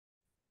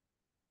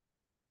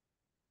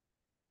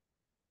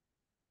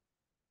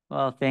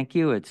Well, thank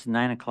you. It's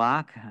 9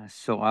 o'clock,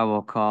 so I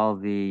will call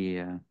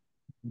the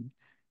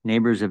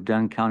Neighbors of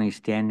Dunn County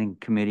Standing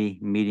Committee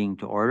meeting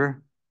to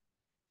order.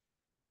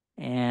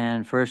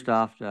 And first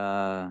off,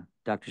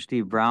 Dr.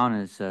 Steve Brown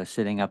is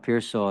sitting up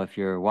here, so if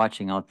you're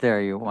watching out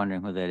there, you're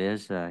wondering who that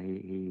is.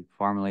 He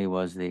formerly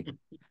was the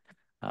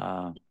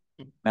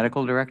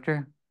medical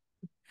director,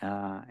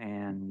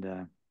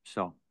 and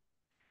so.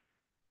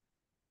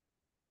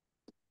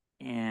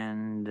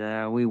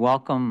 And we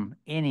welcome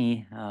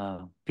any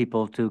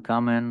people to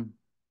come in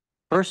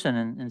person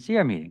and see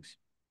our meetings.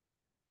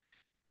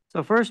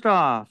 So first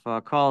off,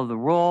 call the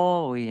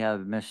roll. We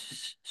have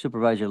Miss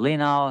Supervisor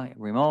Lenow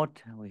remote.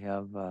 We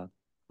have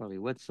Carly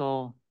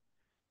Witzel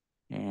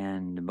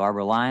and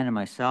Barbara Lyon and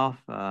myself.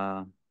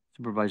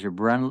 Supervisor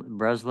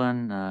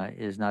Breslin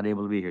is not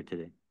able to be here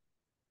today.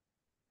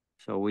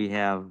 So we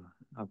have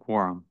a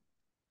quorum.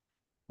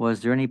 Was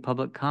there any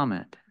public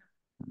comment?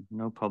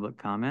 No public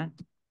comment.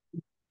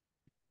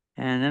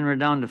 And then we're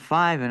down to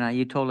 5, and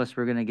you told us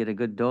we're going to get a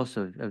good dose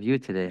of you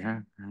today, huh?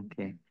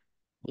 Okay.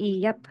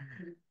 Yep.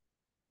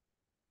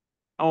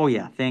 Oh,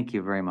 yeah, thank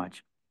you very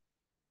much.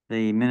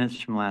 The minutes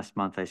from last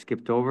month I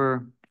skipped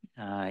over.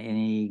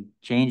 Any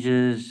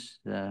changes?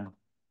 Okay,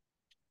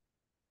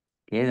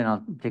 then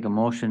I'll take a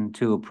motion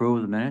to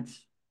approve the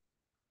minutes.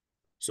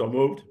 So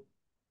moved.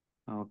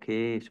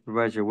 Okay,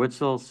 Supervisor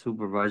Witzel,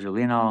 Supervisor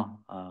Leno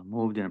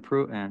moved and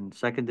approved and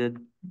seconded.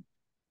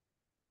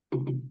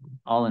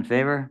 All in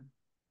favor?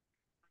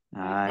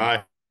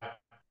 Aye.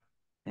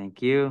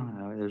 Thank you.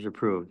 There's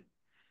approved.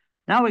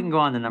 Now we can go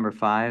on to number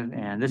 5,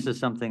 and this is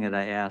something that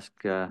I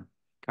asked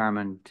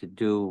Carmen to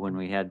do when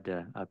we had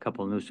a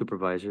couple new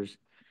supervisors.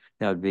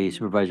 That would be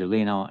Supervisor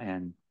Leno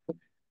and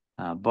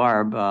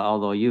Barb.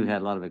 Although you've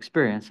had a lot of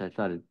experience, I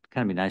thought it'd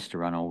kind of be nice to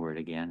run over it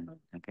again.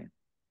 Okay,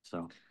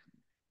 so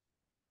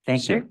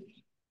thank you.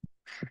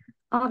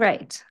 All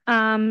right.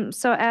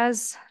 So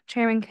as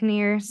Chairman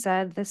Kinnear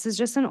said, this is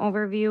just an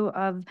overview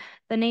of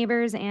the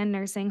neighbors and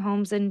nursing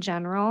homes in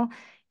general.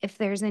 If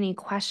there's any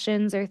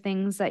questions or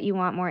things that you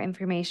want more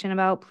information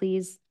about,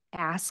 please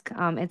ask.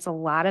 It's a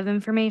lot of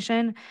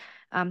information.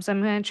 So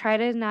I'm going to try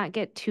to not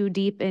get too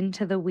deep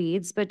into the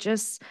weeds, but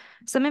just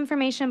some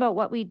information about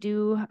what we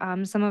do,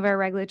 some of our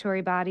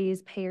regulatory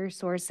bodies, payer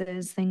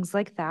sources, things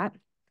like that.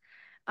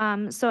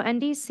 So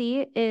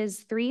NDC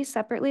is 3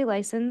 separately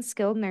licensed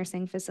skilled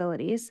nursing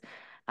facilities.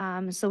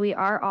 So we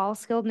are all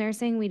skilled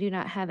nursing. We do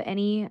not have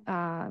any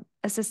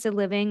assisted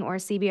living or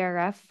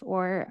CBRF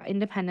or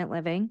independent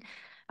living.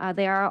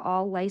 They are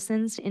all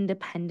licensed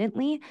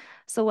independently.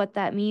 So what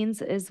that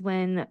means is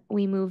when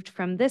we moved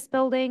from this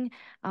building,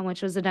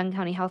 which was the Dunn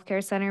County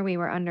Healthcare Center, we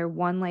were under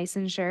one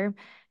licensure,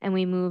 and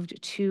we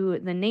moved to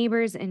the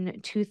neighbors in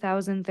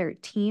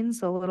 2013,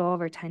 so a little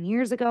over 10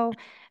 years ago,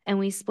 and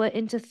we split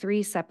into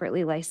 3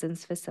 separately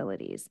licensed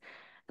facilities.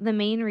 The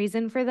main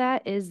reason for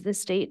that is the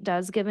state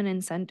does give an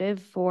incentive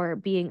for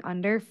being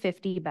under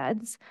 50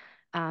 beds.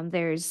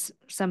 There's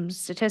some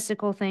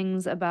statistical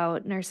things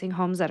about nursing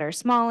homes that are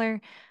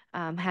smaller,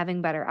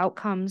 having better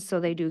outcomes. So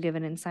they do give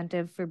an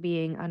incentive for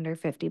being under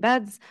 50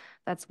 beds.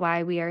 That's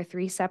why we are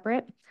 3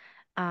 separate.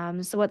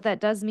 So what that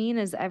does mean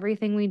is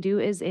everything we do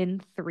is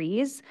in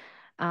 3s.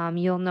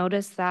 You'll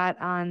notice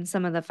that on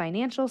some of the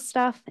financial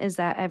stuff is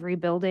that every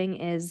building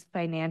is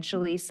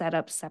financially set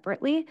up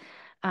separately.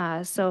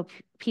 So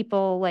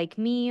people like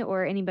me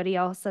or anybody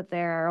else that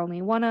there are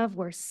only one of,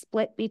 we're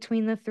split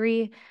between the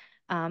 3.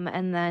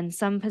 And then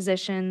some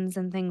positions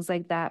and things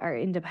like that are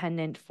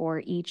independent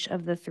for each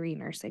of the 3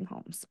 nursing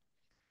homes.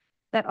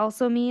 That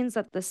also means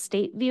that the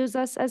state views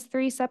us as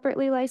 3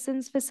 separately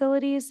licensed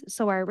facilities.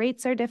 So our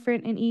rates are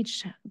different in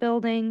each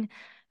building.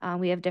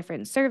 We have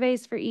different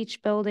surveys for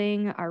each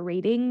building. Our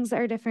ratings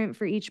are different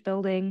for each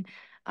building.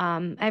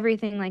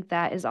 Everything like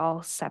that is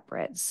all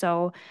separate.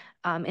 So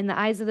in the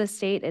eyes of the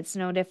state, it's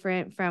no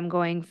different from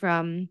going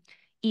from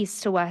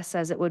east to west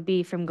as it would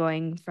be from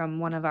going from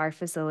one of our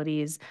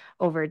facilities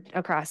over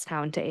across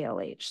town to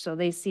ALH. So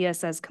they see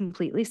us as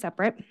completely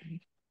separate.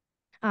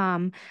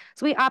 So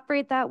we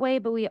operate that way,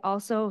 but we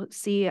also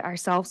see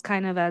ourselves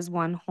kind of as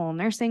one whole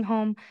nursing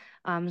home.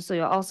 So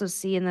you'll also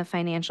see in the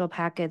financial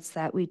packets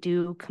that we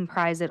do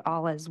comprise it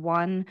all as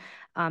one,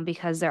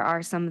 because there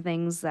are some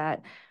things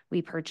that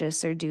we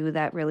purchase or do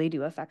that really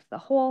do affect the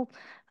whole.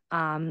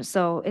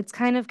 So it's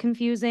kind of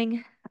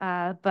confusing,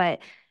 but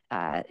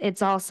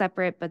it's all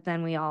separate, but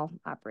then we all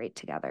operate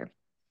together.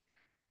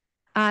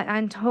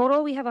 On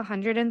total, we have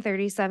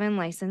 137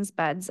 licensed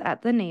beds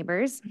at the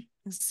neighbors.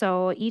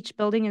 So each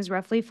building is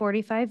roughly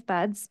 45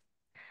 beds.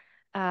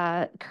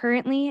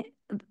 Currently,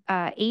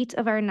 8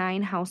 of our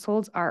 9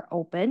 households are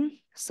open.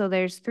 So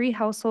there's 3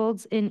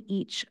 households in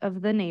each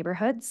of the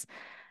neighborhoods.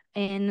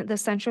 In the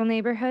central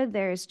neighborhood,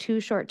 there's 2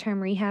 short-term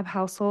rehab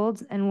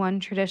households and 1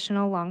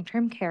 traditional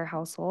long-term care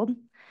household.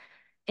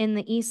 In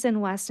the east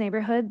and west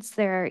neighborhoods,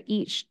 there are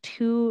each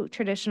 2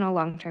 traditional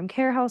long-term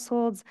care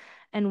households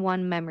and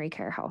 1 memory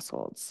care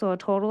household. So a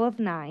total of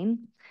 9.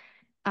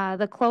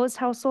 The closed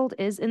household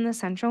is in the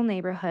central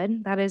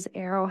neighborhood. That is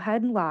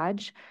Arrowhead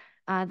Lodge.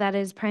 That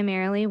is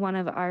primarily one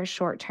of our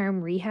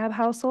short-term rehab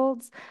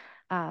households.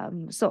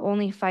 So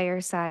only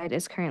Fireside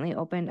is currently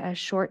opened as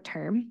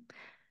short-term.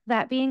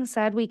 That being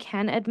said, we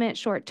can admit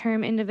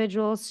short-term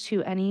individuals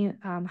to any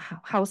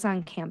house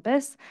on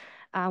campus.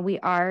 We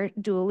are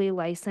dually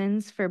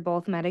licensed for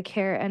both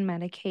Medicare and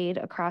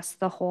Medicaid across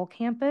the whole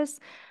campus.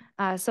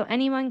 So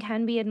anyone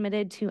can be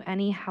admitted to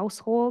any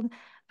household.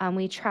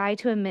 We try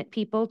to admit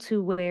people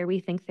to where we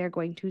think they're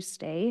going to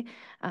stay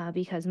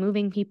because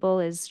moving people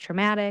is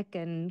traumatic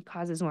and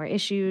causes more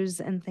issues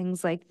and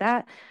things like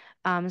that.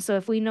 So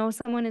if we know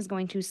someone is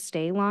going to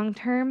stay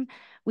long-term,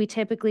 we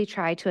typically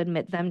try to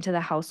admit them to the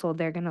household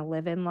they're going to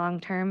live in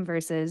long-term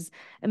versus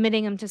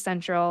admitting them to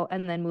Central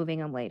and then moving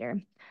them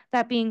later.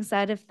 That being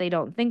said, if they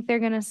don't think they're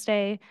going to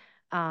stay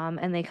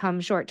and they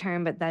come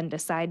short-term but then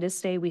decide to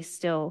stay, we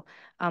still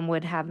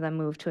would have them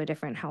move to a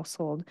different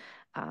household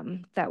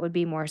that would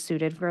be more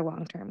suited for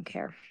long-term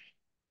care.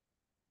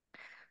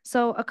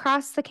 So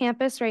across the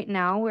campus right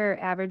now, we're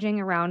averaging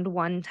around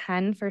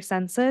 110 for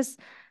census.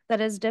 That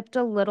has dipped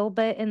a little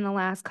bit in the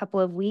last couple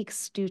of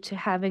weeks due to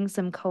having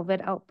some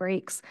COVID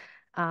outbreaks.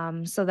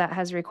 So that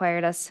has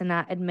required us to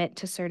not admit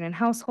to certain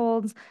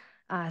households.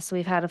 So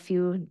we've had a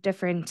few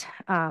different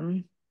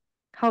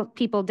how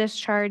people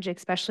discharge,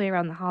 especially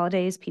around the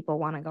holidays. People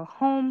want to go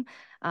home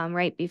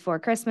right before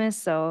Christmas.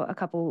 So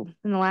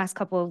in the last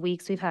couple of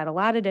weeks, we've had a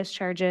lot of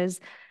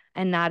discharges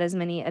and not as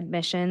many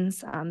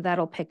admissions.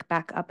 That'll pick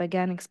back up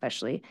again,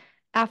 especially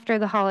after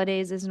the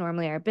holidays is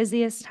normally our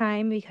busiest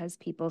time because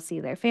people see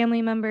their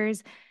family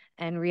members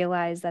and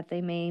realize that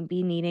they may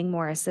be needing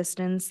more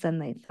assistance than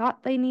they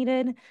thought they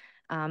needed.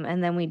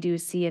 And then we do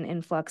see an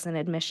influx in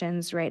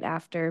admissions right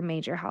after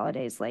major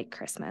holidays like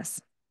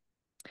Christmas.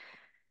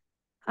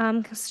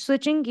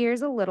 Switching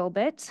gears a little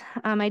bit,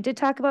 I did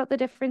talk about the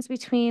difference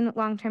between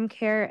long-term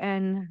care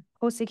and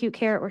post-acute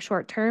care or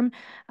short-term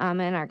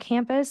in our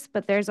campus,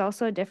 but there's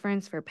also a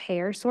difference for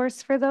payer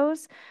source for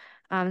those.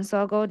 So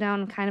I'll go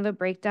down kind of a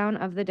breakdown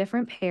of the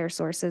different payer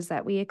sources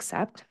that we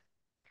accept.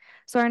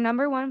 So our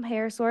number one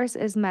payer source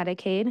is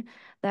Medicaid.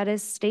 That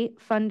is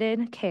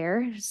state-funded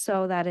care.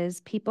 So that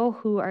is people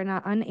who are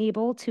not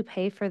unable to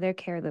pay for their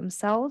care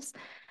themselves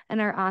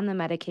and are on the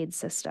Medicaid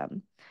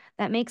system.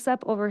 That makes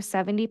up over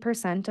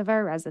 70% of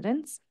our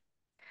residents.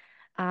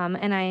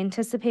 And I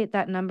anticipate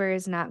that number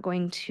is not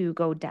going to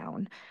go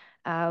down.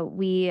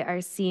 We are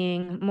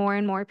seeing more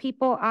and more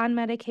people on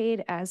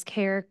Medicaid as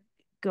care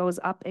goes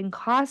up in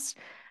cost,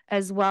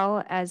 as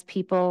well as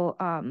people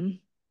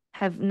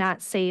have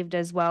not saved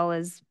as well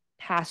as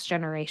past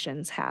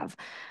generations have.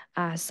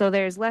 So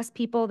there's less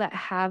people that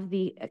have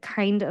the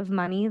kind of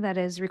money that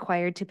is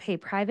required to pay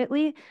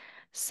privately.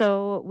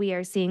 So we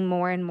are seeing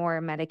more and more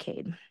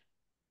Medicaid.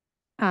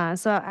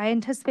 So I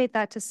anticipate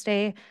that to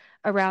stay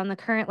around the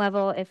current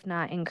level, if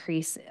not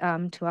increase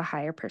to a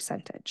higher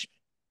percentage.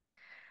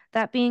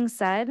 That being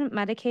said,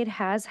 Medicaid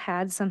has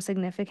had some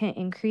significant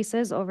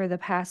increases over the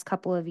past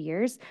couple of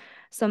years.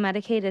 So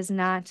Medicaid is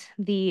not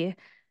the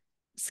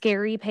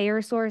scary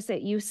payer source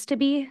it used to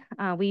be.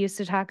 We used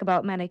to talk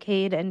about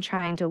Medicaid and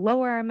trying to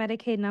lower our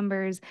Medicaid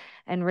numbers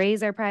and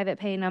raise our private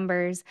pay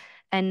numbers.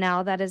 And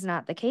now that is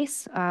not the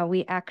case.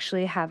 We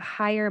actually have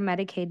higher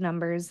Medicaid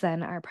numbers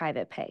than our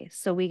private pay.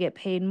 So we get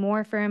paid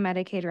more for a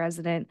Medicaid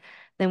resident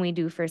than we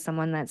do for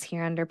someone that's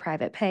here under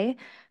private pay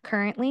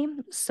currently.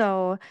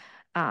 So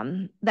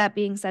that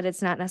being said,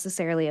 it's not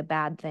necessarily a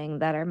bad thing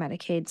that our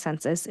Medicaid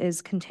census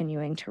is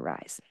continuing to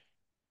rise.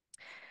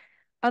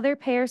 Other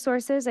payer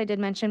sources, I did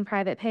mention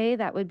private pay.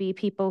 That would be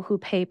people who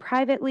pay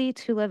privately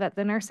to live at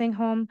the nursing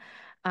home.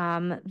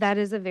 That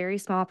is a very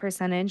small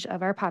percentage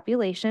of our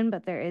population,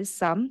 but there is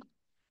some.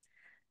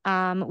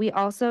 We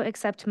also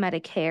accept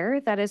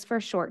Medicare. That is for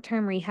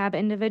short-term rehab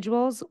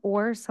individuals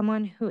or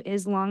someone who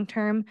is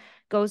long-term,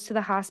 goes to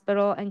the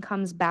hospital and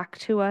comes back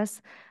to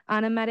us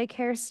on a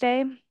Medicare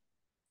stay.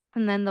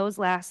 And then those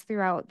last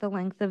throughout the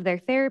length of their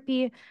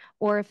therapy,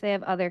 or if they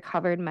have other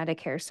covered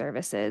Medicare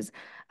services,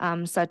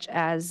 such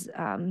as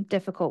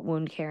difficult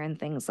wound care and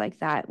things like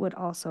that would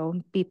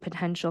also be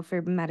potential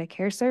for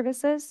Medicare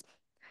services.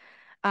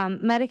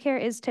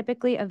 Medicare is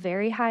typically a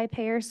very high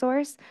payer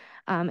source.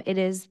 It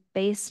is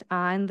based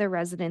on the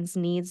resident's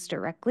needs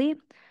directly.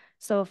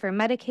 So for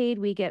Medicaid,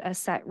 we get a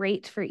set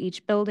rate for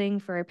each building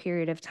for a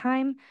period of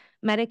time.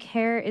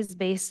 Medicare is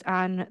based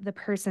on the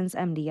person's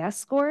MDS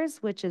scores,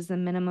 which is the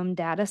minimum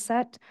data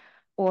set,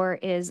 or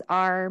is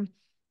our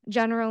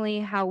generally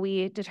how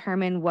we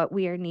determine what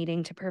we are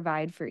needing to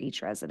provide for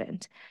each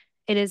resident.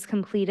 It is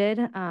completed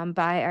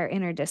by our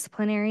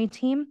interdisciplinary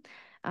team,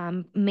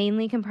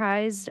 mainly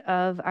comprised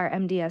of our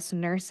MDS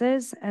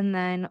nurses, and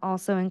then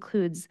also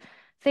includes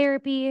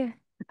therapy,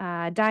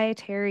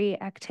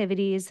 dietary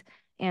activities,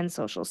 and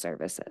social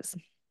services.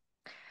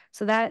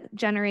 So that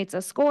generates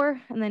a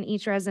score, and then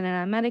each resident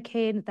on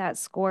Medicaid, that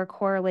score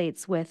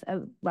correlates with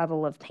a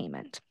level of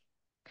payment.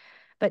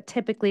 But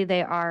typically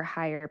they are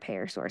higher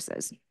payer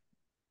sources.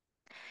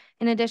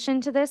 In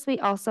addition to this, we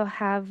also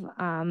have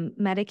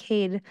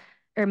Medicaid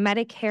or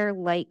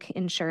Medicare-like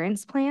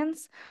insurance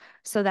plans.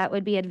 So that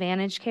would be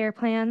Advantage Care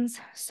plans.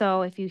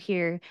 So if you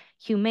hear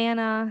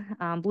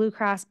Humana, Blue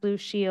Cross Blue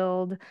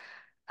Shield,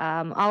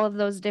 all of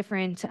those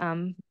different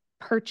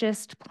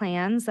purchased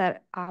plans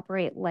that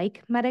operate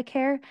like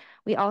Medicare,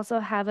 we also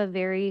have a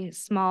very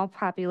small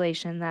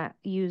population that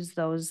use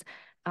those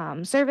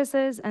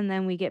services, and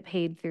then we get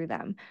paid through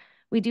them.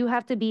 We do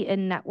have to be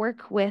in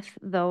network with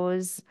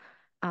those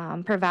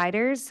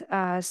providers.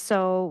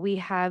 So we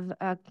have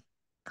a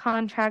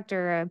contract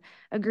or a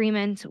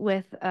agreement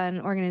with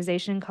an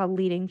organization called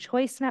Leading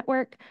Choice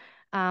Network,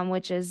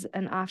 which is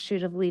an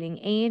offshoot of Leading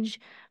Age,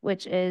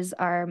 which is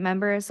our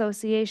member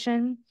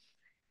association,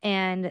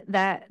 and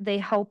that they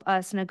help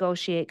us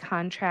negotiate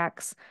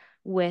contracts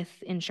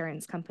with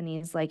insurance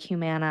companies like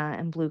Humana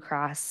and Blue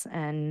Cross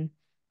and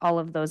all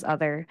of those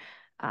other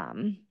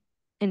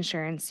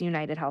insurance,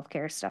 United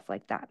Healthcare, stuff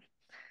like that.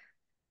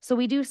 So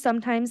we do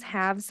sometimes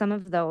have some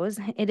of those.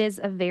 It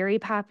is a very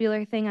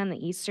popular thing on the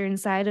eastern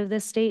side of the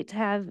state to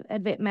have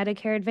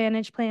Medicare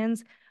Advantage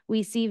plans.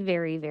 We see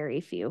very,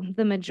 very few.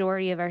 The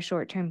majority of our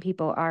short-term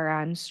people are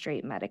on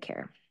straight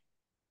Medicare.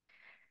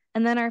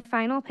 And then our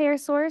final payer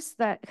source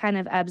that kind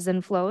of ebbs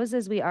and flows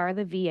is we are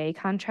the VA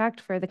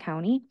contract for the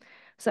county.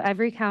 So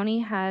every county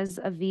has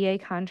a VA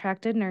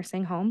contracted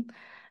nursing home.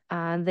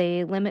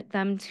 They limit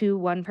them to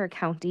one per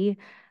county.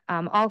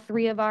 All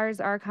three of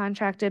ours are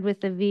contracted with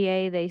the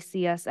VA. They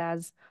see us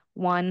as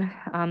one.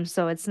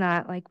 So it's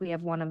not like we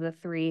have one of the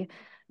three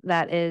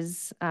that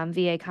is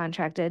VA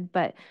contracted,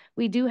 but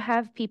we do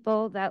have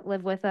people that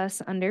live with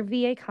us under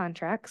VA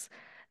contracts.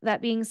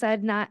 That being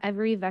said, not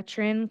every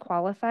veteran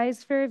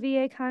qualifies for a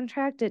VA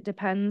contract. It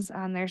depends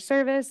on their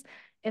service.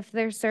 If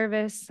their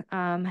service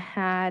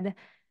had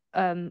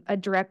a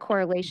direct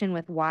correlation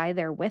with why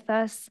they're with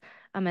us,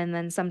 and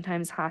then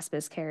sometimes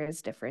hospice care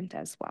is different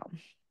as well.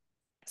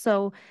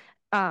 So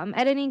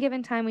at any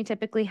given time, we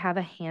typically have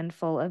a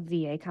handful of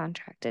VA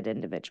contracted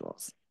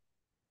individuals.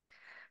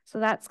 So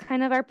that's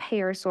kind of our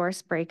payer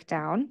source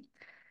breakdown.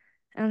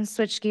 And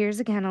switch gears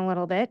again a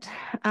little bit.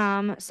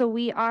 So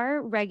we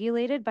are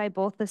regulated by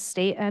both the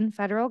state and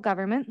federal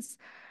governments.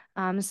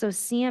 So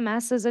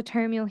CMS is a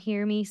term you'll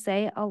hear me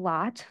say a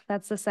lot.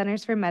 That's the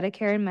Centers for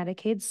Medicare and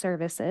Medicaid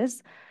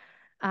Services.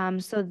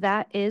 So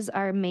that is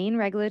our main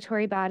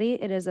regulatory body.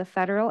 It is a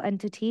federal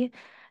entity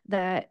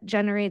that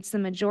generates the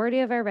majority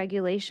of our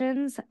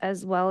regulations,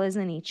 as well as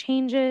any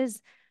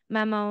changes,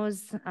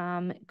 memos.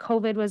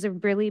 COVID was a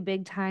really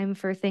big time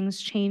for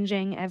things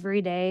changing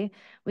every day.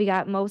 We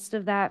got most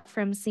of that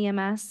from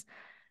CMS,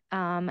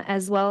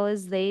 as well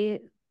as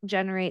they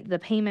generate the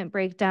payment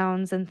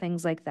breakdowns and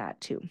things like that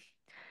too.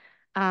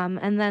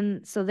 And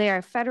then, so they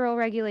are federal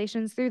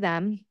regulations through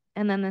them.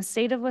 And then the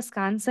state of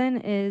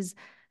Wisconsin is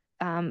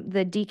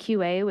the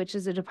DQA, which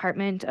is a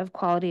Department of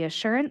Quality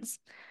Assurance.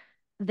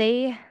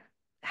 They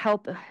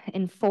help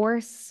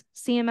enforce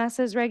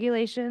CMS's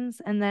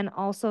regulations, and then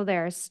also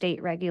there are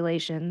state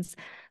regulations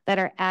that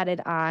are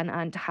added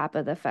on top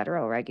of the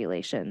federal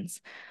regulations.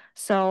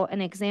 So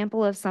an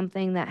example of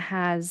something that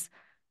has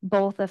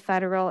both a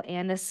federal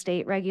and a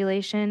state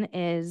regulation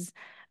is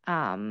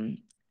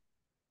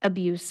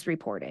abuse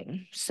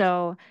reporting.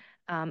 So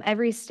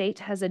every state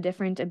has a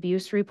different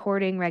abuse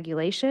reporting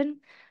regulation.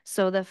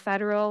 So the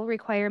federal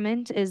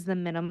requirement is the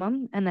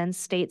minimum, and then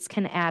states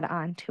can add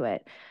on to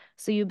it.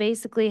 So you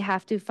basically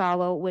have to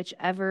follow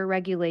whichever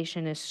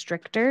regulation is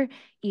stricter,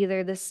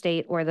 either the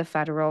state or the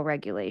federal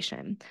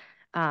regulation.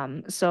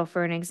 So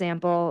for an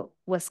example,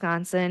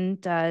 Wisconsin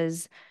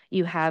does,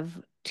 you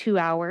have 2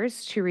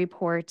 hours to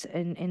report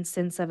an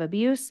instance of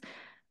abuse,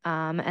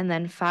 and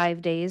then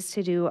 5 days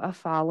to do a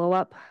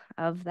follow-up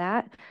of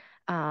that,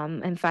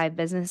 and 5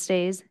 business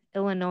days.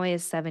 Illinois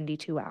is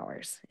 72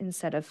 hours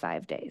instead of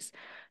 5 days.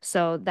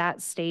 So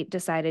that state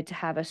decided to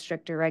have a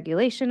stricter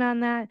regulation on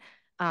that,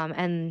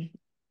 and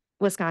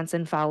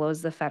Wisconsin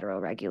follows the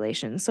federal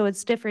regulations. So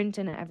it's different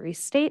in every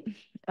state.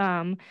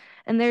 And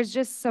there's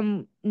just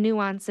some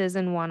nuances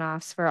and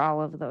one-offs for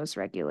all of those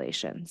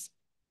regulations.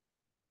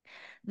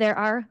 There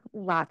are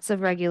lots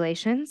of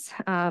regulations.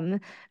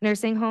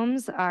 Nursing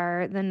homes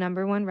are the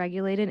 #1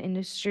 regulated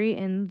industry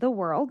in the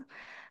world.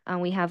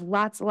 We have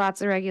lots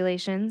of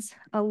regulations.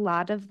 A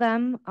lot of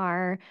them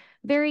are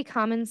very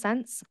common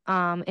sense.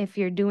 If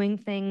you're doing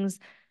things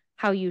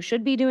how you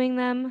should be doing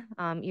them,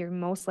 you're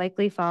most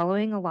likely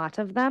following a lot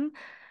of them.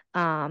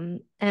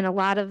 And a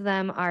lot of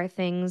them are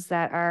things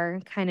that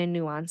are kind of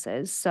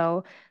nuances.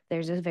 So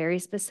there's a very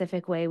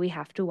specific way we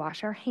have to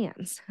wash our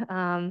hands.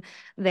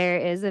 There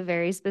is a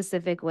very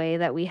specific way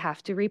that we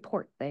have to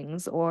report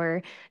things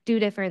or do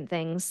different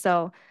things.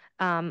 So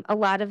a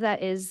lot of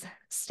that is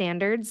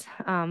standards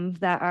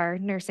that are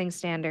nursing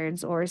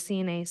standards or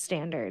CNA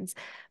standards,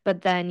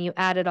 but then you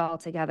add it all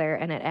together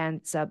and it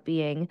ends up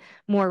being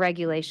more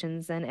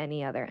regulations than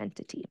any other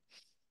entity.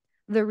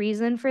 The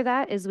reason for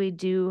that is we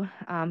do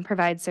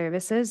provide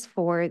services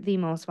for the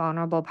most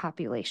vulnerable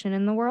population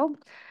in the world.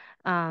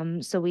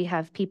 So we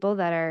have people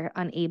that are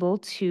unable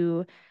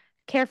to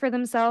care for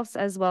themselves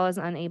as well as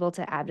unable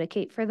to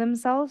advocate for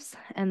themselves,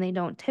 and they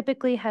don't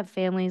typically have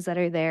families that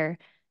are there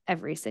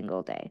every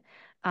single day.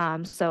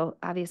 So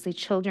obviously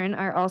children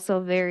are also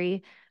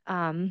very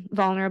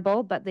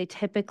vulnerable, but they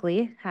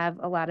typically have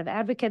a lot of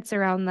advocates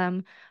around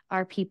them.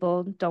 Our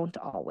people don't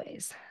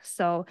always.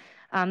 So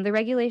the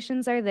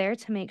regulations are there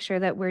to make sure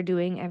that we're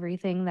doing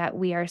everything that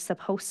we are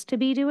supposed to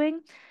be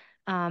doing.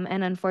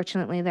 And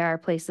unfortunately, there are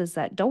places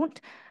that don't.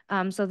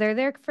 So they're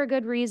there for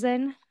good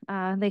reason.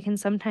 They can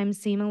sometimes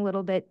seem a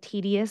little bit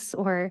tedious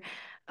or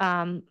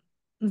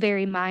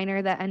very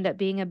minor that end up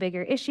being a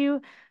bigger issue,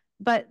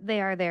 but they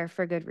are there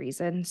for good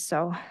reason.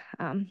 So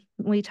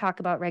we talk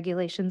about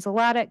regulations a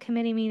lot at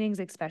committee meetings,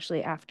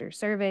 especially after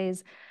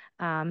surveys.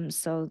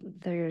 So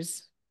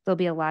there'll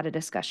be a lot of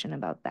discussion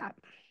about that.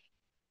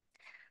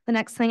 The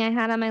next thing I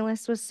had on my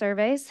list was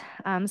surveys.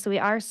 So we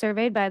are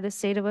surveyed by the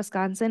state of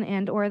Wisconsin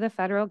and or the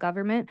federal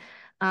government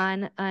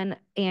on an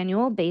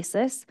annual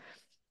basis.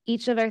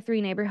 Each of our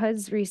 3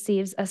 neighborhoods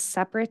receives a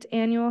separate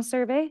annual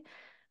survey.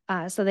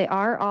 So they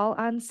are all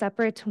on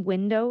separate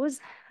windows.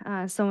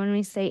 So when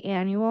we say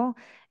annual,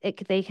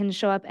 they can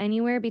show up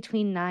anywhere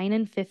between 9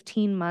 and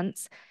 15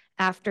 months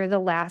after the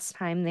last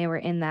time they were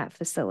in that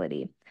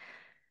facility.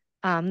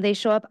 They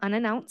show up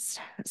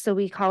unannounced, so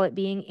we call it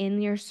being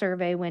in your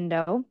survey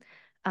window,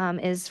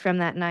 is from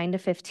that 9 to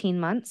 15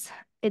 months.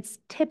 It's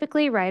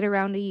typically right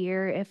around a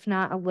year, if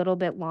not a little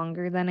bit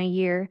longer than a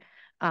year.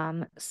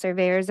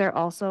 Surveyors are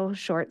also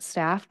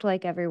short-staffed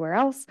like everywhere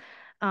else,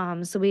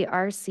 so we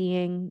are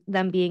seeing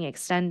them being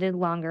extended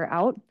longer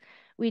out.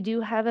 We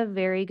do have a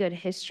very good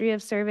history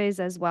of surveys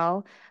as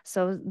well.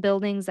 So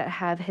buildings that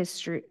have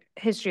history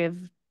of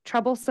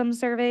troublesome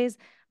surveys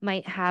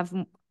might have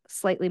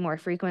slightly more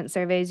frequent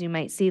surveys. You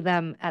might see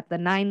them at the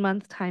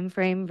 9-month time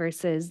frame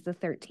versus the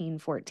 13,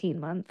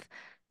 14-month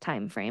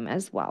time frame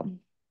as well.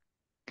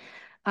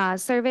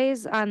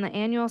 Surveys on the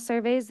annual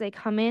surveys, they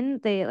come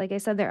in, like I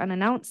said, they're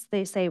unannounced.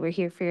 They say we're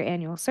here for your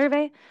annual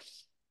survey.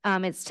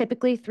 It's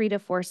typically 3 to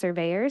 4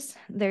 surveyors.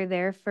 They're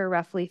there for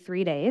roughly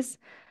 3 days,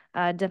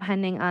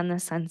 depending on the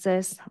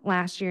census.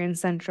 Last year in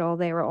Central,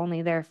 they were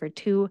only there for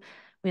 2.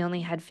 We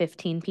only had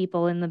 15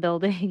 people in the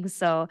building,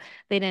 so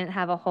they didn't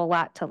have a whole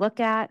lot to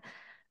look at.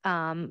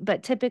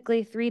 But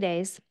typically 3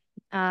 days.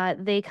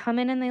 They come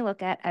in and they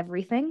look at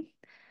everything.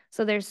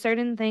 So there's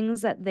certain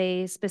things that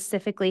they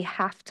specifically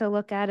have to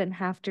look at and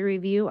have to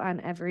review on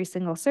every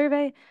single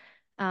survey.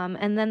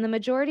 And then the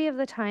majority of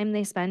the time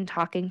they spend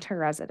talking to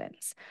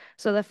residents.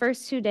 So the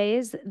first 2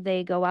 days,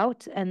 they go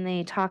out and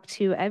they talk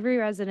to every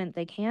resident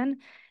they can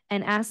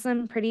and ask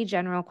them pretty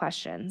general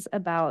questions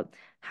about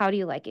how do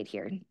you like it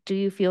here? Do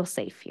you feel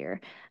safe here?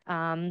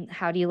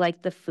 How do you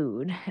like the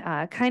food?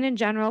 Kind of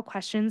general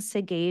questions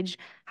to gauge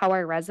how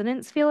our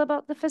residents feel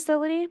about the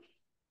facility.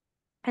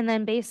 And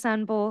then based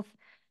on both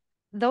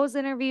those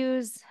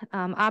interviews,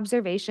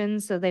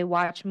 observations, so they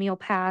watch Meal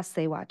Pass,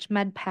 they watch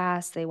Med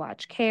Pass, they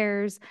watch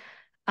CARES.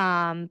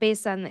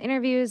 Based on the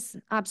interviews,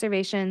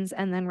 observations,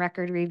 and then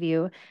record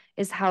review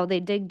is how they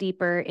dig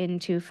deeper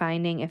into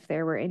finding if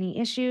there were any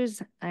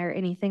issues or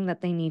anything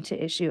that they need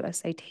to issue a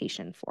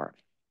citation for.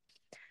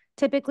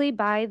 Typically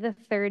by the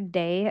 3rd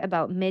day,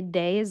 about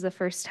midday, is the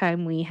first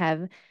time we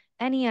have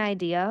any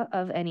idea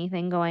of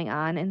anything going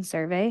on in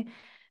survey.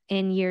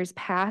 In years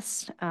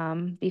past,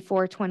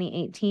 before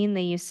 2018,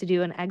 they used to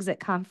do an exit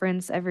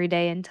conference every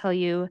day and tell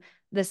you,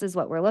 this is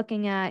what we're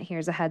looking at,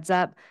 here's a heads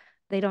up.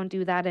 They don't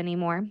do that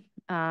anymore.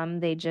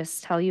 They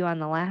just tell you on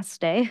the last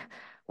day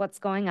what's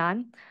going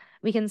on.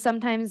 We can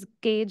sometimes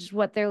gauge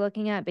what they're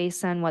looking at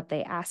based on what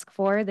they ask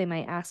for. They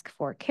might ask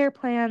for care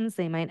plans,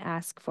 they might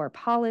ask for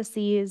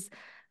policies,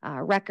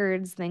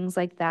 records, things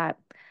like that.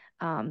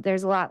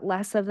 There's a lot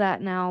less of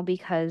that now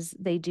because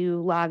they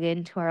do log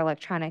into our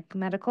electronic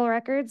medical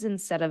records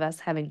instead of us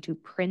having to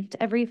print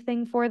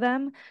everything for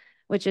them,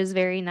 which is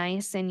very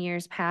nice. In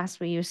years past,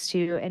 we used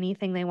to,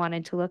 anything they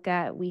wanted to look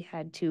at, we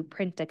had to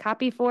print a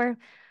copy for.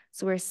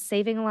 So we're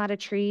saving a lot of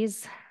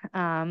trees.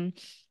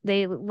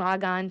 They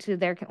log on to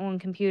their own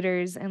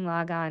computers and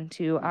log on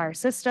to our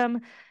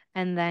system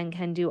and then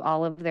can do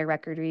all of their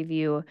record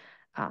review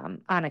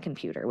on a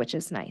computer, which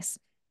is nice.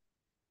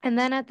 And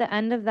then at the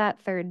end of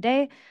that 3rd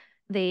day,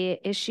 they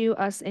issue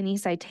us any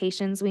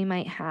citations we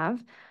might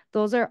have.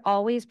 Those are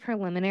always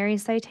preliminary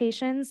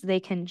citations.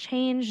 They can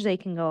change, they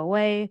can go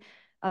away,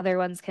 other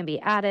ones can be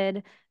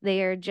added.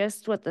 They are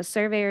just what the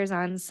surveyors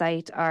on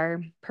site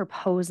are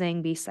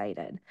proposing be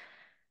cited.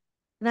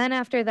 Then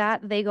after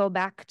that, they go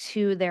back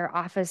to their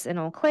office in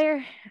Eau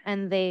Claire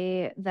and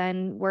they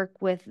then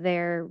work with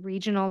their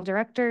regional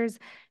directors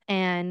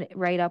and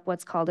write up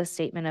what's called a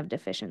statement of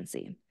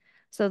deficiency.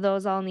 So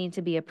those all need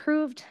to be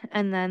approved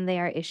and then they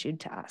are issued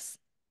to us.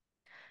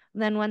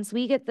 Then once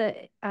we get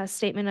the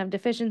statement of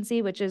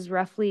deficiency, which is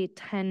roughly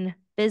 10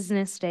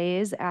 business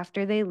days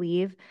after they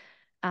leave,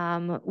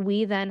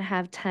 we then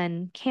have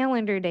 10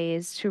 calendar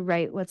days to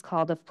write what's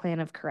called a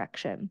plan of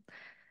correction.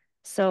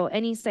 So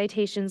any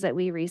citations that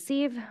we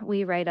receive,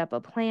 we write up a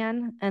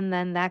plan and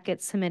then that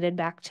gets submitted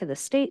back to the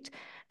state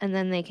and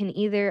then they can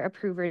either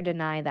approve or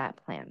deny that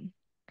plan.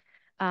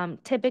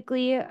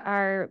 Typically,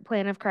 our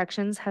plan of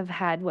corrections have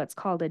had what's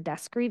called a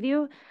desk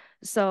review.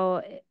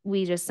 So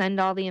we just send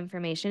all the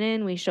information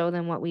in, we show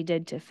them what we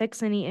did to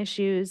fix any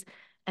issues,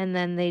 and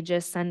then they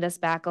just send us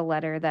back a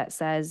letter that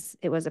says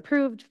it was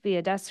approved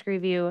via desk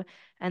review,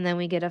 and then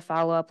we get a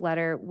follow-up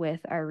letter with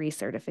our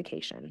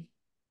recertification.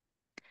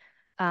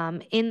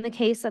 In the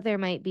case that there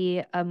might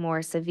be a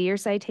more severe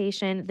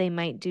citation, they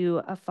might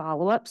do a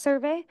follow-up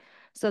survey.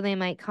 So they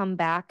might come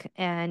back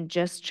and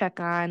just check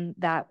on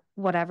that,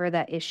 whatever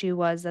that issue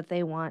was that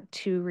they want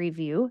to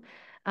review.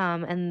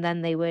 And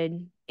then they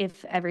would,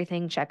 if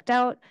everything checked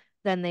out,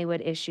 then they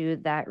would issue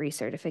that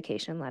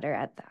recertification letter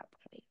at that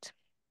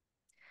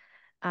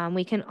point.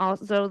 We can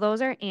also,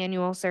 those are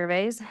annual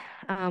surveys.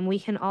 We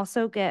can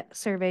also get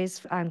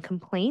surveys on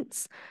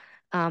complaints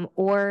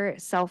or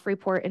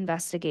self-report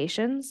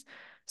investigations.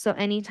 So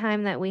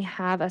anytime that we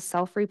have a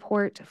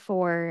self-report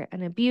for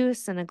an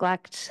abuse, a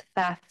neglect,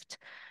 theft,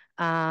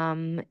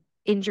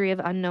 injury of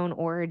unknown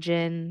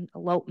origin,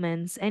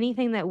 elopements,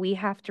 anything that we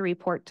have to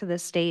report to the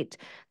state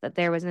that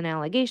there was an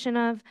allegation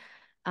of,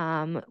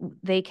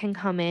 they can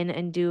come in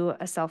and do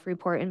a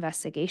self-report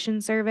investigation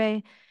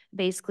survey.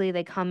 Basically,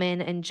 they come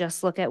in and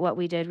just look at what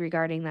we did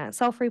regarding that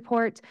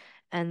self-report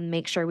and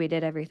make sure we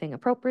did everything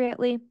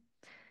appropriately.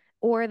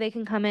 Or they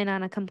can come in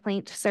on a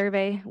complaint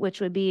survey, which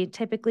would be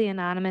typically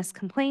anonymous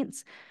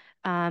complaints.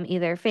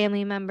 Either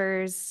family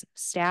members,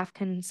 staff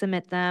can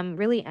submit them,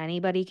 really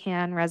anybody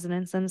can,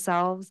 residents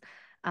themselves.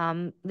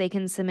 They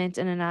can submit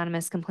an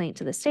anonymous complaint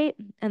to the state,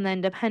 and then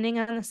depending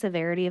on the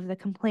severity of the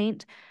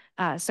complaint,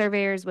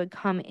 surveyors would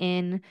come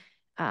in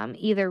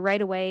either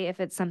right away if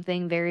it's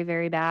something very,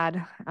 very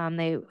bad.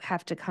 They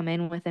have to come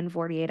in within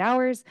 48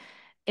 hours.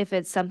 If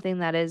it's something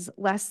that is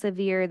less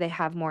severe, they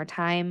have more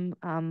time.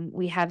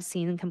 We have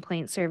seen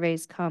complaint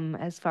surveys come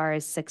as far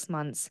as 6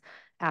 months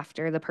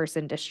after the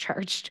person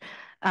discharged.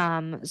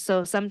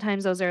 So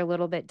sometimes those are a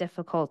little bit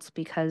difficult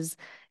because,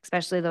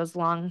 especially those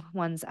long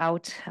ones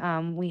out,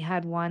 we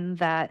had one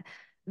that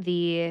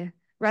the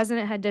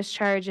resident had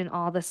discharged and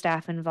all the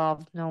staff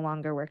involved no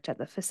longer worked at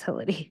the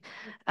facility.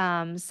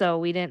 So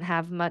we didn't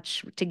have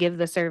much to give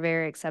the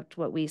surveyor except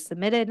what we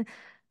submitted.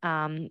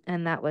 And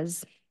that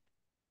was,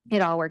 it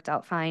all worked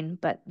out fine,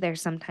 but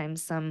there's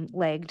sometimes some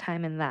lag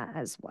time in that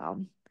as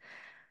well.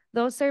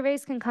 Those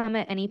surveys can come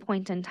at any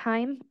point in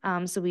time,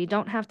 so we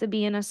don't have to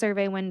be in a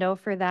survey window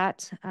for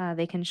that.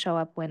 They can show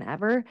up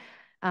whenever.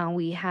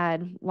 We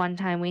had one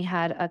time we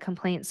had a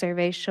complaint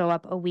survey show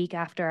up a week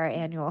after our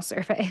annual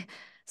survey.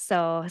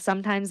 So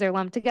sometimes they're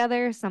lumped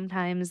together,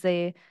 sometimes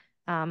they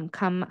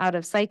come out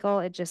of cycle.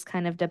 It just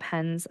kind of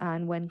depends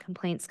on when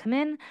complaints come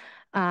in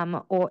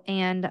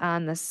and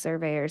on the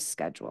surveyor's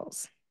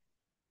schedules.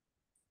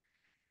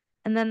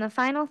 And then the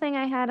final thing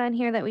I had on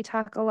here that we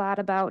talk a lot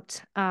about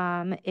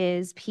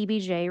is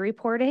PBJ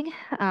reporting.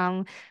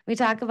 We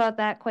talk about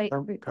that quite.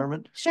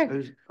 Carmen?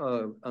 Sure.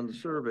 On the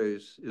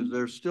surveys, is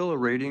there still a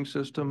rating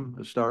system,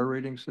 a star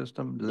rating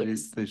system? Do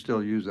Yes. they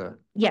still use that?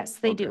 Yes,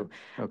 they Okay. do.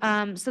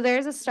 Okay. So there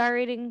is a star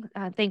rating.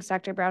 Thanks,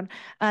 Dr. Brown.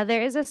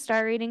 There is a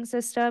star rating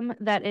system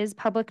that is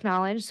public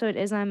knowledge. So it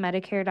is on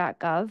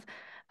Medicare.gov.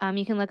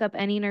 You can look up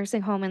any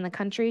nursing home in the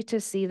country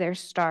to see their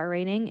star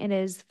rating. It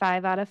is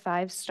 5 out of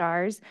 5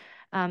 stars.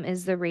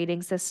 Is the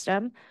rating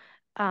system.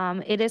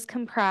 It is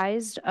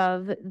comprised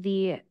of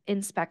the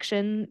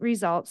inspection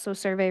results, so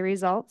survey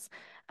results.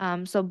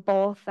 So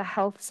both the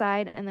health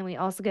side, and then we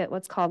also get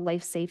what's called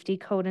life safety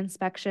code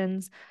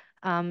inspections.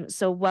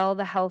 So while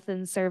the health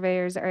and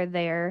surveyors are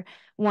there,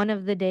 one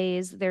of the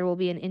days there will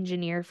be an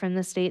engineer from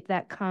the state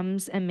that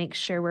comes and makes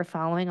sure we're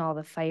following all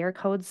the fire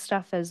code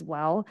stuff as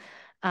well.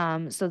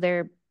 So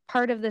they're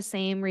part of the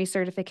same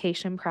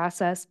recertification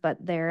process, but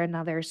they're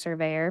another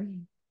surveyor.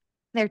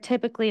 They're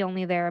typically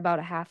only there about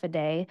a half a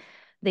day.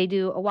 They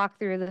do a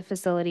walkthrough of the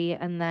facility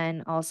and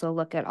then also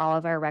look at all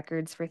of our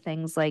records for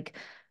things like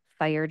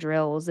fire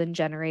drills and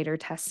generator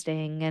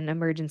testing and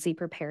emergency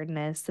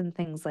preparedness and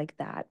things like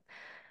that.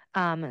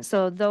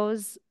 So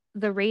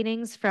the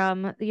ratings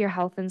from your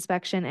health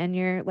inspection and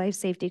your life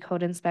safety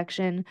code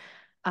inspection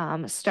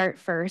start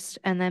first,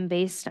 and then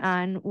based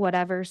on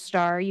whatever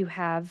star you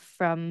have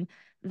from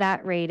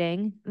that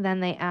rating,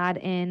 then they add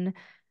in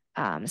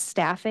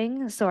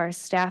staffing. So our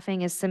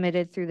staffing is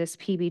submitted through this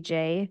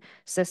PBJ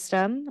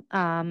system,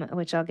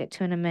 which I'll get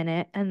to in a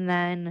minute. And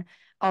then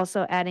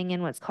also adding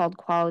in what's called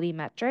quality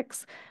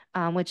metrics,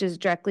 which is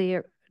directly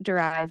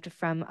derived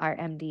from our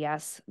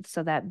MDS.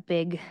 So that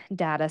big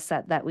data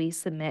set that we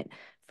submit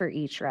for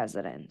each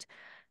resident.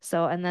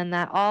 So, and then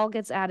that all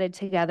gets added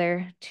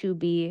together to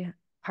be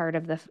part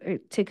of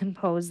to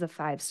compose the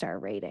 5-star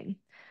rating.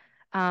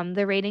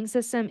 The rating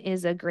system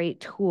is a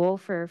great tool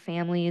for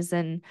families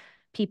and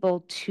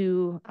people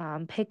to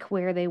pick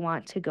where they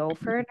want to go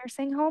for a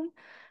nursing home.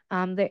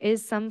 There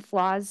is some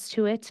flaws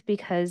to it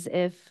because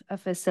if a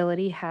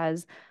facility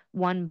has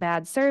one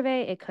bad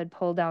survey, it could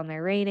pull down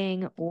their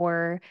rating,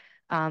 or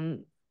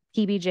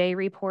PBJ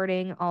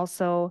reporting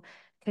also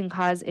can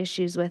cause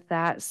issues with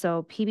that.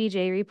 So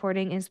PBJ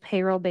reporting is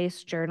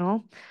payroll-based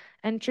journal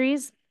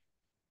entries.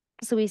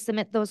 So we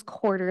submit those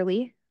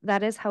quarterly.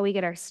 That is how we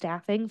get our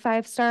staffing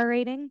 5-star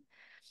rating.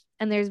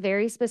 And there's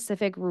very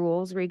specific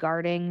rules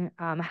regarding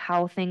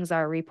how things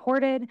are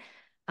reported.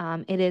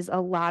 It is a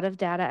lot of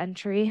data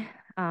entry.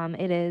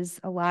 It is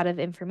a lot of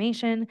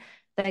information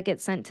that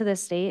gets sent to the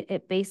state.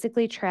 It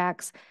basically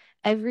tracks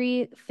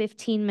every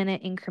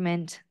 15-minute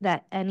increment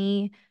that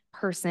any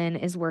person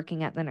is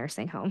working at the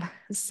nursing home.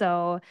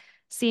 So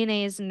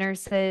CNAs,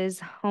 nurses,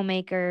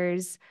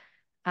 homemakers,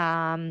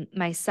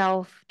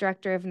 myself,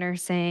 director of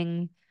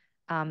nursing,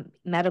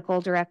 medical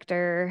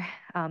director,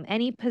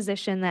 any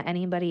position that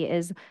anybody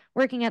is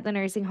working at the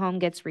nursing home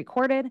gets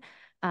recorded,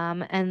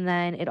 and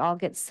then it all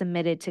gets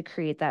submitted to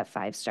create that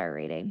 5-star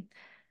rating.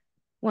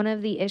 One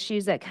of the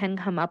issues that can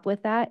come up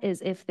with that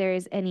is if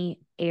there's any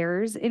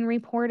errors in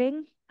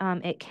reporting,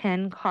 it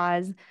can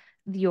cause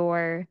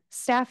your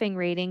staffing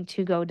rating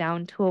to go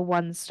down to a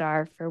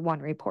 1-star for one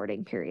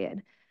reporting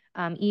period.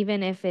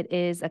 Even if it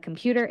is a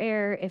computer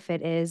error, if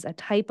it is a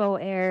typo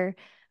error,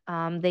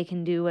 they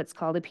can do what's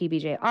called a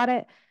PBJ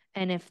audit.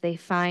 And if they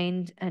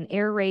find an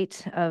error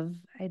rate of,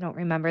 I don't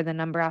remember the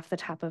number off the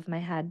top of my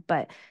head,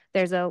 but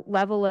there's a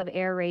level of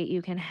error rate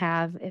you can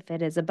have. If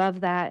it is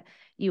above that,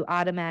 you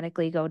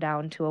automatically go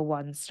down to a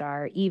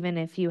 1-star, even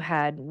if you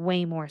had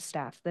way more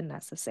staff than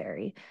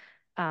necessary.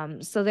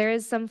 So there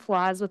is some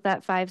flaws with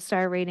that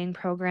 5-star rating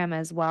program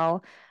as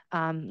well.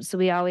 So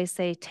we always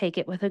say take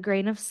it with a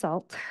grain of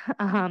salt.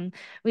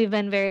 We've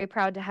been very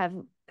proud to have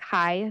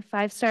high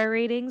 5-star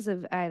ratings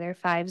of either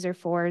 5s or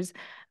 4s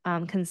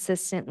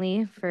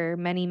consistently for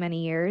many,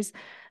 many years.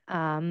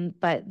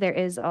 But there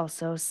is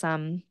also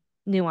some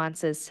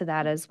nuances to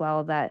that as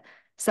well that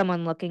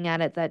someone looking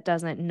at it that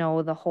doesn't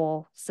know the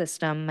whole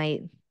system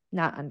might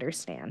not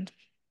understand.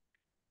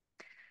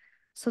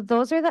 So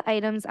those are the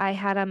items I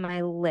had on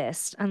my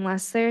list,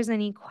 unless there's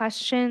any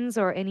questions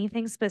or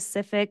anything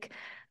specific,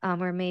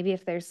 or maybe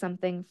if there's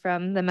something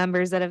from the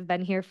members that have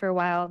been here for a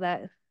while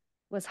that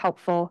was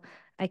helpful,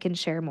 I can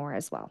share more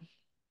as well.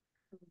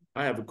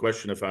 I have a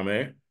question if I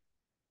may.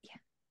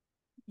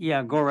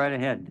 Yeah, go right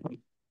ahead.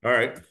 All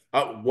right.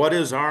 What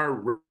is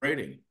our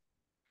rating?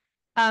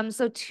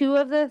 So 2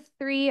 of the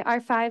 3 are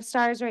 5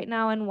 stars right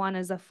now, and 1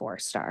 is a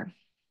 4-star.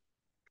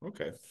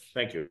 Okay,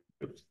 thank you.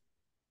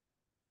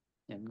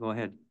 Yeah, go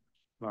ahead,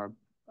 Barb.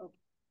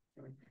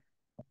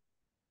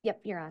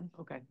 Yep, you're on.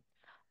 Okay.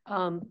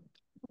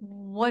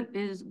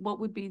 What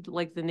would be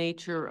like the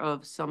nature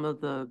of some of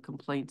the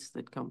complaints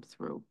that come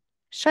through?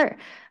 Sure.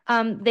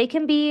 They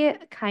can be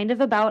kind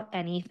of about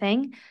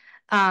anything.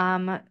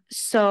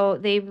 So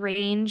they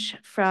range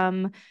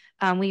from,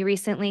 we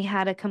recently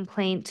had a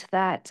complaint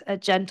that a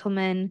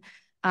gentleman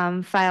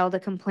filed a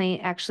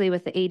complaint actually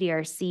with the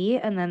ADRC,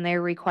 and then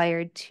they're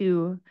required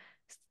to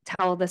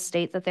tell the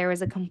state that there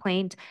was a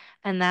complaint,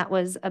 and that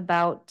was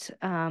about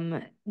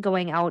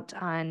going out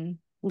on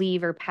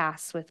leave or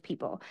pass with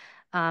people.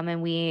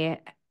 And we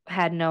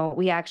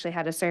actually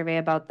had a survey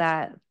about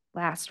that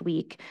last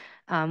week,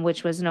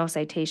 which was no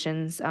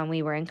citations.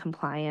 We were in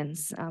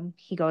compliance.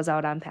 He goes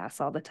out on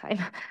pass all the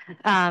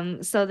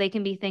time. So they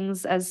can be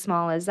things as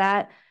small as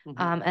that.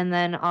 And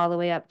then all the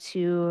way up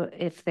to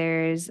if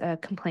there's a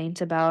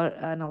complaint about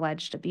an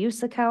alleged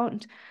abuse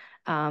account.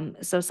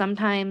 So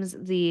sometimes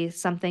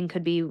something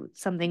could be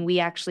something we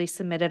actually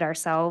submitted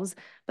ourselves,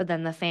 but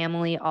then the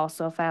family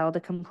also filed a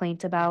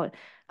complaint about,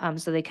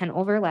 so they can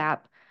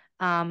overlap.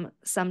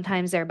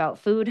 Sometimes they're about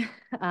food.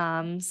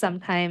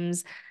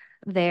 Sometimes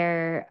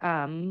they're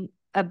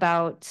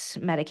about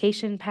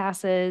medication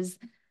passes.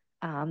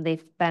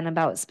 They've been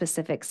about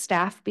specific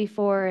staff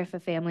before. If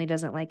a family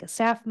doesn't like a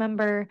staff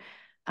member,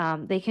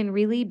 they can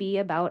really be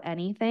about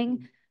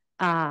anything.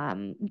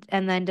 And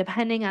then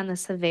depending on the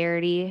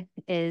severity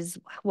is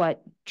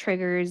what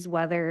triggers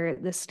whether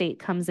the state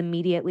comes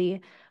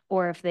immediately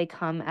or if they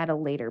come at a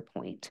later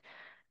point.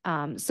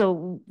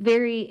 So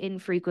very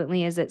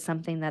infrequently is it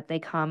something that they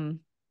come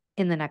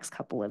in the next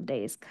couple of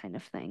days kind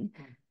of thing.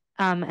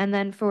 And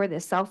then for the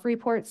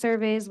self-report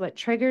surveys, what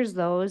triggers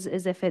those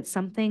is if it's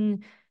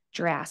something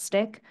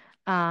drastic.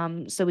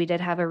 So we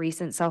did have a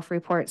recent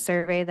self-report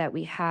survey that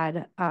we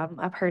had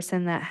a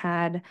person that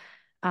had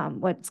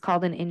what's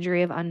called an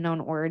injury of unknown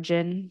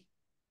origin,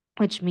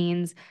 which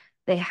means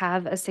they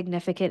have a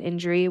significant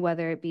injury,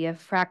 whether it be a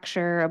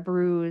fracture, a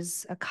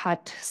bruise, a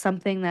cut,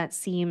 something that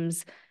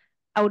seems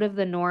out of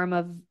the norm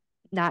of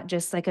not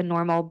just like a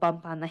normal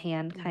bump on the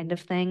hand kind of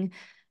thing.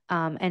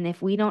 And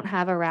if we don't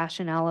have a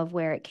rationale of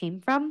where it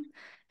came from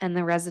and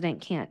the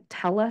resident can't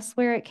tell us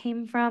where it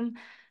came from,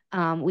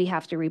 we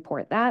have to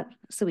report that.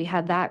 So we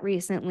had that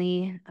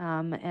recently,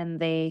 and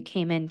they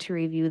came in to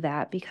review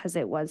that because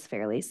it was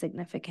fairly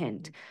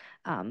significant.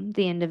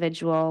 The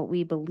individual,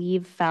 we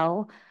believe,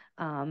 fell,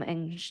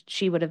 and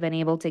she would have been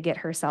able to get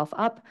herself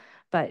up,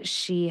 but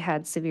she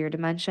had severe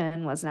dementia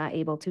and was not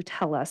able to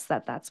tell us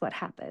that that's what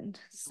happened.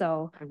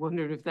 So I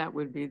wondered if that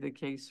would be the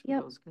case for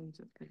Yep. those kinds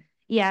of things.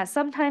 yeah,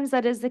 sometimes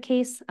that is the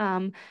case.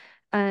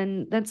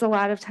 And that's a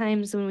lot of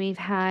times when we've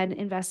had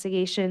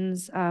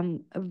investigations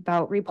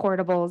about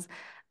reportables.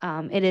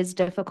 It is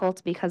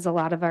difficult because a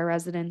lot of our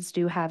residents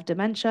do have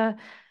dementia.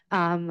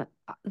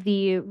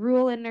 The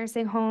rule in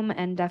nursing home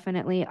and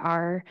definitely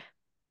our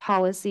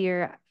policy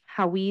or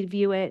how we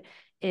view it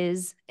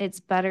is it's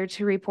better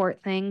to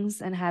report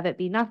things and have it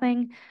be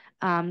nothing.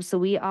 So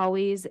we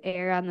always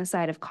err on the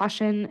side of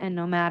caution, and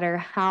no matter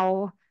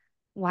how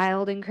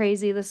wild and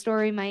crazy the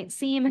story might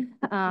seem,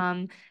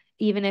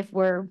 even if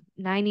we're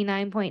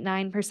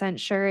 99.9%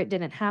 sure it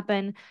didn't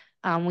happen,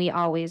 we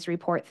always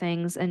report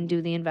things and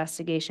do the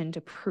investigation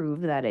to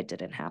prove that it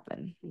didn't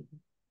happen.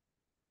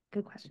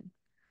 Good question.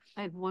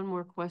 I have one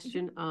more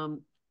question.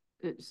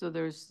 So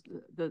there's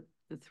the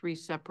three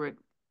separate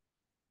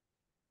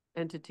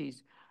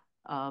entities.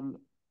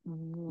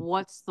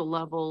 What's the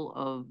level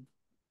of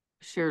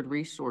shared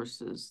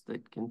resources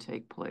that can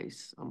take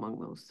place among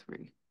those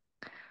three?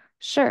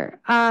 Sure.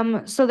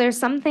 So there's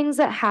some things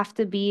that have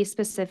to be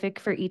specific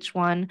for each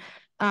one.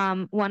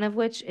 One of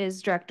which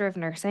is director of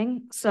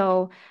nursing.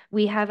 So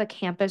we have a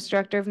campus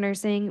director of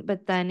nursing,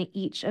 but then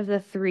each of the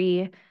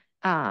three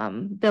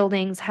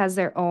buildings has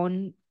their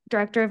own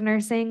director of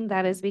nursing.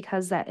 That is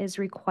because that is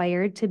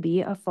required to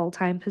be a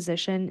full-time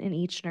position in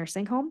each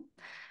nursing home.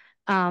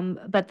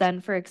 But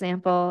then, for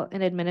example,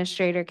 an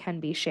administrator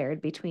can be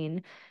shared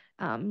between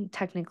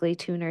technically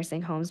two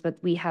nursing homes, but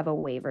we have a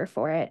waiver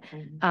for it.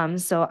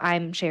 So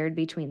I'm shared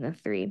between the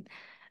three.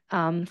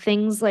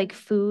 Things like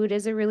food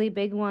is a really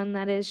big one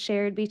that is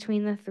shared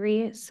between the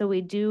three. So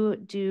we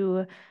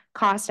do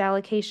cost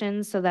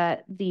allocations so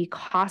that the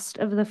cost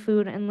of the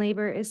food and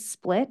labor is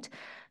split.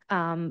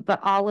 But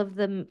all of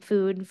the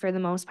food, for the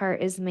most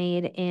part, is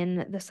made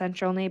in the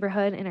central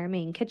neighborhood in our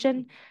main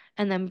kitchen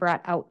and then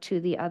brought out to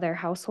the other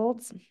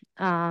households,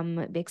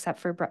 except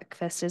for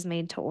breakfast is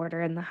made to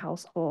order in the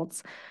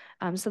households.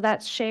 So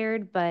that's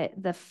shared, but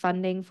the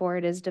funding for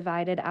it is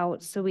divided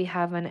out. So we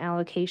have an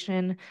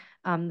allocation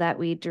that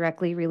we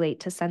directly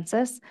relate to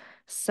census.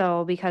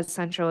 So because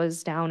Central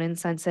is down in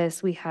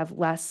census, we have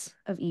less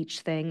of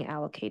each thing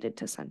allocated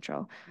to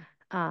Central.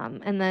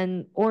 And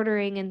then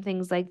ordering and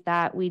things like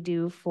that we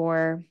do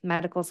for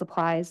medical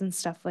supplies and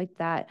stuff like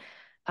that.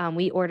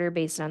 We order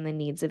based on the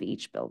needs of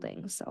each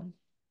building. So,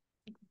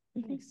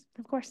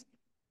 of course.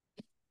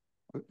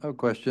 A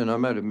question, I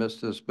might have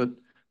missed this, but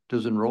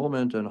does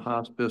enrollment in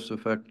hospice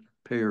affect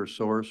payer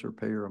source or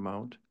payer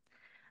amount?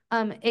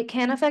 It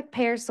can affect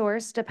payer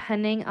source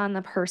depending on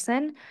the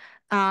person.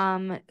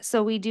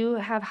 So we do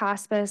have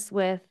hospice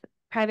with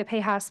private pay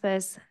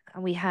hospice.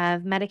 We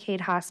have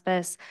Medicaid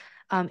hospice.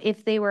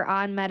 If they were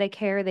on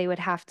Medicare, they would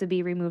have to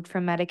be removed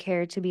from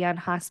Medicare to be on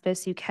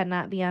hospice. You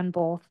cannot be on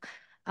both,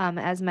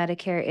 as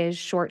Medicare is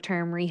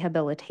short-term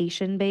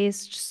rehabilitation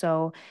based.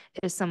 So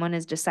if someone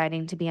is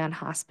deciding to be on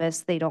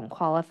hospice, they don't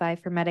qualify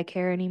for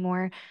Medicare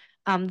anymore.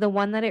 The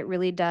one that it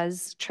really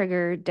does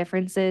trigger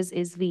differences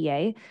is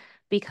VA,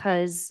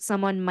 because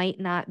someone might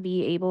not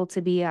be able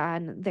to be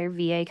on their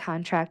VA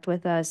contract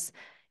with us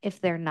if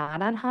they're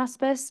not on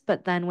hospice,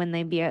 but then when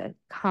they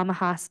become a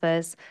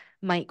hospice,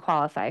 might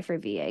qualify for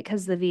VA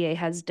because the VA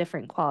has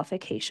different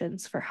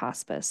qualifications for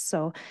hospice.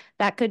 So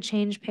that could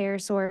change payer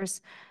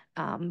source,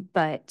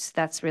 but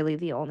that's really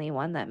the only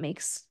one that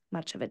makes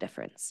much of a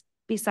difference.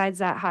 Besides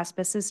that,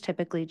 hospice is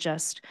typically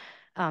just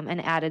an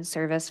added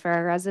service for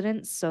our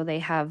residents. So they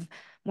have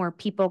more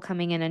people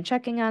coming in and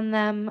checking on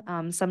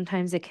them.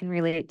 Sometimes it can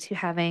relate to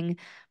having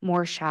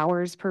more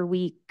showers per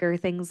week or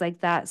things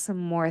like that, some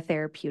more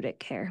therapeutic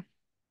care.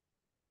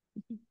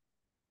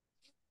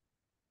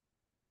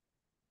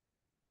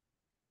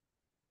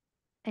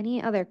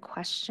 Any other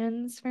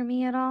questions for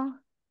me at all?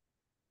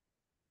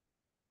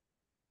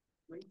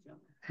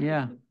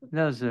 Yeah,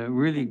 that was a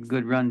really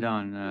good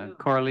rundown.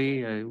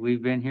 Carly,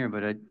 we've been here,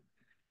 but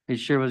it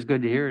sure was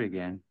good to hear it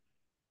again.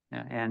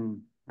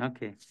 And,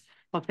 okay.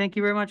 Well, thank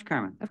you very much,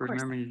 Carmen, Of for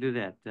course. remembering to do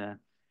that.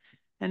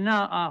 And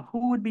now,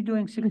 who would be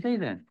doing 6A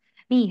then?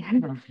 Me.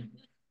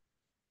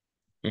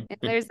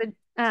 There's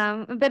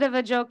a bit of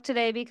a joke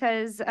today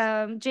because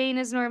Jane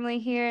is normally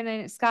here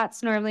and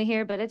Scott's normally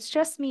here, but it's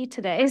just me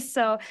today.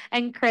 So,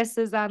 and Chris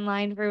is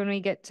online for when we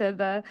get to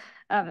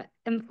the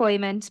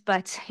employment,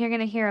 but you're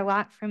going to hear a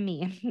lot from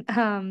me.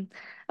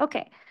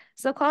 Okay.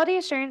 So Quality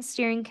Assurance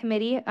Steering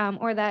Committee,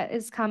 or that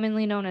is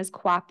commonly known as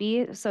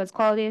QAPI. So it's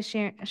Quality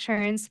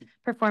Assurance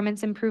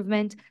Performance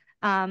Improvement.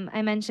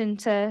 I mentioned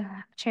to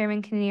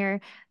Chairman Kinnear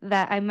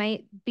that I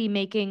might be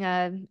making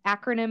an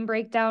acronym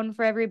breakdown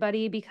for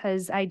everybody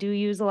because I do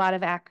use a lot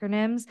of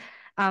acronyms.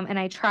 And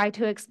I try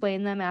to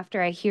explain them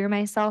after I hear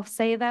myself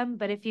say them.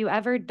 But if you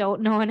ever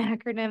don't know an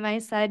acronym I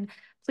said,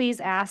 please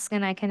ask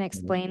and I can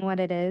explain what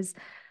it is.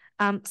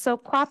 So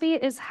QAPI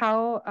is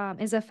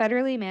is a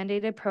federally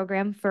mandated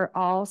program for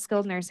all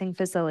skilled nursing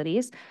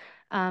facilities.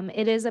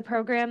 It is a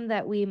program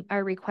that we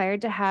are required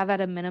to have at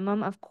a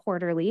minimum of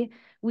quarterly.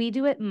 We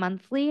do it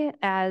monthly,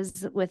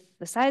 as with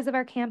the size of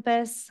our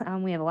campus,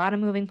 we have a lot of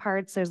moving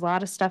parts. There's a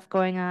lot of stuff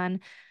going on,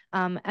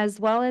 as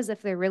well as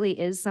if there really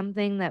is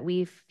something that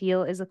we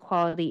feel is a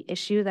quality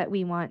issue that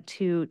we want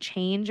to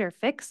change or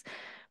fix,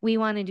 we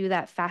want to do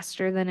that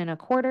faster than in a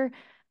quarter.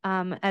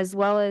 As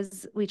well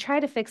as we try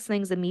to fix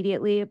things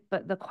immediately,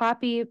 but the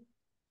QAPI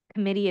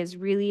committee is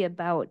really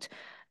about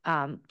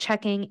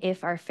checking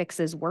if our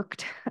fixes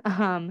worked,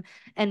 and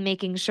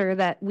making sure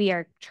that we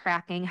are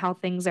tracking how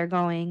things are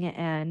going,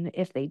 and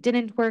if they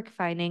didn't work,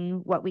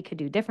 finding what we could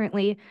do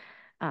differently,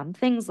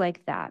 things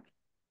like that.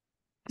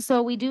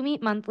 So we do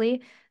meet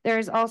monthly.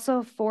 There's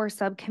also 4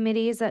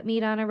 subcommittees that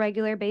meet on a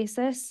regular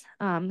basis.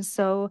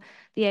 So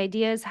the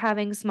idea is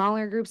having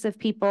smaller groups of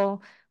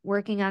people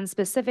working on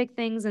specific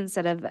things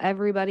instead of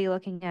everybody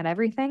looking at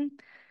everything.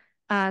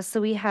 So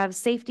we have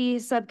safety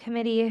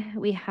subcommittee,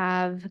 we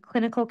have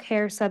clinical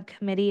care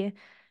subcommittee,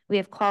 we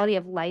have quality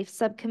of life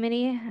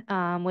subcommittee,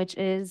 which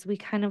is we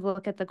kind of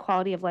look at the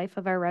quality of life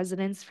of our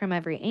residents from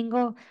every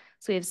angle.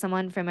 So we have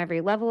someone from every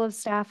level of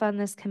staff on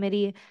this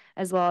committee,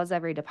 as well as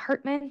every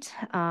department,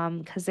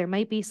 because there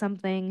might be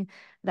something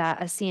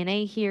that a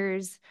CNA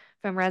hears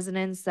from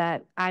residents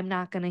that I'm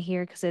not going to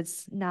hear because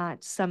it's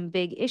not some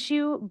big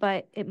issue,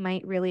 but it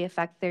might really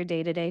affect their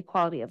day-to-day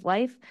quality of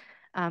life.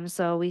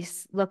 So we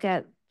look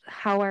at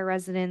how our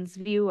residents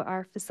view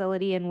our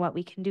facility and what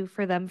we can do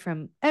for them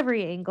from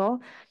every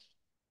angle.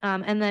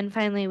 And then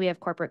finally, we have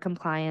corporate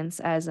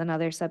compliance as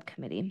another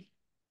subcommittee.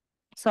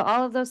 So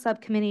all of those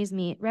subcommittees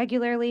meet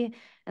regularly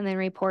and then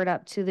report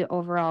up to the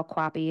overall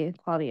QAPI,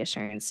 Quality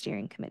Assurance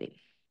Steering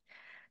Committee.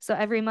 So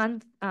every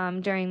month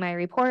during my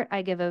report,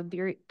 I give a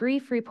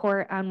brief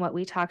report on what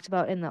we talked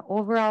about in the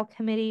overall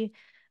committee,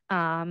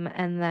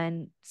 and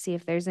then see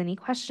if there's any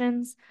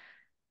questions.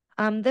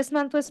 This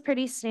month was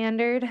pretty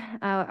standard.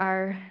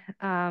 Our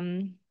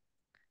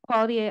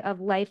Quality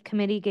of Life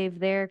Committee gave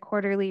their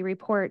quarterly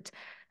report,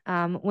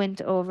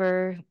 went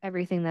over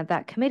everything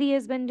that committee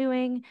has been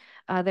doing.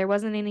 There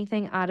wasn't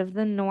anything out of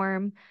the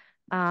norm.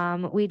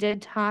 We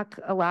did talk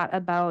a lot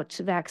about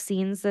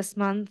vaccines this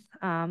month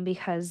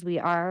because we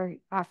are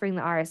offering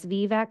the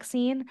RSV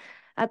vaccine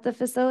at the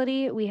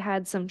facility. We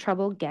had some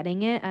trouble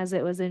getting it as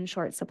it was in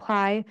short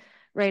supply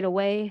right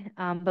away,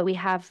 but we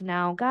have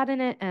now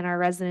gotten it, and our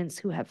residents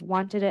who have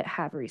wanted it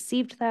have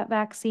received that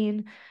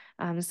vaccine.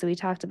 So we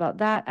talked about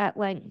that at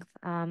length.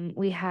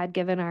 We had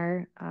given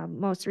our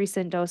most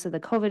recent dose of the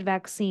COVID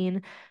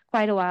vaccine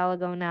quite a while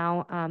ago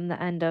now,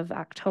 the end of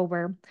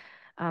October.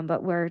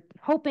 But we're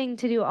hoping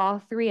to do all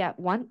 3 at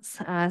once,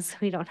 so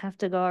we don't have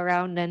to go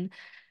around and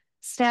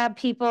stab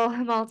people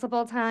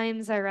multiple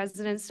times. Our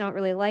residents don't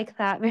really like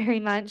that very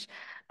much.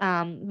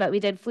 But we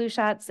did flu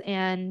shots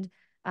and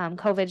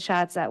COVID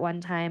shots at one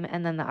time,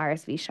 and then the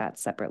RSV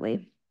shots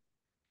separately.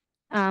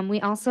 We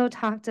also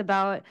talked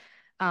about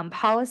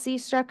policy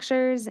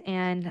structures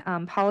and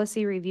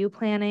policy review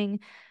planning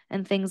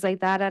and things like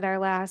that at our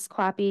last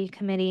QAPI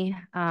committee.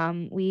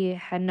 We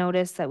had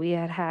noticed that we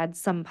had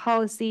some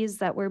policies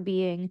that were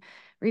being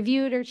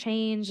reviewed or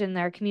changed, and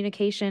their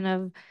communication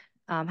of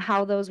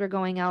how those were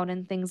going out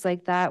and things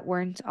like that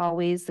weren't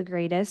always the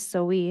greatest.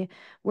 So we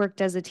worked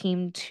as a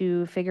team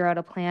to figure out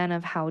a plan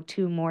of how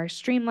to more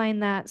streamline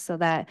that so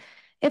that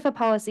if a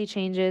policy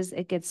changes,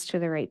 it gets to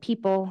the right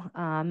people,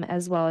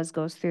 as well as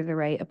goes through the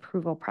right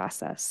approval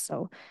process.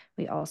 So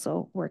we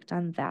also worked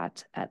on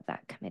that at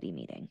that committee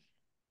meeting.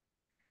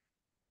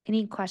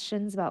 Any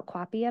questions about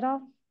QAPI at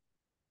all?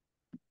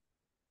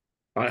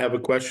 I have a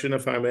question,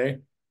 if I may.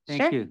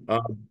 Thank Sure. you.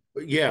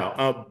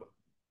 Yeah,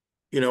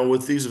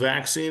 with these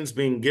vaccines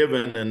being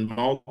given and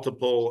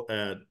multiple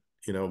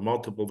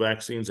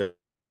vaccines at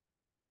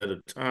a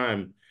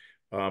time,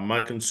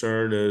 my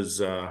concern is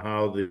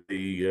how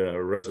the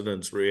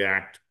residents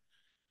react,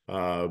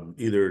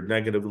 either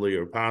negatively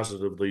or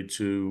positively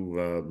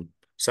to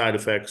side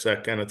effects,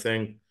 that kind of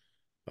thing.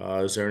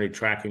 Is there any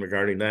tracking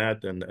regarding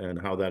that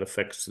and how that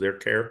affects their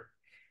care?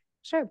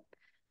 Sure.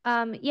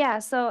 Yeah,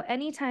 so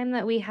anytime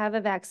that we have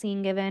a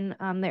vaccine given,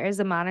 there is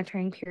a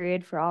monitoring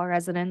period for all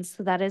residents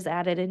that is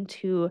added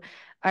into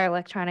our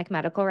electronic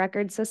medical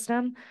record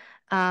system.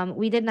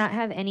 We did not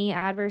have any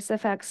adverse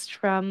effects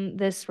from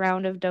this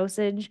round of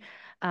dosage.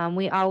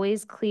 We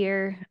always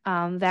clear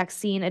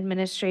vaccine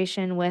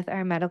administration with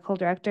our medical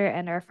director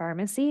and our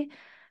pharmacy.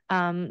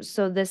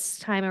 So this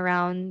time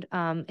around,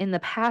 in the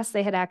past,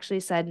 they had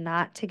actually said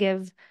not to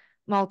give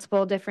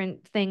multiple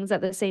different things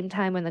at the same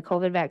time when the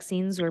COVID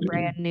vaccines were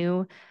brand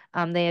new.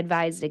 They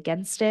advised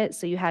against it.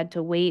 So you had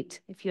to wait.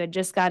 If you had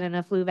just gotten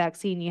a flu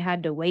vaccine, you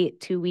had to wait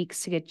 2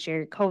 weeks to get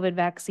your COVID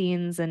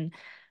vaccines. And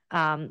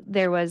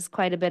there was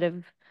quite a bit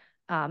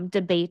of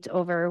debate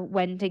over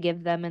when to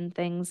give them and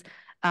things.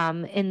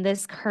 In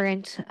this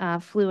current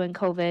flu and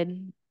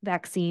COVID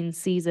vaccine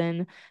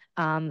season,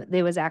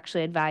 they was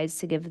actually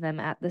advised to give them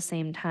at the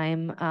same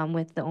time,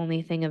 with the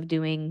only thing of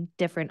doing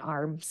different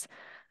arms.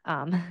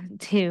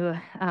 To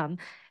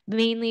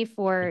mainly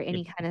for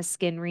any kind of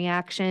skin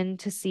reaction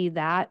to see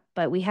that,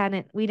 but we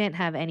didn't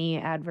have any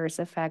adverse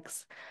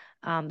effects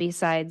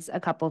besides a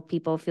couple of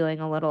people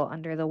feeling a little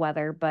under the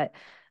weather, but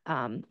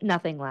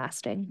nothing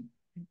lasting.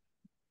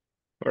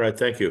 All right,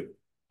 thank you.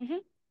 Mm-hmm.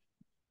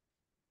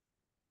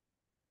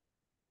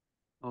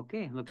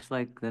 Okay, looks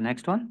like the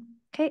next one.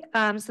 Okay,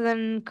 so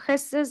then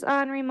Chris is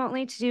on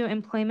remotely to do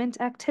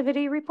employment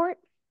activity report.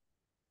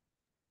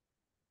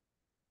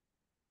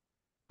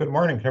 Good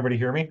morning. Can everybody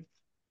hear me?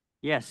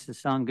 Yes, it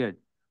sounds good.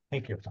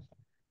 Thank you.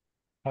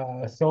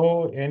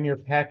 So in your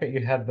packet,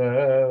 you had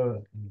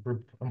the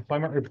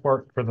employment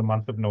report for the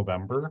month of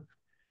November.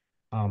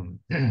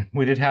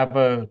 We did have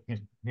a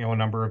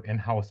number of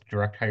in-house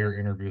direct hire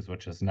interviews,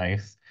 which is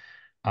nice.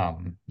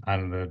 On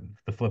the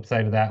flip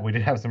side of that, we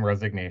did have some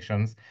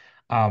resignations.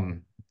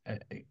 Um, uh,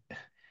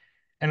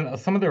 and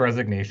some of the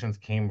resignations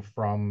came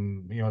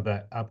from,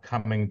 the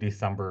upcoming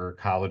December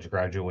college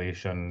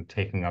graduation,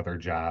 taking other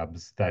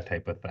jobs, that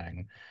type of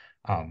thing.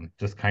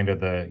 Just kind of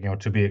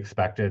to be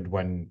expected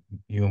when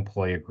you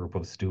employ a group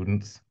of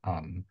students.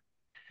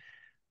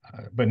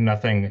 But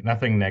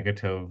nothing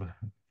negative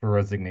for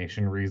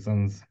resignation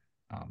reasons.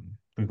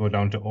 We go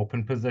down to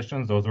open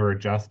positions, those were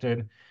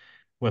adjusted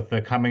with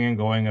the coming and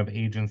going of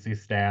agency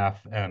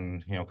staff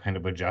and, kind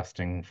of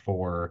adjusting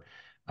for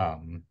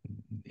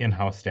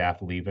in-house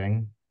staff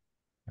leaving.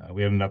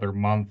 We had another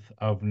month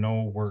of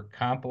no work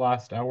comp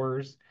lost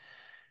hours,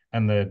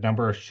 and the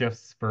number of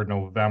shifts for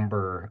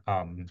November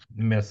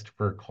missed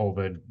for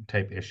COVID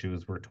type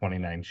issues were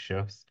 29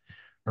 shifts,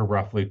 or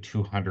roughly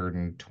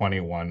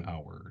 221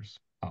 hours.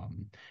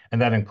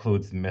 And that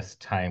includes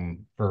missed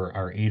time for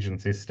our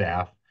agency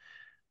staff,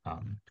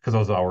 because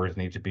those hours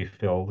need to be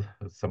filled.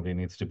 Somebody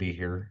needs to be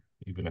here,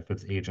 even if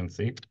it's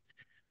agency.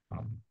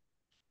 Um,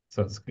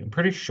 so it's a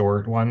pretty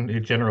short one.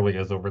 It generally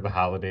is over the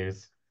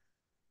holidays,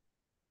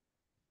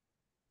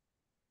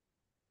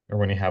 or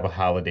when you have a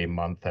holiday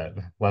month that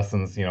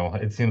lessens,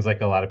 it seems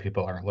like a lot of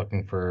people aren't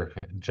looking for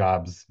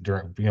jobs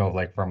during,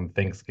 like from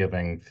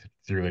Thanksgiving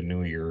through the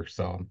New Year.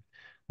 So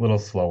a little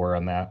slower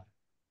on that.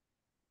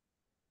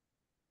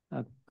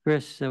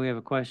 Chris, we have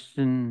a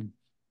question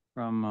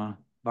from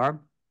Barb.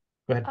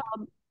 Go ahead.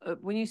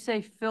 When you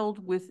say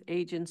filled with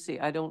agency,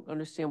 I don't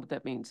understand what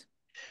that means.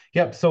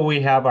 Yep. So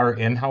we have our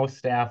in-house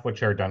staff,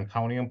 which are Dunn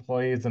County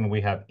employees, and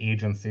we have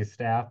agency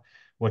staff,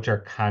 which are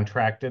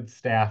contracted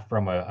staff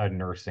from a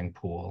nursing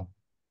pool.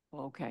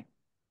 Okay.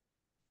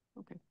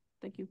 Okay,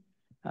 thank you.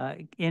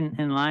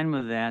 In line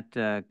with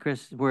that,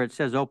 Chris, where it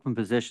says open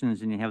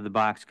positions and you have the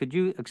box, could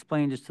you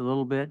explain just a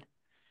little bit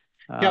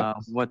Yep.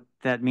 what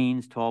that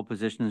means, 12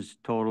 positions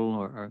total,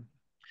 or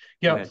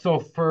Yeah, so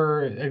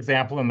for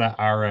example, in the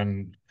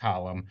RN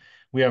column,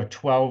 we have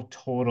 12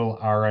 total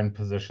RN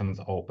positions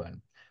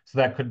open. So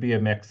that could be a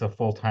mix of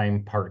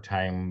full-time,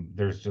 part-time.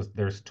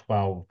 There's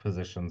 12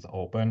 positions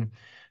open.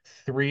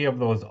 3 of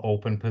those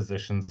open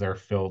positions are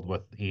filled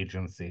with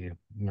agency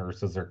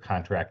nurses or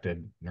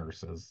contracted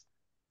nurses.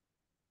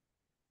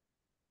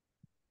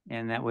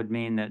 and that would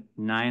mean that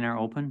 9 are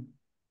open?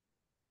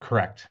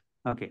 Correct.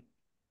 Okay.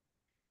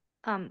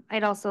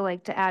 I'd also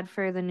like to add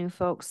for the new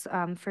folks,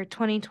 for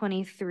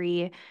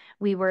 2023,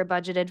 we were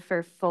budgeted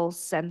for full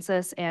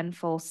census and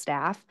full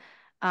staff.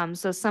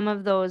 So some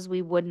of those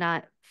we would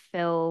not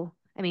fill.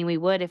 I mean, we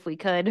would if we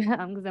could,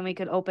 because then we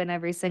could open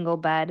every single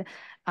bed.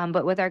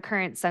 But with our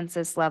current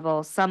census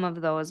level, some of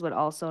those would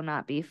also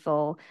not be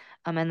full.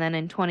 And then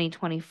in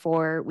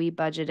 2024, we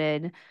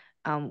budgeted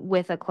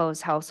with a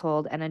closed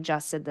household and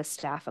adjusted the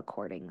staff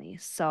accordingly.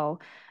 So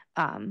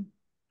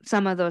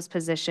some of those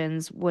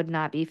positions would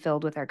not be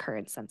filled with our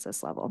current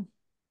census level.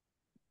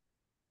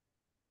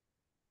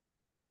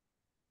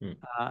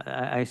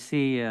 I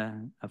see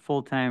a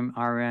full-time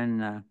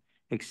RN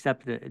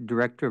accept a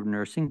director of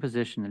nursing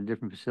position in a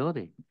different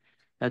facility.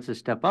 That's a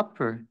step up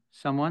for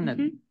someone that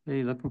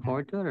really looking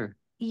forward to it, or?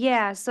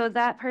 Yeah, so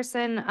that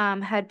person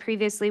had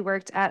previously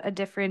worked at a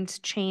different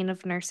chain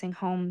of nursing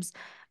homes,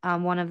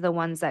 one of the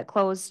ones that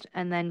closed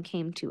and then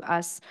came to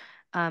us.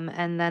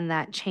 And then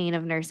that chain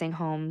of nursing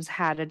homes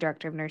had a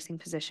director of nursing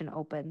position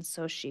open,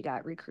 so she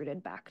got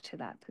recruited back to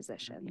that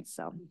position.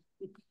 So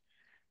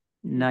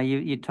Now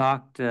you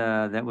talked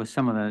that with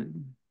some of the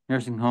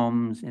nursing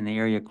homes in the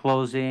area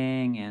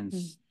closing, and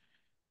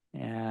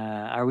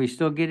are we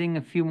still getting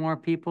a few more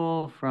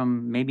people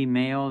from maybe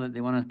Mayo that they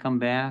want to come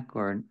back,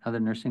 or other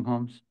nursing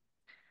homes?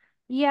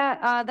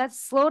 yeah, that's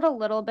slowed a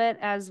little bit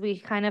as we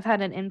kind of had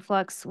an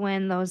influx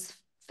when those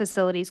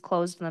facilities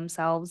closed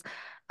themselves.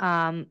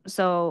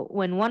 So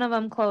when one of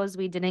them closed,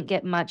 we didn't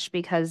get much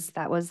because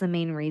that was the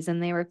main reason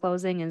they were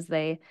closing, is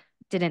they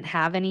didn't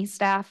have any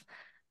staff.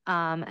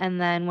 And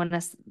then when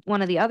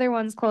one of the other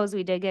ones closed,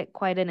 we did get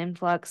quite an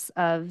influx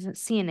of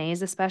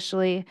CNAs,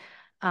 especially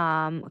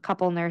a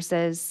couple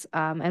nurses,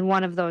 and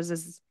one of those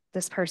is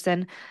this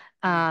person.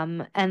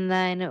 And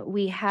then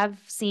we have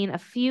seen a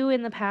few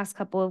in the past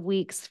couple of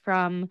weeks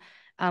from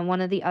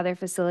one of the other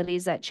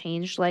facilities that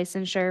changed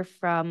licensure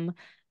from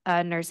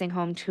a nursing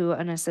home to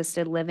an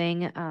assisted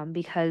living,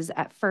 because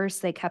at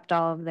first they kept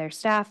all of their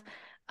staff,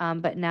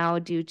 but now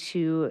due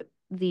to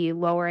the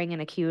lowering in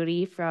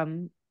acuity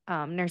from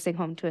nursing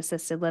home to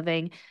assisted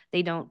living,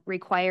 they don't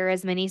require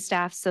as many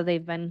staff, so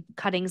they've been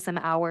cutting some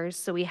hours.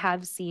 So we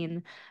have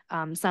seen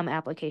some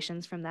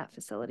applications from that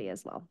facility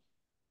as well.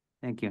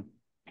 Thank you.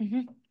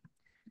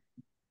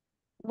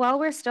 While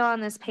we're still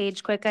on this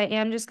page quick, I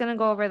am just going to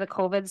go over the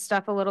COVID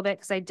stuff a little bit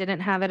because I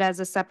didn't have it as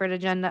a separate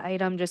agenda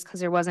item just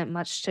because there wasn't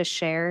much to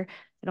share.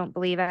 I don't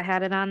believe I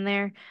had it on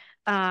there.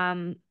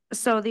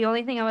 So the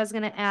only thing I was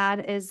gonna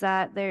add is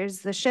that there's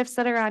the shifts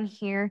that are on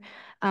here.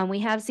 We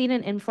have seen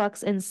an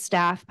influx in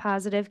staff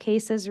positive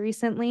cases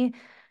recently.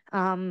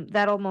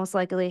 That'll most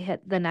likely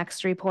hit the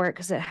next report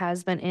because it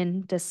has been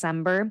in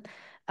December.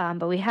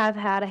 But we have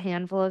had a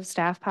handful of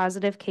staff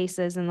positive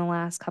cases in the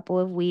last couple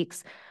of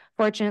weeks.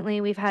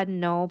 Fortunately, we've had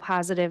no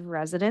positive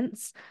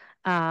residents.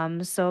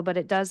 But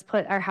it does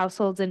put our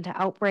households into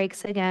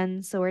outbreaks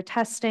again. So we're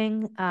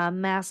testing.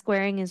 Mask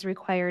wearing is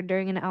required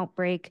during an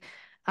outbreak.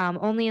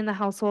 Only in the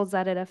households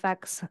that it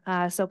affects.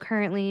 So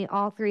currently,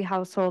 all 3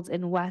 households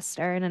in West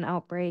are in an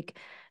outbreak,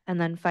 and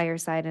then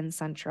Fireside and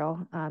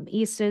Central.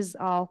 East is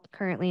all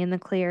currently in the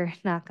clear,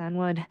 knock on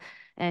wood,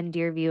 and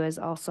Deerview is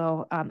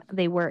also,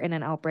 they were in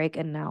an outbreak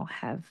and now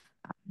have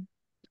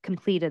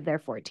completed their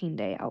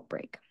 14-day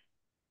outbreak.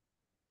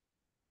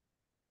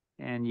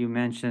 And you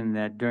mentioned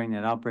that during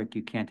that outbreak,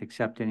 you can't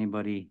accept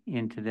anybody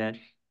into that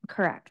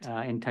Correct.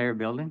 entire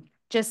building?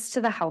 Just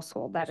to the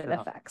household that Just it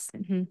the affects.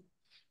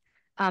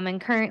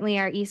 And currently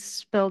our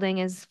east building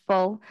is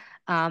full.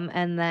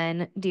 And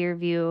then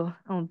Deerview,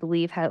 I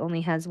believe,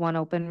 only has 1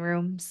 open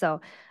room. So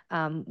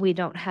we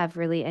don't have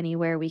really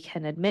anywhere we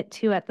can admit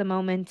to at the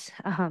moment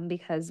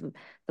because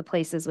the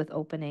places with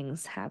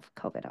openings have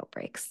COVID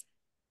outbreaks.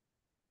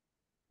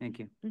 Thank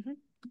you. Mhm.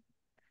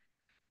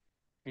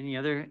 Any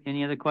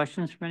other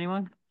questions from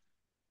anyone?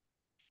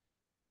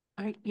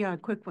 Yeah, a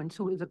quick one.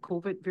 So is the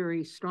COVID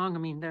very strong? I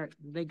mean,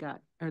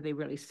 are they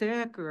really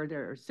sick or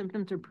their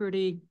symptoms are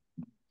pretty?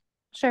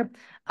 Sure.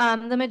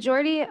 The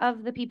majority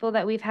of the people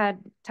that we've had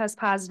test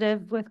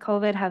positive with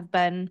COVID have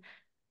been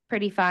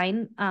pretty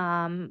fine.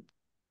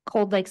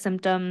 Cold-like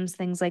symptoms,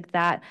 things like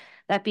that.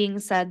 That being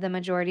said, the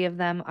majority of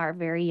them are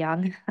very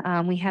young.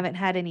 We haven't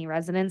had any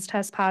residents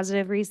test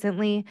positive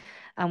recently.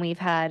 We've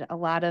had a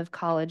lot of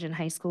college and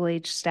high school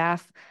age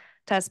staff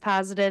test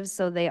positive,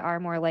 so they are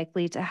more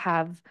likely to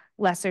have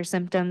lesser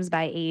symptoms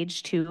by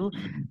age too.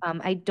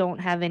 I don't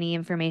have any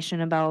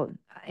information about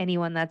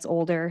anyone that's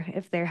older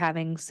if they're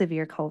having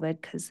severe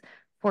COVID, because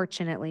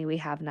fortunately we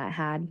have not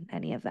had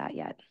any of that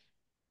yet.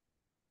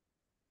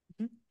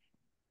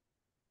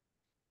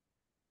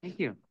 Thank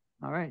you.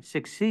 All right,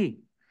 6C.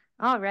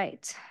 All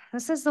right,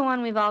 this is the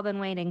one we've all been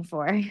waiting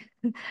for.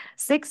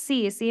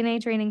 6C,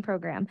 CNA training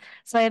program.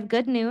 So I have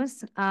good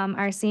news.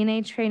 Our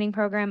CNA training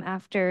program,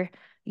 after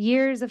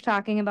years of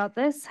talking about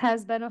this,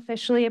 has been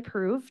officially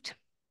approved.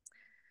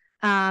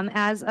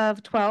 As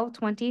of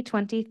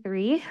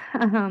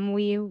 12/20/23,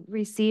 we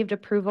received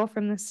approval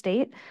from the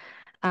state.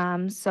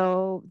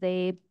 So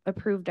they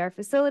approved our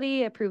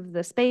facility, approved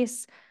the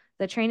space,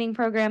 the training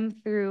program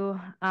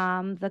through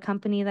the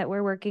company that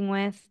we're working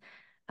with.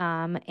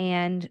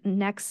 And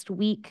next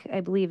week,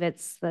 I believe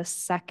it's the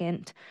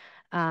 2nd,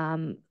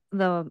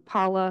 the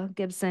Paula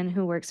Gibson,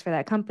 who works for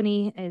that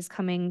company, is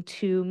coming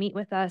to meet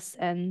with us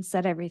and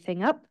set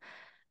everything up.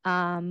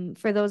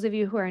 For those of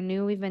you who are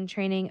new, we've been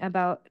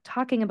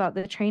talking about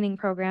the training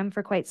program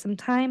for quite some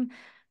time,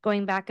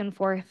 going back and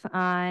forth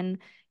on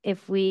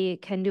if we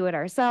can do it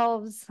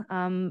ourselves,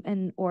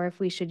 or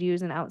if we should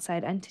use an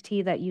outside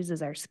entity that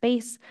uses our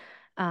space.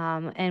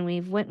 And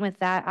we've went with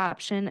that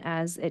option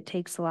as it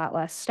takes a lot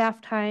less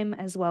staff time,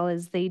 as well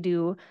as they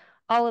do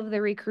all of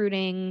the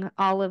recruiting,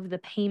 all of the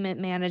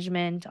payment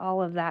management,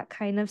 all of that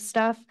kind of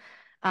stuff.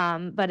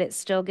 But it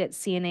still gets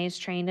CNAs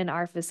trained in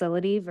our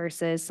facility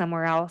versus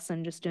somewhere else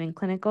and just doing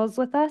clinicals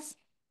with us.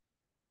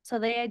 So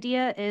the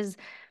idea is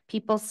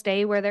people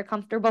stay where they're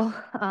comfortable.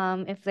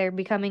 If they're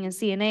becoming a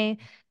CNA,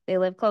 they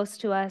live close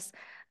to us.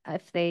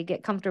 If they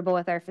get comfortable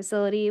with our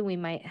facility, we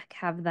might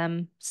have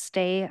them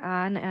stay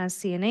on as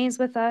CNAs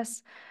with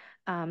us.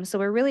 So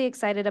we're really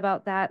excited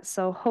about that.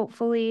 So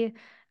hopefully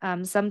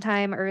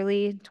sometime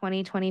early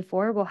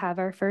 2024, we'll have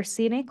our first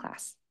CNA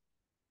class.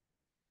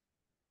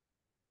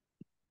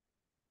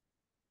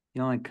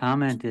 The only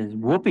comment is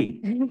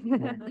whoopee.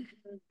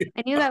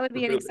 I knew that would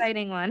be an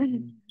exciting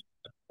one.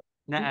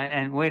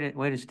 And way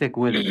to stick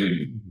with it.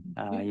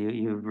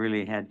 You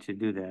really had to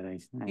do that. I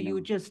You know.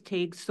 just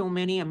take so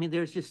many, I mean,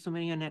 there's just so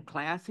many in that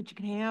class that you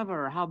can have,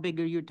 or how big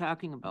are you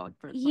talking about?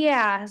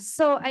 Yeah,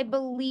 so I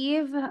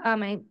believe,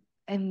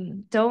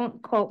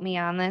 don't quote me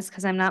on this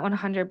because I'm not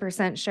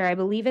 100% sure. I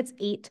believe it's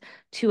 8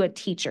 to a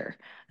teacher.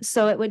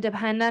 So it would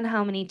depend on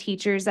how many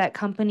teachers that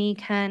company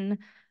can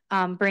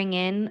bring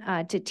in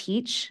to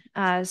teach.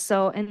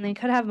 And they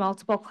could have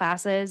multiple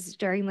classes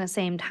during the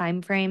same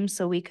time frame.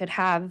 So we could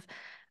have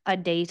a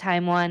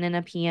daytime one and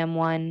a PM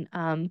one.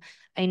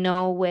 I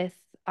know with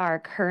our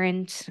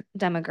current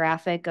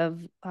demographic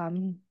of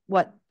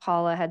what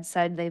Paula had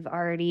said, they've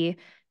already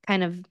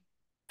kind of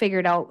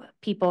figured out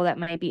people that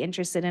might be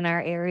interested in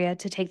our area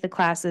to take the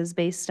classes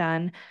based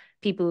on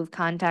people who've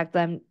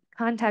contacted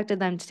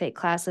them to take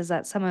classes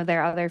at some of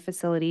their other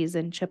facilities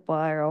in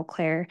Chippewa or Eau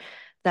Claire,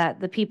 that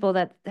the people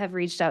that have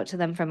reached out to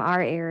them from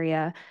our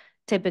area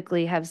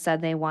typically have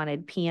said they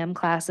wanted PM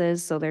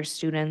classes, so they're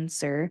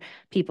students or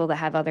people that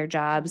have other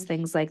jobs,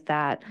 things like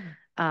that.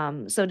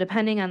 So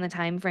depending on the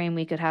time frame,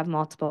 we could have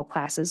multiple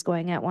classes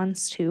going at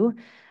once too.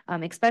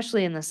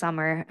 especially in the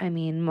summer. I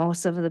mean,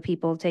 most of the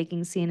people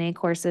taking CNA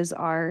courses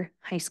are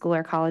high school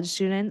or college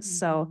students.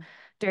 So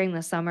during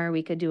the summer,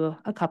 we could do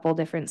a couple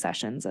different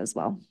sessions as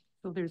well.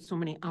 So there's so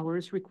many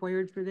hours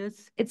required for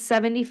this? It's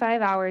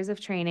 75 hours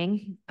of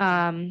training.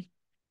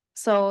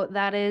 So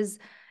that is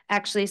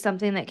actually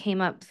something that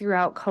came up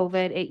throughout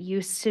COVID. It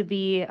used to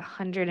be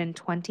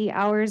 120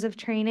 hours of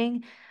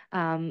training.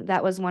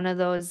 That was one of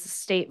those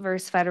state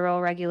versus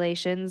federal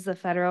regulations. The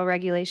federal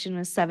regulation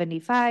was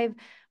 75.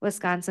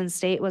 Wisconsin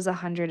state was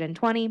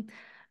 120.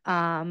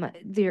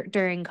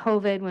 During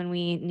COVID, when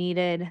we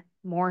needed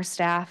more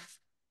staff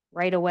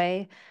right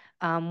away,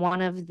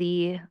 one of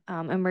the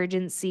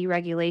emergency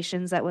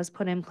regulations that was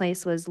put in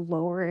place was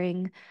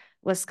lowering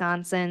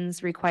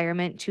Wisconsin's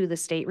requirement to the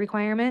state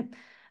requirement,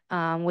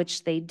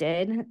 which they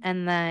did.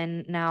 And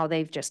then now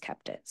they've just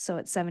kept it. So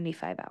it's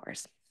 75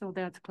 hours. So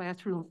that's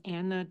classroom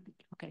and the,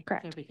 okay.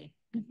 Correct. Everything.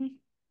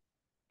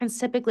 It's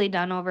typically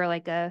done over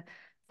like a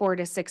 4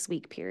 to 6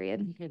 week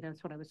period. Okay,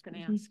 that's what I was gonna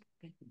ask.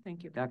 Okay,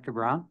 thank you. Dr.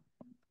 Brown?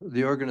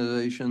 The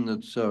organization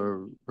that's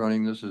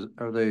running this,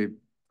 are they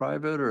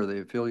private or are they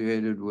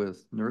affiliated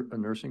with a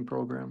nursing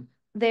program?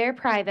 They're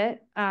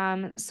private,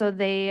 so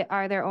they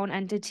are their own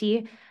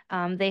entity.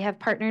 They have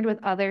partnered with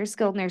other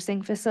skilled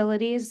nursing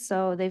facilities.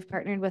 So they've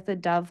partnered with the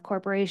Dove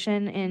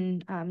Corporation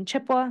in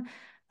Chippewa.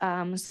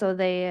 So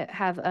they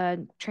have a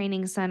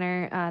training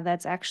center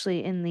that's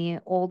actually in the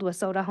old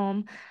Wasota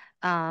home.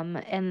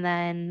 And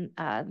then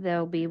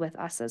they'll be with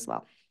us as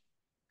well.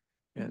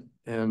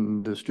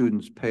 And the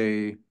students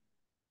pay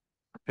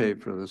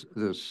for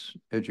this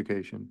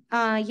education?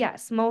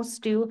 Yes,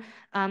 most do.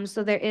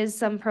 So there is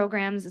some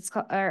programs, it's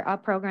called, or a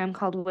program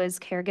called Wiz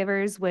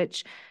Caregivers,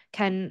 which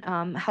can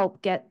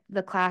help get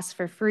the class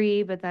for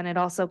free, but then it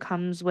also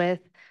comes with,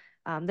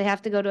 they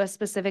have to go to a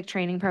specific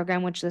training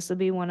program, which this would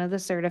be one of the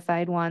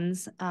certified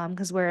ones,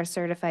 because we're a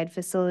certified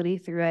facility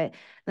through it.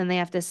 Then they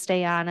have to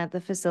stay on at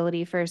the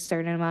facility for a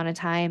certain amount of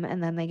time,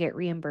 and then they get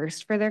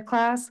reimbursed for their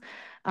class.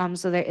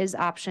 So there is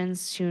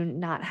options to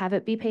not have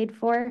it be paid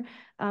for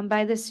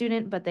by the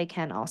student, but they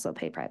can also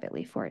pay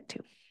privately for it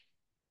too.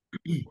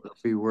 Would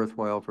it be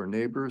worthwhile for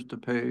neighbors to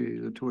pay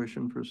the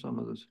tuition for some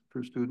of this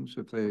for students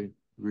if they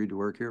agreed to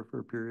work here for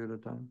a period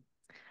of time?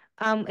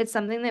 It's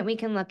something that we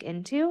can look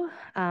into.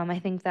 I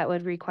think that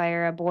would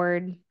require a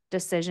board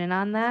decision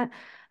on that.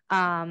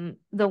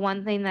 The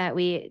one thing that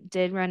we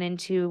did run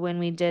into when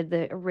we did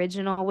the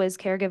original Wiz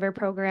Caregiver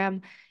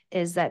program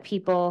is that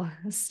people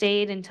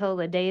stayed until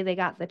the day they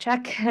got the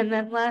check and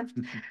then left.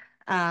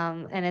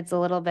 And it's a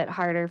little bit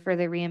harder for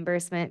the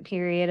reimbursement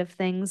period of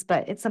things,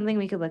 but it's something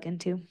we could look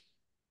into.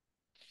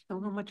 So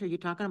how much are you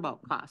talking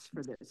about costs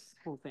for this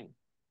whole thing?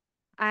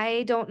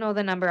 I don't know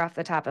the number off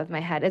the top of my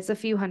head. It's a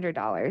few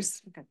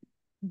 $100s. Okay.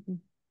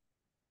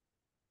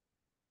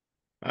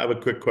 I have a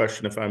quick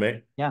question, if I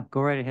may. Yeah,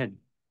 go right ahead.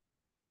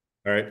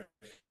 All right.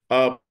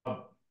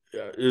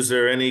 Is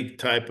there any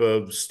type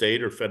of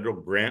state or federal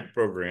grant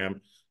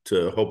program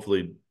to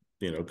hopefully,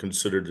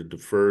 consider to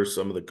defer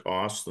some of the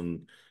costs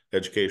and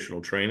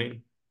educational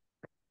training?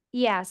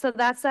 Yeah, so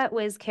that's that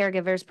Wiz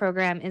Caregivers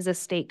program is a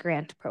state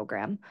grant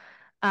program.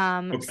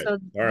 Okay. So All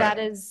that right.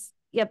 is,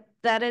 yep,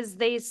 that is,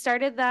 they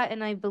started that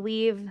in, I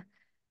believe,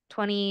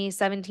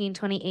 2017,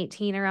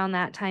 2018, around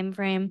that time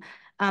frame.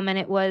 And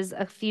it was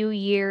a few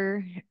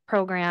year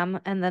program,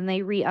 and then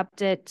they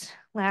re-upped it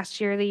last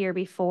year, the year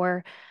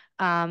before,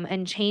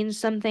 and changed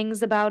some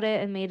things about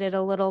it and made it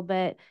a little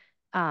bit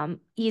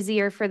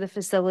easier for the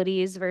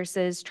facilities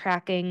versus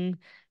tracking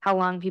how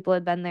long people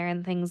had been there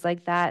and things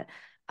like that.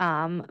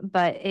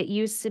 But it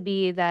used to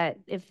be that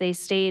if they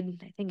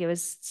stayed, I think it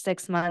was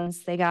 6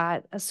 months, they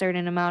got a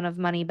certain amount of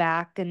money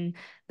back, and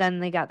then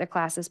they got their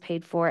classes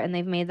paid for. And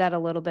they've made that a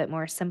little bit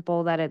more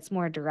simple, that it's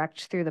more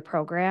direct through the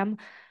program.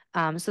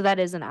 So that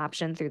is an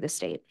option through the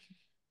state.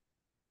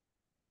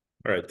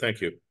 All right. Thank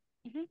you.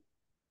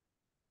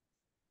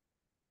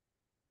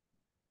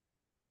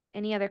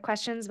 Any other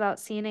questions about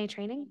CNA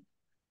training?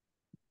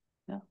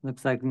 Yeah,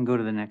 looks like we can go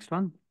to the next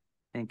one.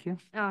 Thank you.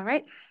 All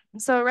right.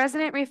 So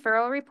resident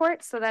referral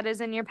report. So that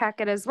is in your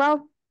packet as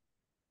well.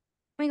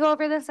 We go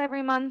over this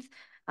every month.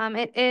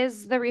 It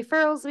is the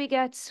referrals we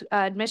get,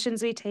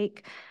 admissions we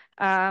take,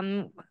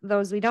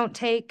 those we don't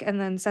take, and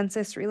then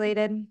census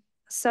related.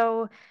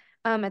 So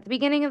at the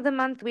beginning of the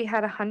month, we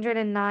had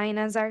 109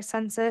 as our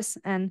census,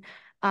 and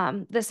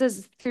this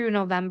is through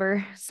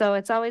November. So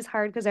it's always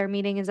hard because our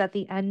meeting is at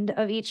the end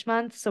of each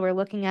month. So we're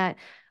looking at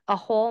a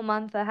whole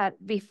month ahead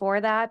before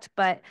that.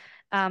 But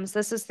so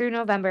this is through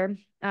November.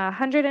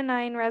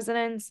 109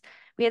 residents.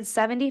 We had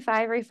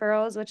 75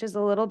 referrals, which is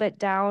a little bit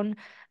down.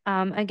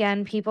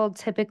 Again, people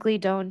typically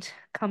don't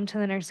come to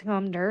the nursing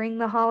home during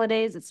the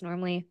holidays. It's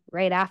normally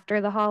right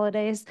after the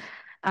holidays.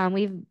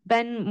 We've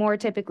been more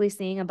typically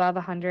seeing above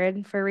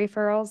 100 for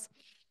referrals.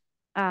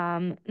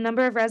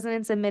 Number of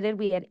residents admitted,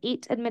 we had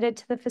 8 admitted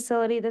to the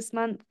facility this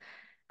month.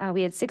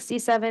 We had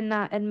 67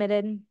 not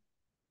admitted.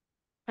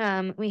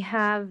 We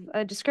have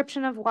a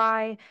description of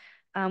why.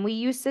 We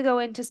used to go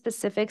into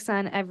specifics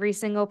on every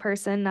single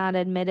person not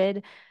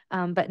admitted,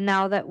 but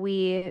now that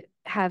we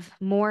have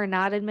more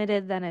not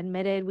admitted than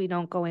admitted, we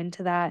don't go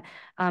into that.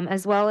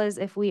 As well as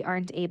if we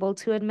aren't able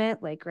to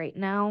admit, like right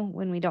now,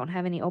 when we don't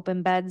have any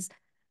open beds,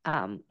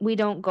 we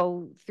don't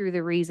go through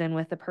the reason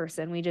with the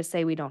person. We just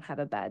say we don't have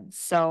a bed.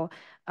 So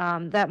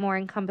that more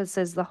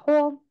encompasses the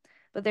whole.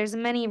 But there's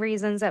many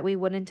reasons that we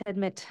wouldn't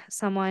admit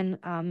someone,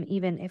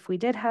 even if we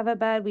did have a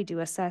bed. We do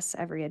assess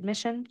every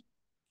admission.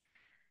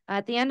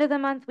 At the end of the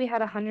month, we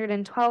had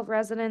 112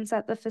 residents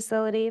at the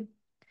facility.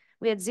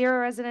 We had 0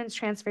 residents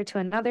transferred to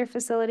another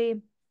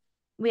facility.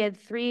 We had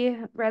 3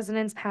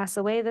 residents pass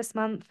away this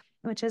month,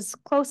 which is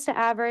close to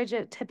average.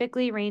 It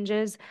typically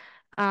ranges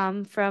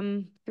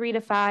from 3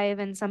 to 5,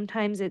 and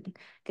sometimes it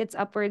gets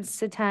upwards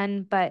to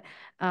 10, but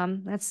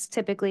that's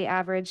typically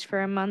average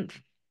for a month.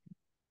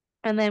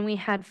 And then we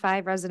had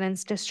 5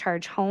 residents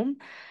discharge home.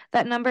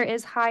 That number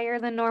is higher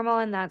than normal,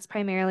 and that's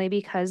primarily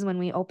because when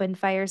we opened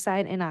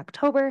Fireside in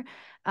October,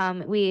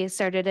 we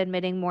started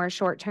admitting more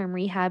short-term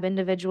rehab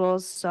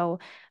individuals. So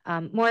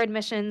more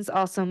admissions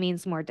also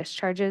means more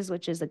discharges,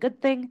 which is a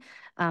good thing.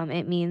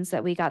 It means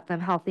that we got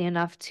them healthy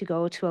enough to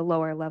go to a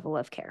lower level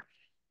of care.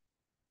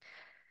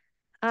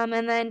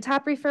 And then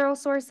top referral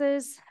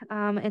sources,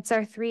 it's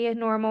our 3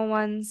 normal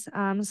ones.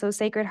 So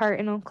Sacred Heart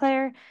in Eau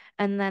Claire,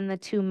 and then the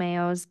 2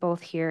 Mayos,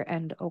 both here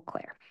and Eau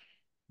Claire.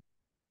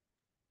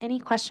 Any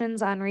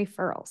questions on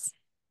referrals?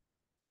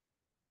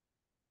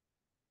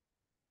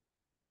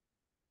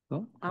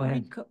 Go How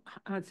many,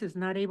 ahead. it says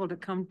not able to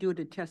come due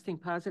to testing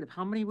positive.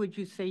 How many would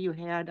you say you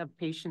had of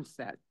patients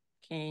that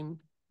came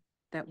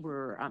that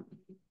were,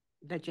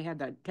 that you had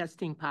that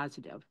testing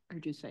positive,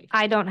 would you say?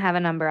 I don't have a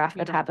number off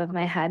You the top don't, of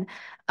my okay. head.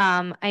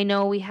 I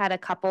know we had a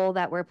couple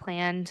that were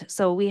planned.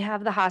 So we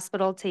have the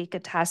hospital take a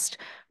test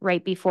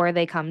right before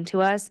they come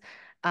to us.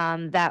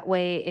 That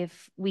way,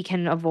 if we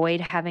can avoid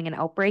having an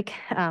outbreak,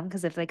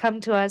 because if they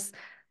come to us,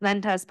 then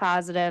test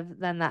positive,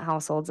 then that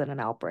household's in an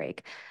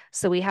outbreak.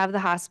 So we have the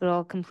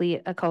hospital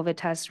complete a COVID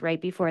test right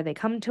before they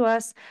come to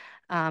us,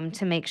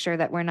 to make sure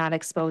that we're not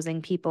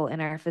exposing people in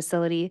our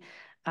facility.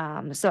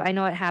 So I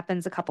know it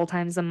happens a couple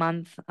times a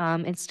month.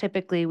 It's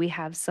typically we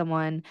have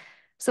someone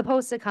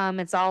supposed to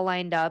come, it's all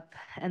lined up,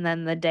 and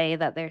then the day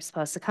that they're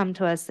supposed to come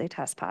to us, they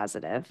test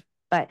positive.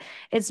 But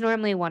it's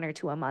normally 1 or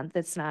 2 a month.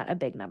 It's not a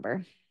big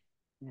number.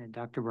 Yeah,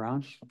 Dr.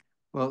 Brown?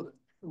 Well,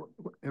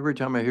 every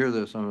time I hear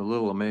this, I'm a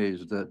little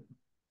amazed that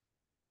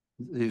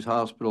these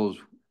hospitals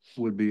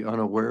would be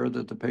unaware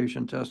that the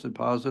patient tested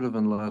positive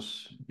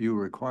unless you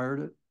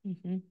required it.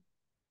 Mhm.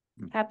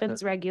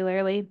 Happens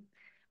regularly.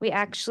 We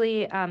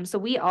actually, so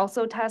we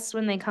also test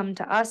when they come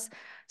to us.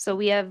 So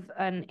we have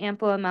an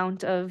ample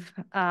amount of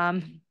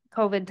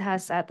COVID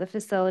tests at the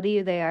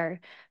facility. They are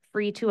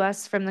free to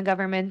us from the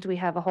government. We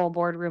have a whole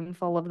boardroom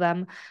full of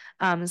them.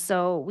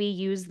 So we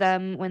use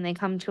them when they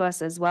come to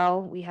us as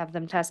well. We have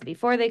them test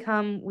before they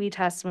come. We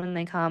test when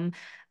they come,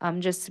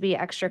 just to be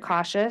extra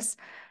cautious.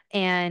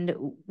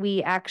 And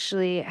we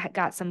actually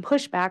got some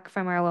pushback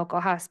from our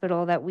local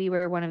hospital that we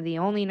were one of the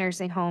only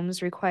nursing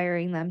homes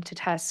requiring them to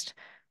test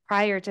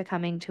prior to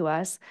coming to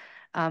us.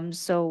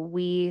 So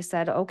we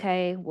said,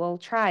 okay, we'll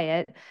try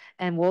it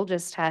and we'll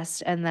just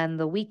test. And then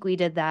the week we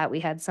did that, we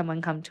had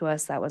someone come to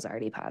us that was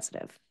already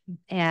positive.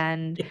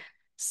 And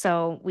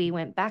so we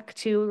went back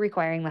to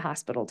requiring the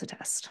hospital to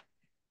test.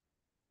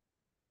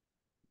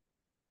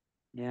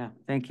 Yeah,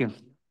 thank you.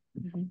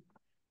 Mhm.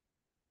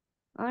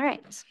 All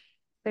right.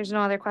 There's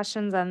no other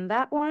questions on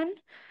that one.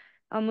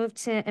 I'll move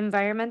to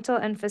environmental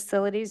and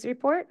facilities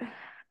report.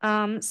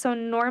 So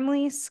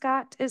normally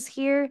Scott is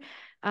here.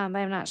 I'm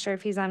not sure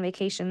if he's on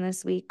vacation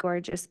this week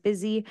or just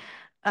busy.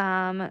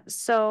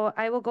 So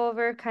I will go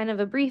over kind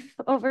of a brief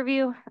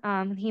overview.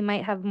 He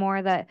might have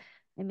more that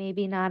I may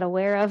be not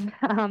aware of,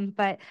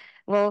 but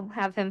we'll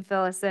have him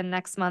fill us in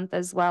next month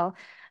as well.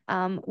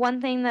 One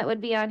thing that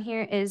would be on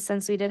here is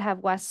since we did have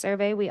West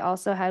survey, we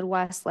also had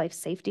West Life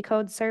Safety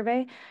Code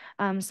survey.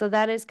 So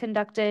that is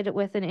conducted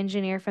with an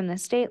engineer from the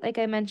state, like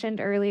I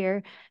mentioned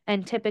earlier,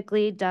 and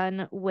typically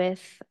done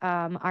with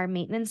our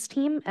maintenance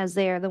team, as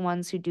they are the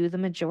ones who do the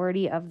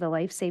majority of the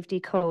life safety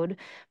code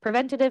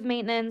preventative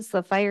maintenance,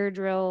 the fire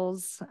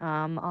drills,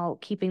 all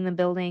keeping the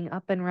building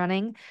up and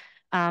running.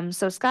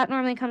 So Scott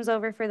normally comes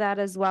over for that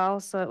as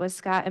well. So it was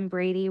Scott and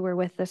Brady were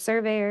with the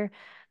surveyor,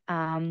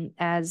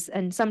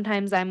 and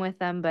sometimes I'm with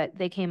them, but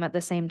they came at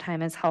the same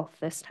time as health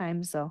this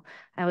time. So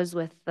I was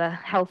with the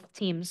health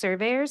team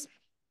surveyors.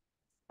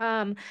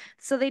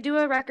 So they do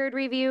a record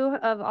review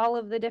of all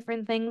of the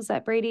different things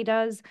that Brady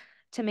does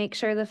to make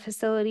sure the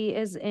facility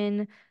is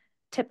in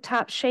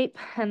tip-top shape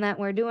and that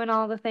we're doing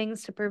all the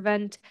things to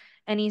prevent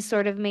any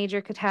sort of major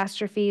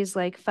catastrophes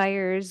like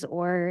fires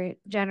or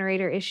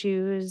generator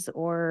issues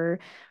or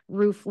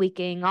roof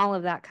leaking, all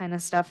of that kind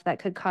of stuff that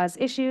could cause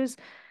issues.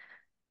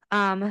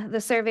 The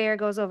surveyor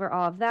goes over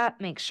all of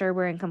that, makes sure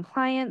we're in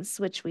compliance,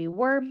 which we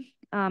were.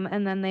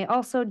 And then they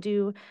also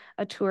do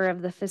a tour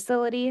of the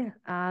facility.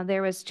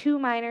 There was 2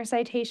 minor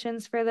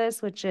citations for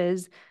this, which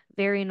is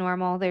very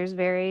normal. There's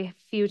very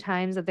few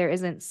times that there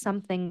isn't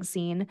something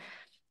seen.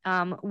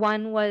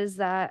 One was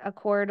that a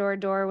corridor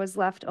door was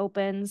left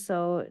open,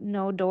 so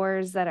no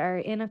doors that are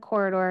in a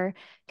corridor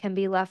can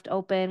be left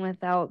open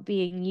without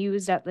being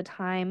used at the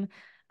time.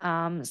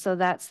 So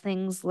that's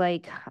things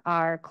like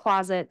our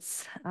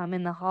closets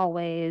in the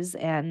hallways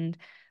and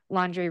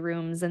laundry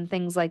rooms and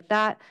things like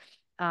that.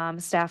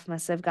 Staff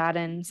must have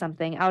gotten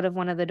something out of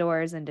one of the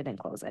doors and didn't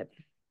close it.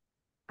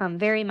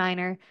 Very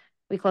minor.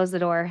 We close the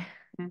door,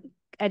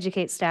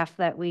 educate staff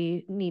that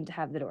we need to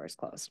have the doors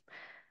closed.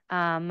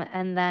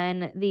 And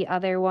then the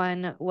other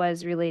one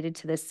was related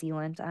to the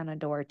sealant on a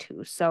door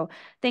too. So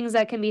things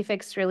that can be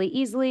fixed really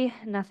easily,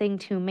 nothing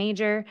too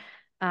major.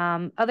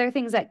 Other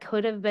things that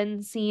could have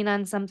been seen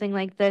on something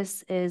like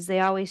this is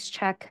they always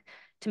check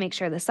to make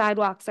sure the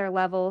sidewalks are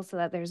level so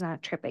that there's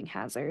not tripping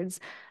hazards.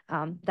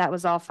 That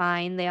was all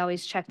fine. They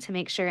always check to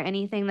make sure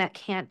anything that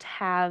can't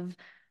have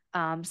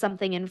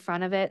something in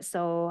front of it.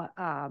 So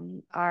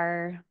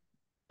our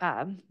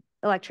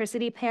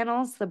electricity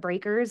panels, the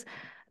breakers,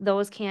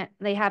 those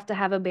they have to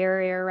have a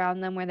barrier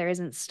around them where there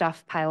isn't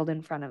stuff piled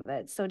in front of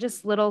it. So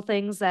just little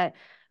things that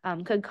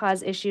could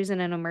cause issues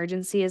in an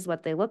emergency is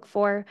what they look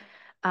for.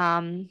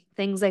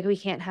 Things like we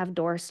can't have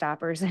door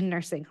stoppers in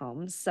nursing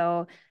homes.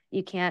 So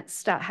you can't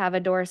have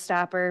a door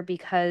stopper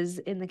because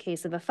in the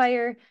case of a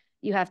fire,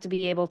 you have to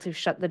be able to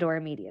shut the door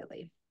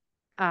immediately.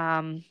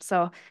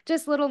 So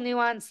just little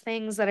nuanced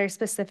things that are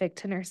specific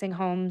to nursing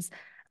homes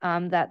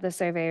that the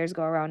surveyors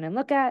go around and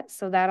look at.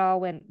 So that all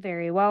went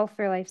very well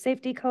for life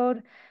safety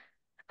code.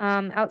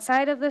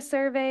 Outside of the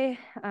survey,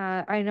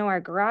 I know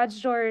our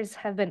garage doors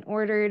have been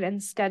ordered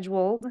and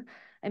scheduled.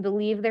 I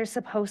believe they're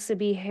supposed to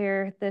be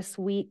here this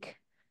week.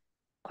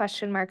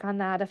 Question mark on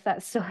that if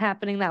that's still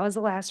happening. That was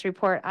the last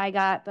report I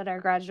got, but our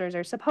garage doors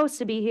are supposed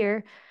to be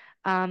here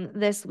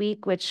this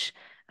week, which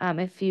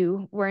if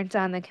you weren't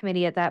on the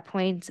committee at that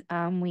point,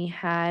 we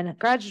had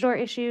garage door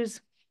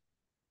issues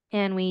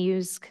and we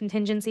use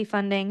contingency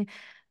funding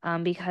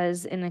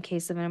because in the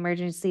case of an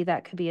emergency,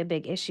 that could be a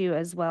big issue,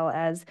 as well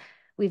as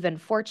we've been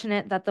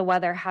fortunate that the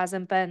weather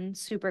hasn't been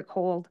super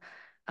cold,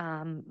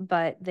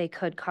 but they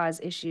could cause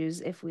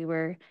issues if we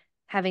were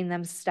having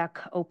them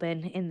stuck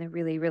open in the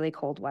really, really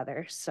cold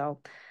weather. So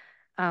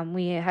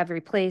we have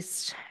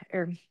replaced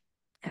or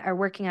are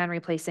working on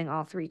replacing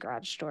all 3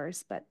 garage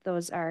doors, but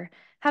those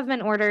have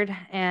been ordered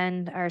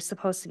and are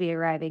supposed to be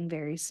arriving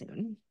very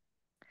soon.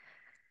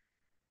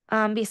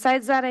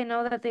 Besides that, I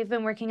know that they've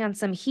been working on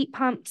some heat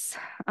pumps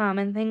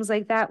and things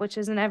like that, which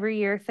is an every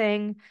year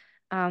thing,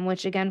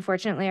 which again,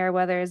 fortunately, our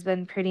weather has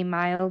been pretty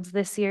mild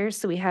this year,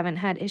 so we haven't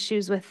had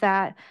issues with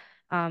that.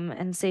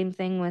 And same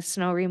thing with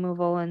snow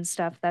removal and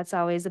stuff. That's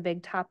always a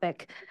big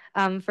topic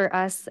for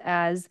us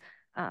as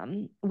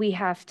we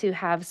have to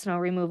have snow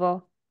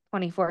removal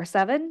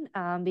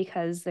 24/7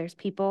 because there's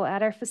people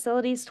at our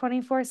facilities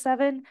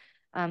 24/7.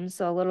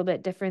 So a little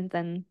bit different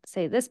than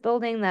say this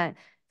building that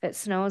if it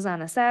snows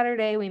on a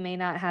Saturday, we may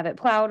not have it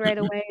plowed right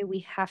away. We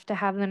have to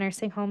have the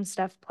nursing home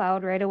stuff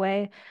plowed right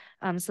away.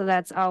 So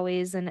that's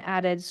always an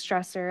added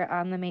stressor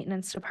on the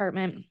maintenance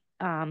department.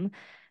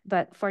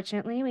 But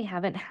fortunately, we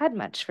haven't had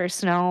much for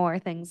snow or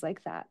things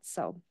like that.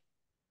 So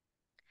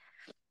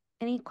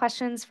any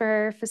questions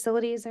for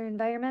facilities or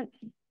environment?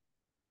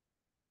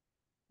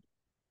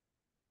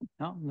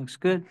 No, looks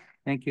good.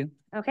 Thank you.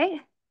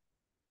 Okay.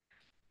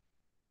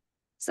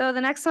 So the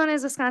next one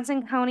is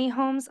Wisconsin County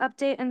Homes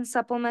Update and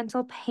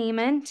Supplemental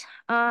Payment.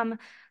 So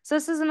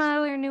this is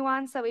another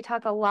nuance that we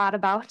talk a lot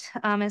about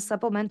is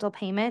supplemental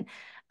payment.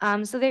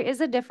 So there is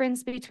a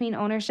difference between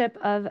ownership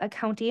of a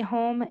county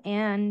home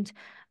and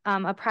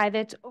a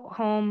private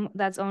home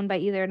that's owned by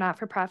either a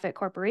not-for-profit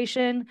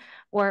corporation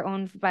or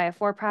owned by a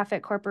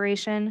for-profit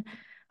corporation.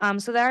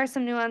 So there are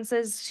some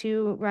nuances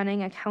to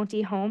running a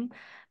county home.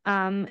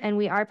 And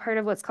we are part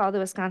of what's called the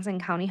Wisconsin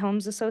County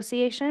Homes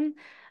Association.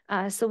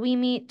 So we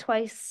meet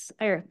twice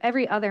or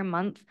every other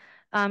month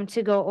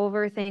to go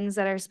over things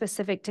that are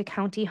specific to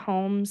county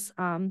homes,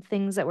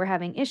 things that we're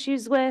having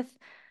issues with,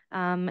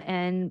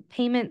 and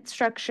payment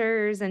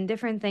structures and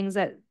different things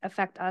that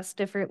affect us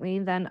differently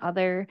than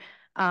other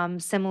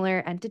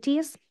similar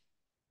entities.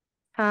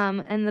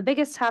 And the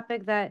biggest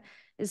topic that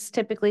is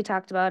typically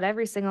talked about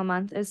every single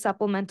month is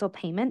supplemental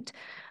payment,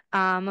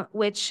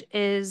 which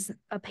is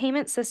a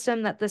payment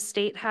system that the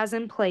state has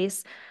in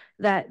place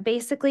that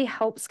basically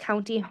helps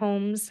county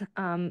homes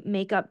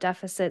make up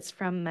deficits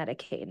from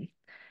Medicaid.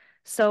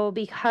 So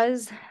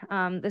because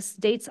this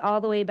dates all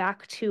the way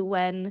back to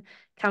when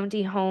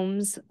county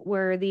homes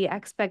were the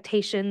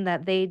expectation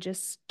that they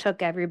just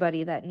took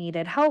everybody that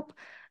needed help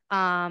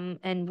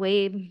and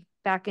way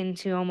back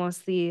into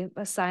almost the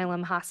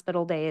asylum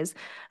hospital days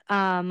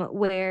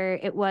where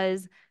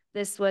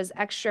this was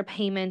extra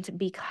payment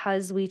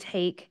because we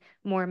take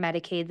more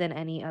Medicaid than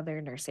any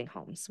other nursing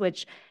homes,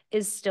 which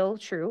is still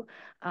true.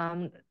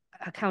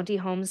 County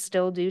homes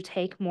still do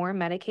take more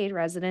Medicaid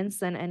residents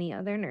than any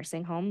other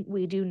nursing home.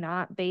 We do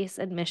not base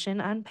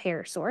admission on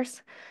payer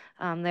source.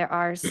 There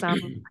are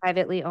some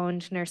privately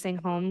owned nursing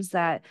homes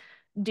that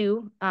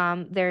do.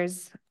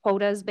 There's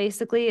quotas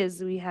basically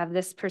is we have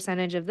this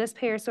percentage of this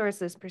payer source,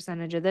 this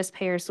percentage of this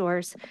payer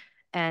source.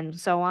 and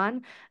so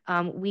on.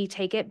 We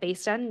take it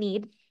based on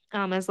need.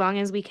 As long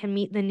as we can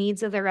meet the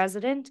needs of the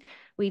resident,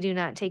 we do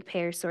not take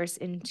payer source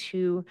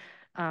into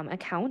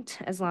account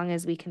as long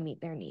as we can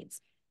meet their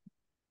needs.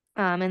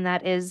 And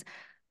that is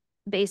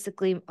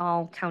basically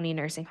all county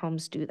nursing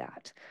homes do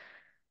that.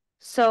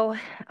 So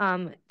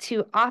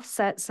to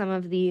offset some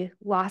of the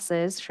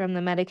losses from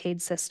the Medicaid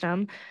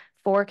system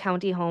for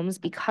county homes,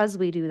 because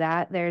we do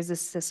that, there's a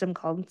system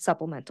called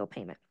supplemental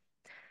payment.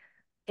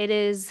 It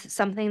is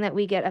something that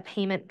we get a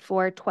payment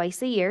for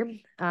twice a year.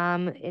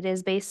 It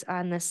is based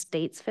on the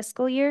state's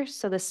fiscal year.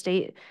 So the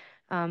state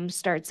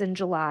starts in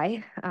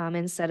July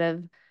instead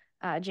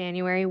of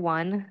January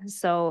 1.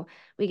 So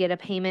we get a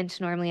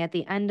payment normally at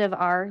the end of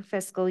our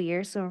fiscal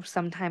year, so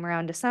sometime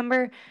around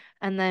December,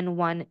 and then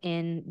one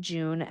in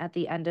June at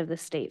the end of the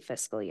state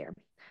fiscal year.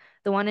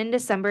 The one in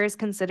December is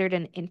considered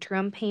an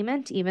interim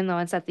payment, even though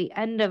it's at the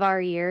end of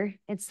our year.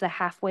 It's the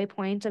halfway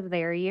point of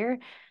their year.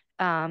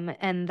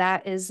 And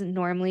that is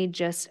normally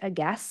just a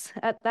guess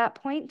at that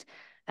point.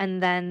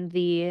 And then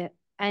the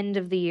end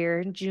of the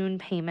year, June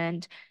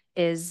payment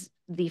is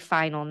the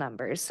final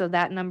numbers. So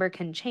that number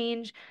can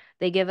change.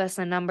 They give us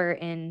a number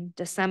in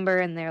December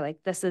and they're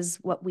like, this is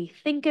what we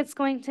think it's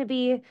going to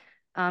be.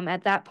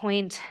 At that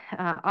point,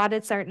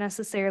 audits aren't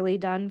necessarily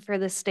done for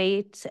the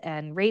state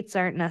and rates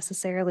aren't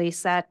necessarily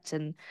set.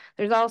 And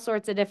there's all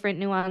sorts of different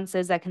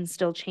nuances that can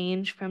still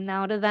change from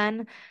now to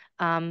then.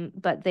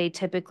 But they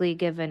typically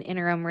give an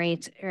interim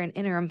rate or an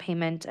interim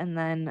payment and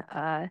then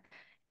a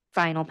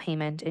final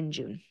payment in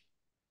June.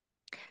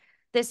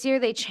 This year,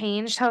 they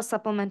changed how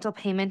supplemental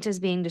payment is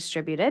being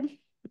distributed.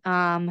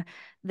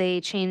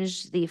 They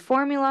changed the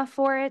formula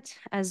for it,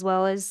 as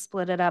well as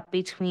split it up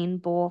between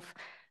both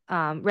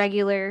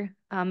regular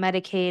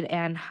Medicaid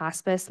and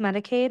hospice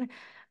Medicaid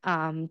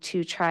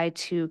to try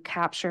to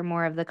capture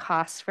more of the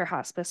costs for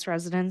hospice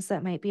residents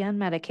that might be on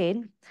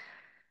Medicaid.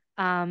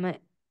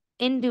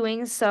 In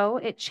doing so,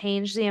 it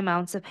changed the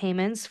amounts of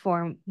payments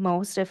for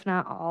most, if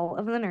not all,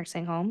 of the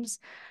nursing homes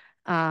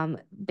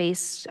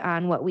based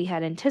on what we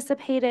had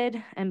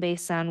anticipated and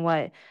based on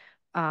what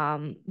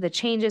the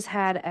changes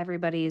had,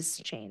 everybody's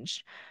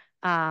changed.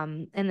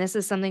 And this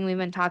is something we've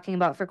been talking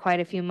about for quite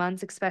a few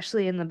months,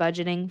 especially in the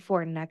budgeting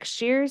for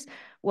next year's,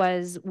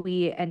 was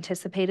we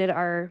anticipated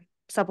our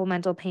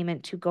supplemental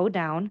payment to go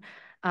down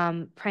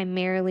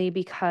primarily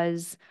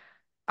because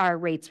our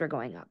rates were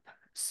going up.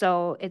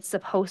 So it's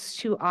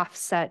supposed to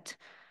offset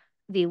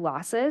the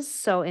losses.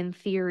 So in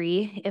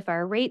theory, if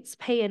our rates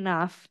pay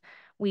enough,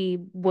 we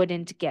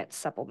wouldn't get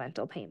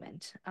supplemental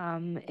payment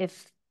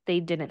if they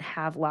didn't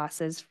have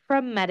losses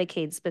from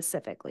Medicaid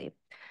specifically.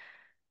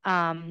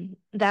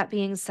 That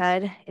being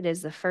said, it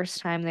is the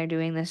first time they're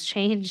doing this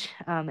change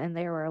and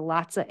there were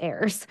lots of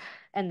errors.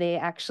 And they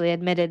actually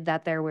admitted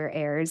that there were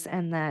errors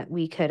and that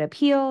we could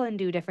appeal and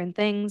do different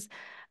things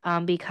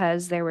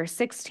because there were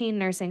 16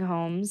 nursing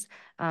homes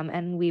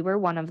and we were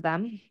one of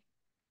them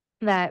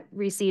that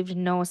received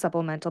no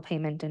supplemental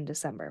payment in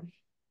December.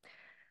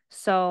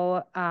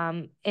 So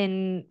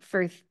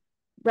for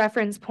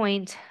reference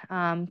point,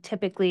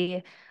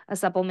 typically a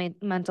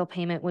supplemental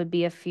payment would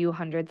be a few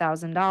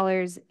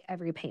 $100,000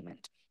 every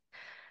payment.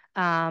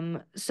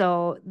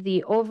 So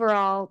the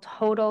overall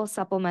total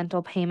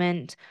supplemental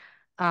payment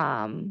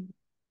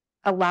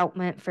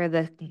allotment for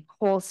the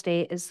whole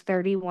state is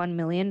 $31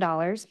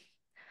 million.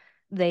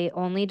 They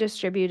only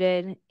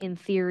distributed, in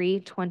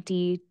theory,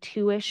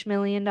 $22-ish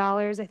million.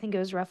 I think it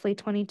was roughly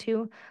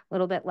 22, a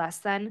little bit less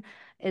than,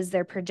 is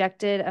their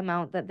projected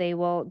amount that they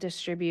will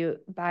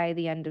distribute by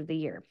the end of the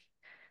year.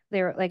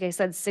 There, like I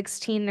said,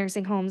 16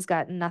 nursing homes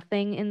got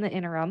nothing in the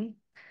interim.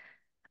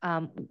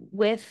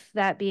 With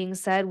that being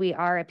said, we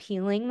are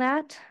appealing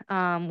that.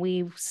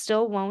 We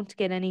still won't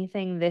get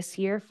anything this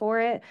year for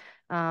it,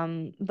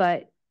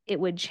 but it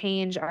would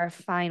change our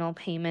final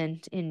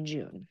payment in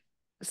June.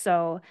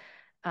 So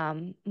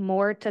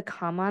more to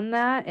come on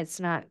that.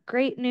 It's not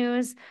great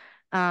news,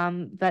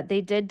 but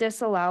they did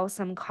disallow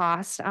some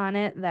cost on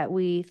it that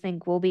we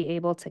think we'll be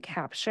able to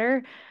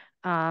capture.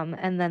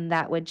 And then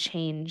that would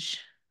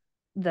change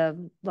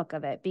the look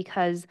of it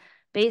because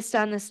based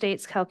on the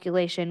state's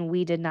calculation,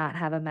 we did not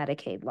have a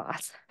Medicaid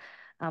loss,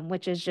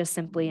 which is just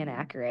simply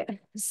inaccurate.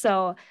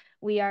 So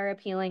we are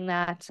appealing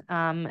that.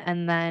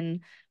 And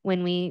then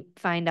when we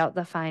find out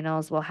the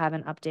finals, we'll have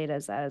an update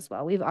as that as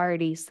well. We've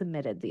already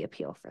submitted the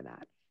appeal for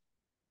that.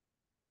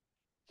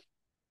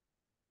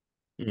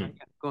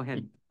 Go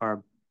ahead,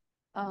 Barb.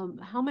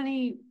 How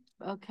many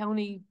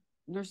county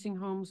nursing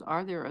homes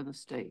are there in the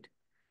state?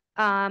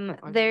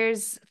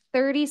 There's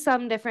 30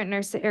 some different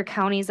nursing or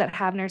counties that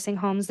have nursing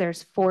homes.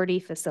 There's 40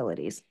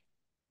 facilities.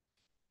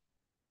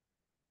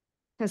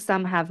 Because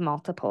some have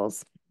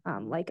multiples,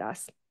 like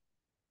us.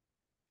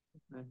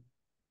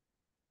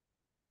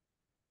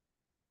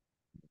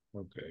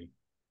 Okay.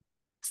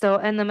 So,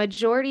 and the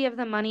majority of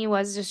the money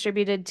was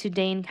distributed to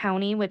Dane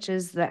County, which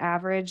is the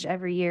average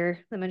every year.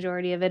 The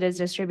majority of it is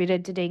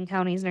distributed to Dane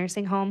County's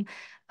nursing home.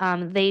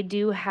 They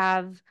do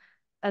have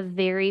a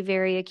very,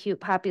 very acute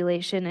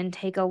population and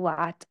take a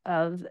lot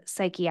of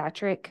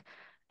psychiatric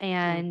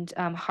and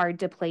hard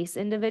to place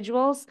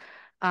individuals.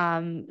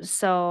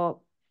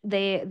 So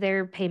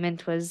their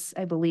payment was,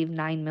 I believe,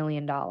 $9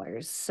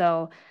 million.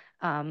 So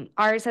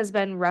ours has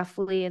been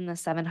roughly in the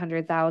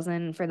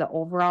 700,000 for the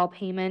overall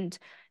payment.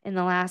 In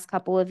the last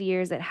couple of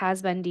years, it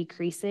has been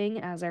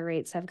decreasing as our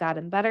rates have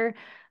gotten better.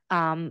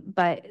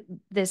 But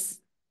this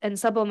and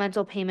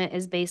supplemental payment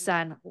is based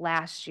on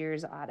last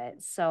year's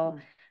audit. So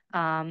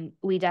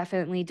we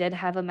definitely did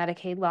have a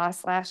Medicaid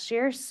loss last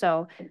year.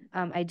 So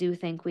I do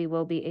think we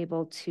will be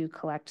able to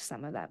collect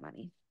some of that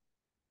money.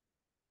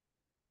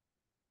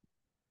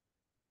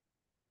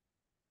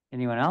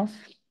 Anyone else?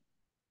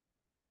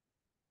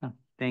 Oh,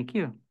 thank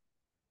you.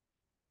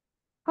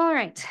 All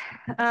right,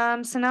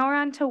 so now we're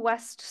on to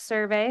West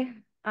Survey.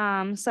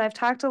 So I've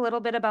talked a little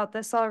bit about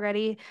this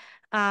already,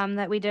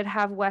 that we did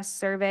have West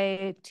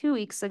Survey 2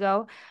 weeks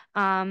ago.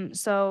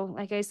 So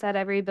like I said,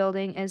 every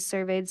building is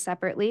surveyed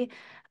separately.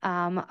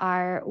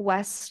 Our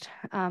West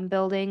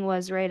building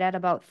was right at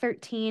about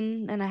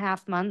 13 and a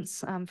half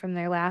months from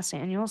their last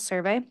annual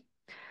survey.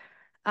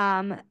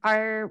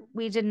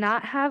 We did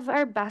not have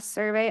our best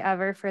survey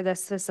ever for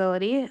this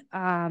facility.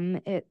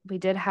 We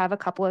did have a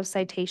couple of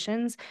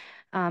citations,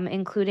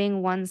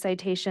 including one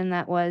citation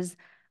that was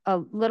a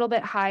little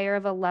bit higher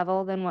of a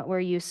level than what we're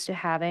used to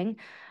having.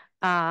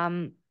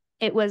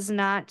 It was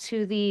not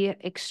to the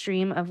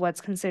extreme of what's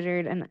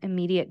considered an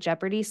immediate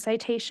jeopardy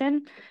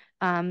citation.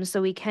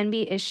 So we can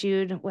be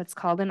issued what's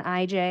called an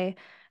IJ,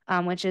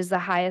 which is the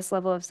highest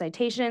level of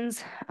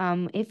citations.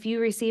 If you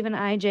receive an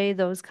IJ,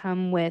 those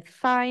come with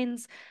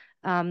fines.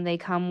 They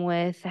come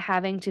with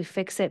having to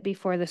fix it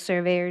before the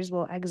surveyors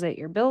will exit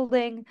your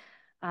building.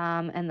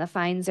 And the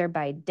fines are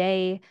by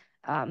day.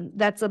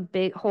 That's a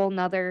big whole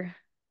nother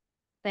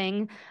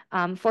thing.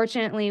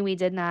 Fortunately, we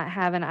did not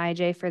have an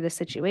IJ for the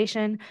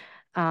situation,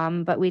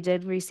 but we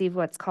did receive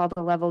what's called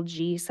a level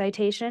G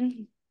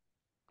citation.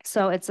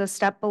 So it's a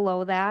step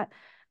below that.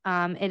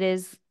 It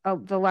is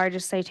the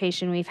largest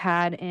citation we've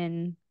had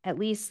in at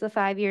least the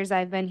 5 years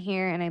I've been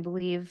here, and I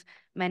believe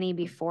many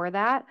before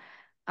that.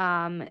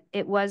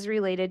 It was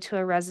related to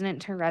a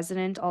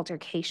resident-to-resident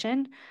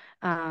altercation,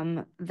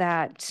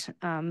 that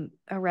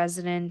a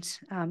resident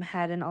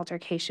had an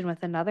altercation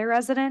with another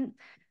resident,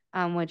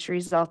 which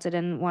resulted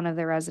in one of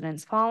the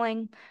residents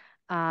falling.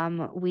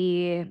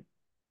 We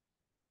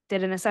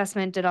did an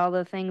assessment, did all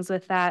the things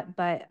with that,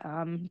 but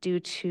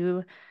due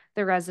to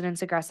the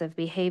residents' aggressive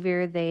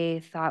behavior,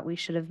 they thought we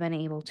should have been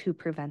able to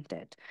prevent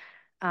it.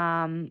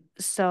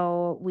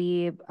 So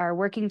we are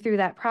working through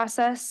that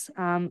process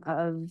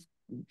of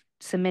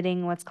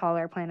submitting what's called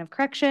our plan of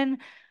correction,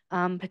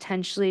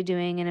 potentially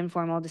doing an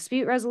informal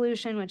dispute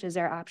resolution, which is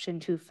our option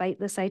to fight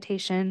the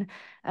citation,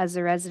 as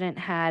the resident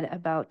had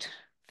about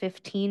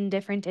 15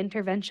 different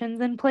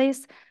interventions in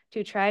place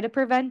to try to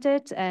prevent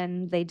it,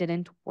 and they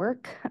didn't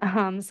work.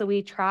 So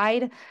we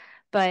tried,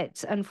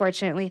 but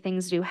unfortunately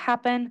things do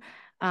happen.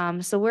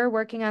 So we're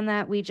working on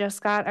that. We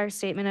just got our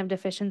statement of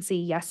deficiency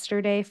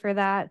yesterday for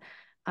that.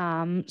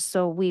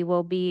 So we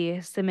will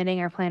be submitting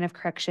our plan of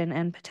correction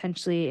and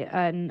potentially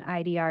an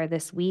IDR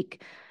this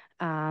week.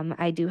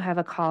 I do have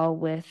a call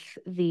with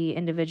the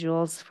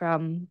individuals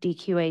from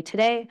DQA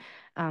today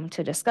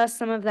to discuss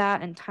some of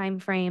that and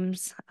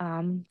timeframes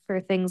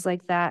for things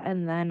like that.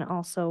 And then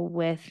also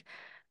with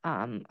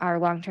our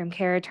long-term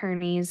care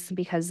attorneys,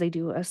 because they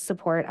do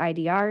support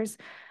IDRs.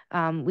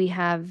 We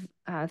have,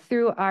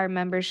 through our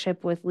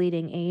membership with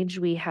Leading Age,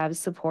 we have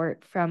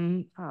support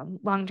from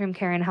long-term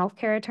care and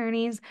healthcare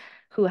attorneys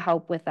who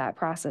help with that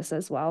process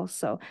as well.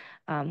 So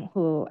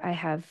who I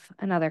have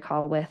another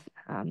call with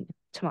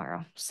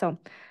tomorrow. So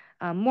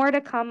more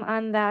to come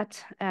on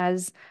that,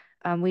 as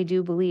we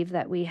do believe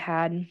that we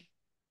had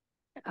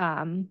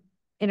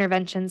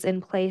interventions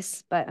in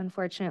place, but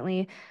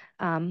unfortunately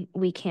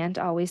we can't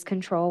always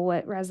control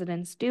what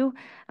residents do.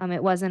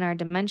 It was in our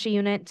dementia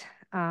unit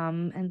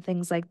and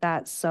things like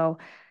that. So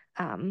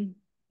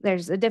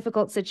there's a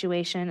difficult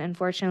situation.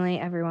 Unfortunately,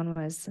 everyone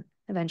was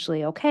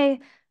eventually okay.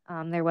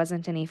 There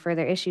wasn't any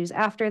further issues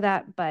after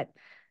that, but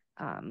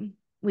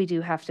we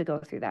do have to go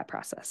through that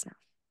process now.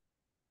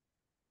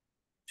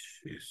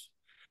 Jeez.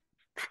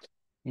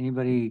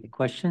 Anybody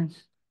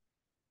questions?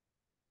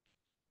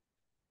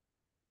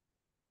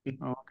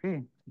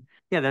 Okay.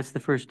 Yeah, that's the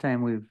first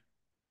time we've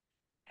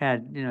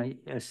had,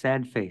 a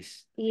sad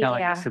face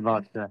telling us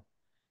about the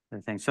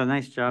thing. So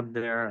nice job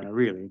there,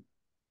 really.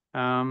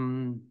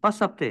 Bus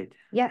update.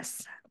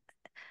 Yes.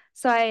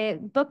 So I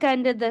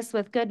bookended this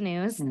with good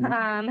news. So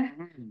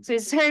we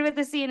started with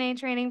the CNA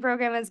training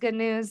program as good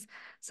news,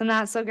 some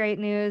not so great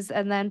news,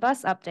 and then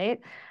bus update.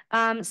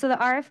 So the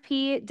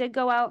RFP did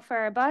go out for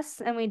our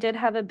bus, and we did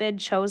have a bid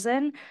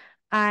chosen.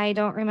 I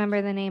don't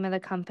remember the name of the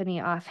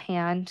company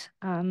offhand.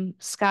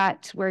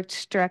 Scott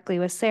worked directly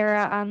with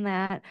Sarah on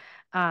that,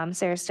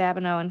 Sarah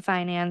Stabino in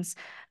finance.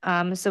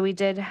 So we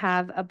did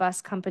have a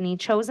bus company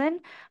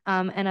chosen,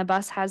 and a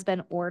bus has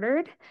been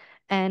ordered.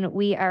 And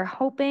we are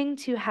hoping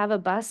to have a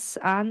bus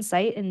on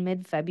site in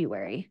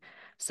mid-February.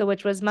 So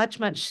which was much,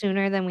 much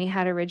sooner than we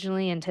had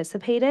originally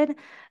anticipated.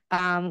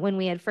 When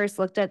we had first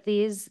looked at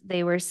these,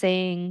 they were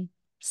saying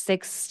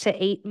 6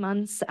 to 8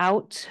 months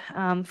out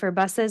for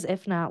buses,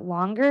 if not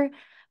longer.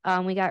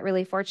 We got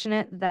really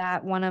fortunate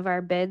that one of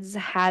our bids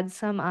had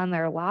some on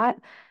their lot,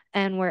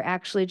 and we're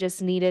actually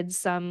just needed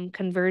some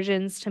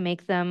conversions to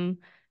make them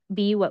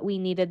be what we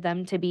needed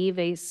them to be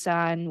based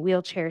on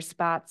wheelchair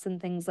spots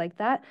and things like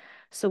that.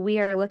 So we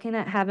are looking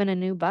at having a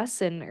new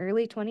bus in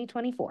early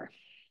 2024.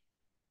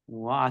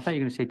 Well, I thought you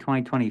were gonna say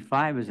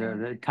 2025. Is there,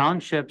 the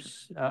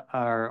townships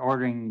are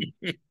ordering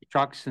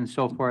trucks and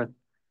so forth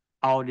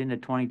out into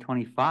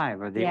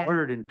 2025, or they Yeah.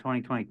 ordered in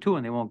 2022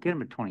 and they won't get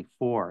them in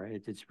 24.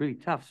 It's really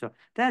tough. So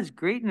that's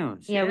great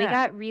news. Yeah, we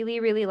got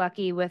really, really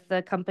lucky with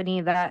the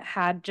company that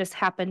had just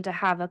happened to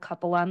have a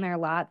couple on their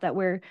lot that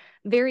were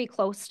very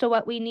close to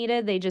what we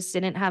needed. They just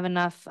didn't have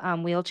enough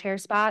wheelchair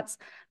spots,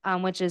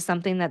 which is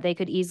something that they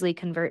could easily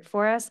convert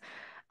for us.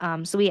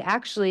 So we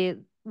actually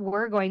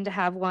were going to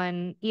have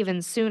one even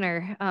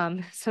sooner.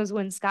 So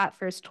when Scott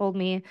first told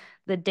me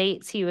the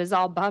dates, he was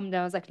all bummed.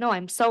 I was like, no,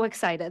 I'm so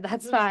excited.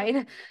 That's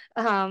fine.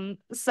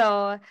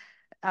 So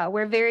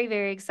we're very,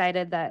 very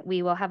excited that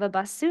we will have a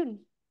bus soon.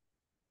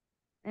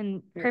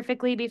 And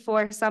perfectly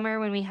before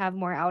summer when we have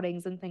more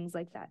outings and things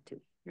like that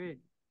too. Great.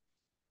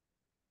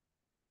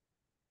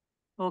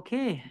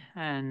 Okay,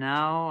 and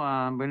now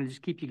I'm gonna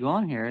just keep you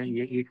going here.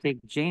 You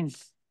take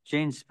Jane's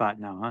spot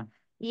now, huh?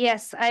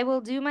 Yes, I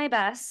will do my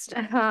best.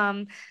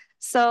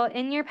 So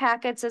in your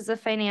packets is the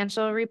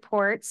financial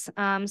reports.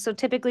 So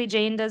typically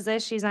Jane does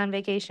this. She's on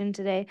vacation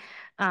today.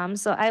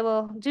 So I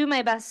will do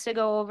my best to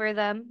go over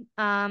them.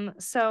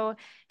 So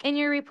in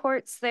your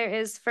reports, there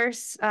is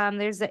first,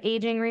 there's the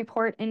aging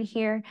report in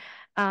here.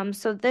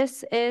 So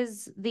this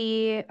is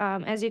the,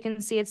 as you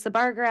can see, it's the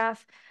bar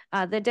graph.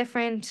 The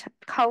different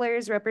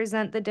colors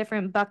represent the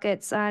different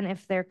buckets on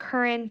if they're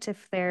current,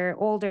 if they're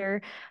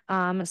older.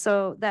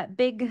 So that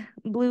big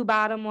blue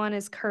bottom one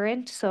is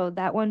current. So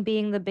that one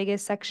being the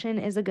biggest section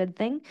is a good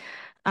thing.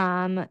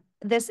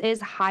 This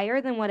is higher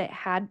than what it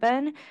had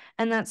been,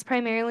 and that's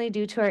primarily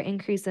due to our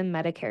increase in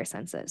Medicare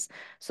census.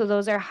 So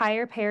those are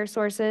higher payer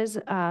sources.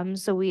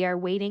 So we are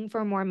waiting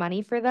for more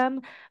money for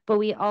them, but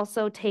we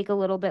also take a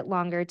little bit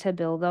longer to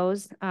bill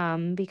those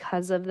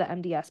because of the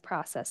MDS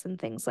process and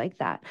things like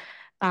that.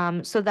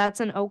 So that's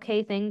an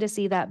okay thing to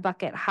see that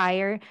bucket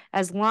higher,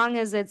 as long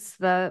as it's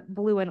the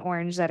blue and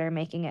orange that are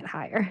making it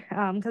higher,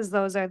 because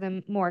those are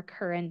the more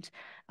current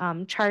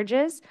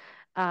charges.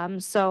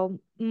 So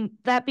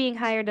that being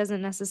higher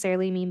doesn't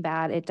necessarily mean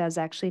bad. It does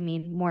actually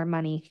mean more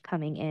money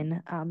coming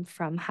in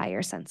from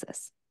higher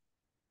census.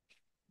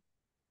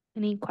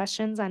 Any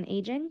questions on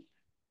aging?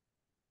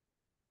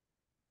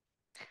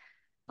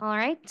 All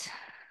right.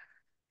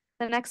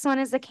 The next one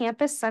is the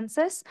campus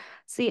census.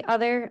 It's the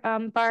other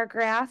bar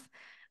graph.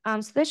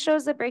 So this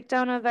shows the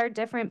breakdown of our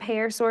different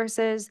payer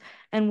sources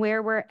and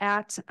where we're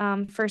at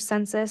for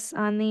census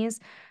on these.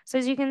 So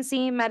as you can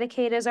see,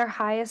 Medicaid is our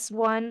highest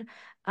one.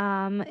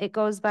 It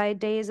goes by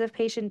days of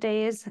patient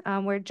days.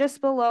 We're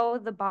just below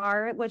the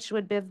bar, which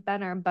would have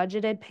been our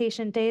budgeted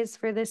patient days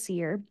for this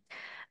year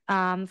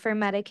for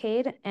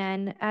Medicaid.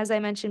 And as I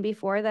mentioned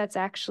before, that's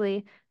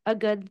actually a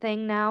good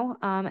thing now,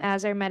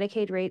 as our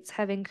Medicaid rates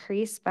have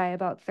increased by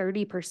about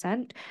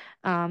 30%.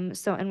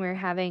 And we're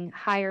having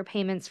higher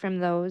payments from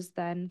those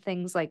than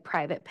things like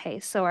private pay.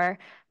 So our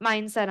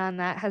mindset on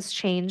that has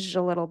changed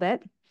a little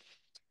bit.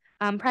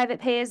 Private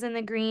pay is in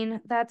the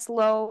green. That's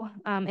low.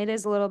 It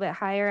is a little bit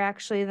higher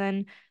actually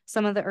than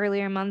some of the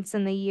earlier months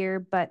in the year,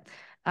 but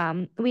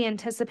we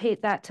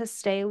anticipate that to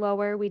stay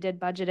lower. We did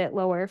budget it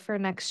lower for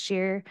next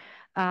year.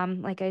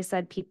 Like I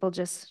said, people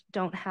just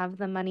don't have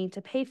the money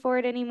to pay for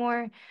it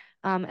anymore.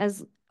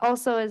 As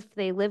also, if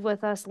they live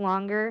with us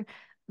longer,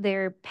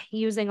 they're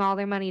using all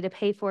their money to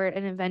pay for it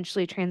and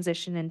eventually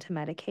transition into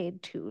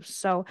Medicaid too.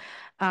 So,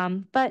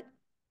 but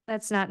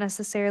that's not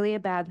necessarily a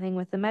bad thing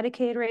with the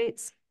Medicaid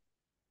rates.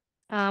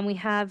 We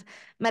have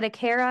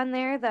Medicare on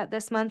there that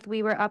this month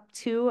we were up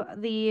to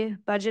the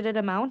budgeted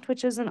amount,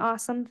 which is an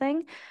awesome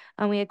thing.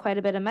 We had quite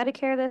a bit of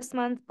Medicare this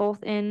month,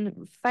 both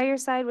in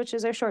Fireside, which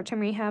is our short-term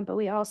rehab, but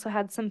we also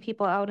had some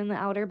people out in the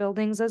outer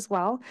buildings as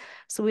well.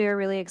 So we are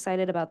really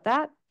excited about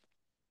that.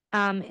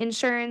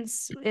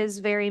 Insurance is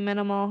very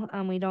minimal.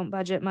 We don't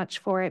budget much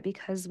for it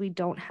because we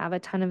don't have a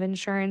ton of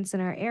insurance in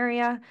our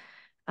area.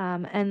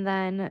 And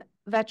then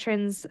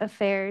Veterans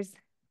Affairs.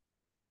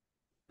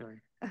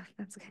 Sorry. Oh,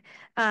 that's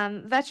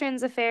okay.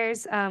 Veterans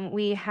Affairs,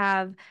 we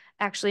have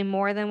actually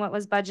more than what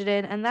was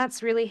budgeted, and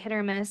that's really hit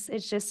or miss.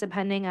 It's just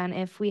depending on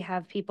if we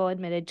have people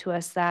admitted to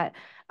us that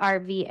are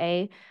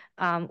VA,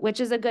 which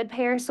is a good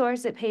payer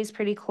source. It pays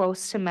pretty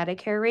close to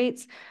Medicare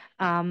rates,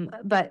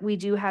 but we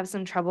do have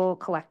some trouble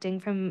collecting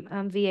from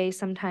VA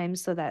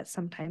sometimes, so that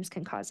sometimes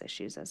can cause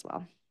issues as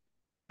well.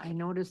 I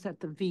noticed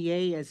that the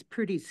VA is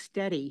pretty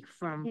steady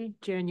from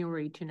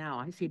January to now.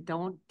 I see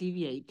don't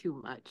deviate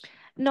too much.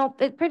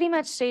 Nope, it pretty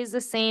much stays the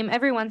same.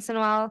 Every once in a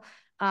while,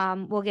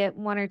 we'll get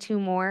one or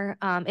two more.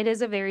 It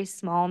is a very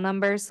small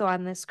number, so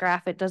on this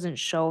graph, it doesn't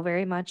show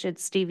very much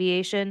its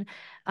deviation.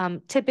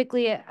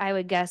 Typically, I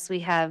would guess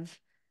we have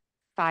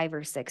 5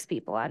 or 6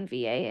 people on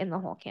VA in the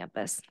whole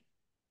campus.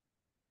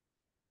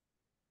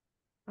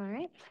 All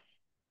right.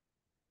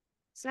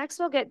 So next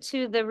we'll get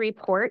to the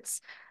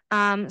reports.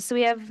 So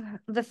we have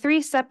the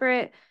 3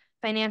 separate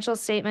financial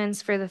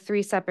statements for the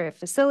 3 separate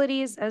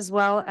facilities, as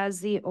well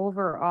as the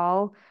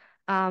overall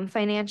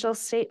financial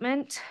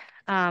statement.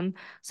 So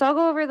I'll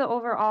go over the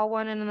overall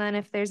one, and then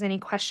if there's any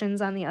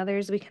questions on the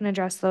others, we can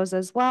address those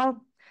as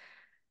well.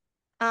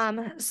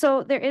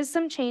 So there is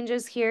some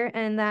changes here,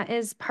 and that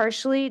is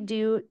partially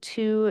due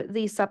to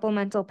the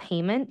supplemental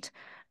payment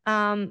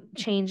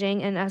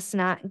changing and us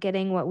not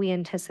getting what we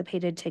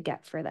anticipated to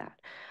get for that.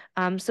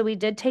 So we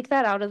did take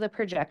that out of the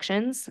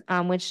projections,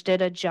 which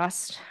did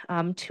adjust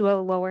to a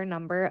lower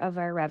number of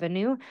our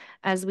revenue,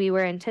 as we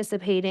were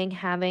anticipating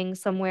having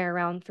somewhere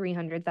around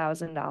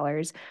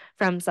 $300,000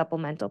 from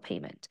supplemental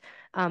payment.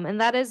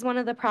 And that is one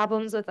of the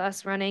problems with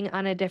us running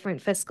on a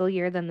different fiscal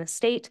year than the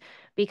state,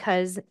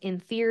 because in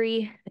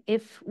theory,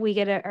 if we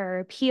get our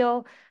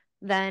appeal,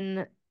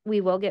 then we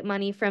will get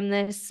money from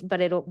this,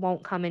 but it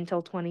won't come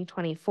until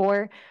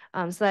 2024.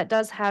 So that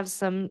does have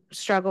some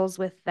struggles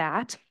with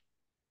that.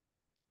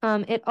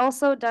 It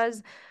also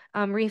does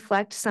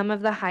reflect some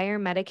of the higher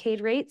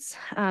Medicaid rates.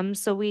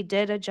 So we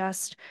did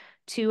adjust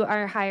to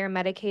our higher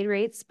Medicaid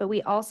rates, but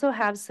we also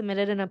have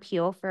submitted an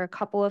appeal for a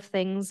couple of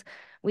things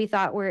we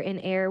thought were in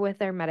error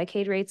with our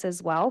Medicaid rates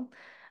as well.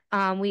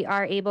 We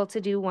are able to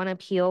do 1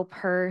 appeal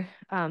per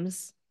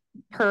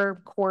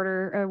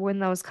quarter when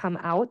those come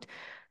out.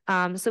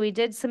 So we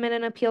did submit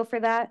an appeal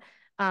for that.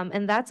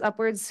 And that's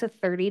upwards to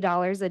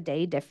 $30 a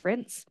day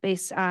difference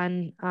based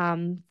on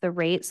the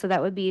rate. So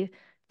that would be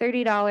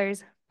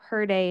 $30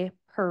 per day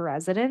per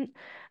resident.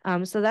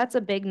 So that's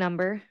a big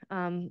number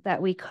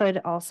that we could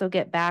also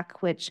get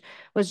back, which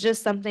was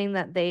just something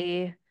that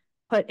they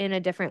put in a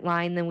different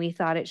line than we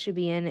thought it should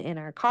be in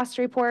our cost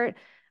report.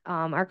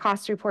 Our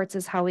cost reports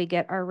is how we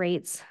get our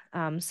rates.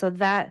 So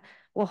that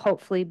will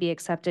hopefully be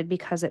accepted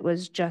because it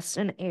was just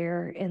an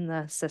error in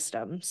the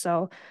system.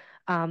 So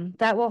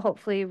that will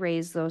hopefully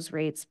raise those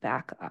rates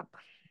back up.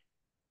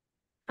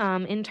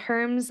 In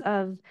terms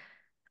of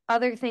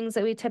other things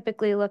that we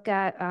typically look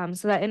at,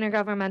 so that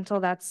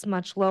intergovernmental, that's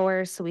much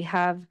lower. So we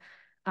have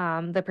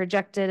the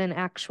projected and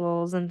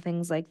actuals and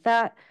things like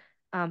that.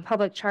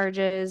 Public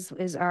charges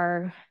is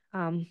our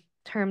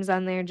terms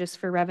on there just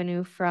for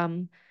revenue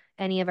from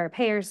any of our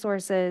payer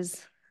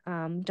sources.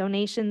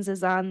 Donations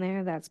is on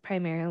there, that's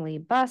primarily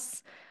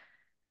bus.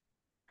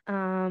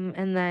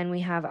 And then we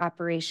have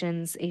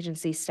operations,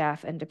 agency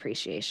staff, and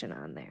depreciation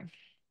on there.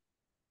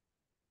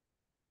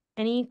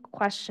 Any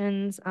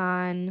questions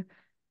on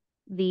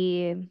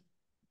the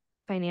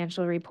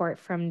financial report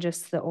from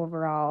just the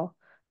overall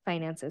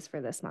finances for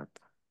this month?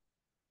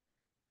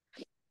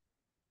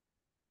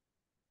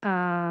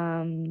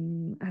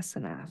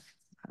 S&F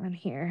on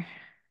here.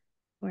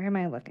 Where am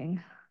I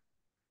looking?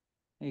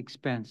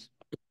 Expense,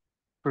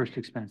 first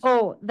expense.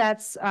 Oh,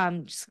 that's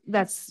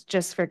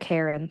just for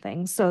care and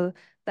things. So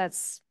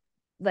that's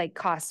like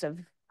cost of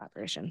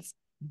operations.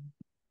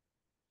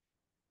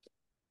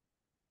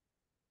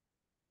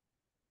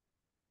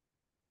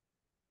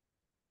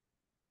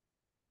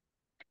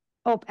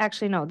 Oh,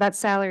 actually, no, that's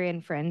salary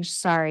and fringe.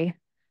 Sorry.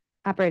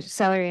 Operation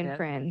salary and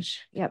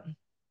fringe. Yep.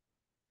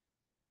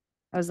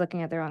 I was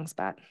looking at the wrong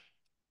spot.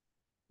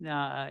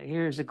 Now,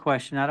 here's a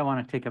question. I don't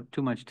want to take up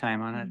too much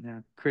time on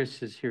it.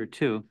 Chris is here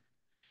too.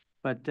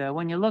 But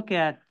when you look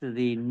at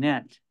the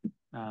net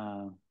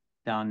down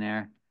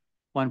there,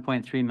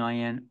 1.3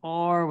 million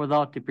or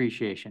without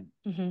depreciation,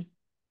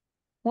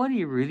 what do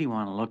you really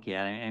want to look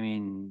at? I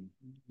mean,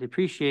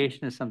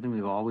 depreciation is something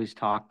we've always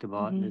talked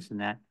about, this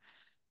and that.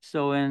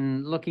 So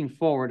in looking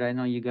forward, I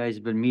know you guys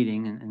have been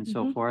meeting and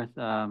so forth.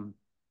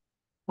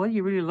 What are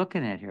you really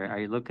looking at here? Are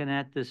you looking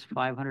at this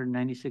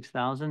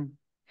 596,000?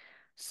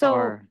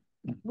 So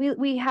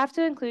we have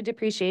to include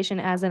depreciation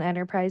as an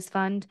enterprise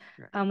fund.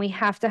 We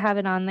have to have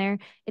it on there.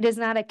 It is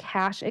not a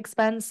cash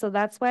expense, so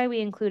that's why we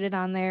include it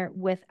on there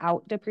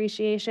without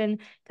depreciation,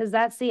 because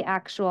that's the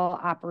actual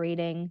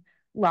operating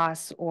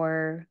loss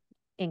or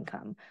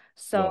income.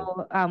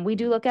 So we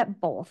do look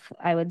at both,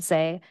 I would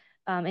say.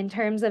 In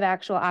terms of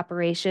actual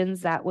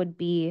operations, that would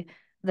be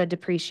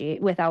the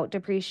without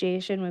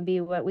depreciation would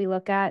be what we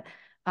look at.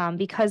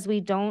 Because we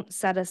don't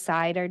set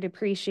aside our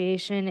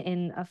depreciation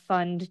in a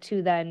fund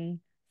to then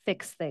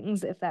fix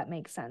things, if that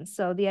makes sense.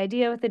 So the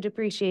idea with the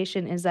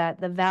depreciation is that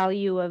the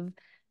value of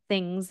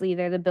things,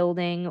 either the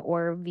building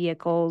or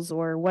vehicles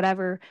or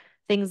whatever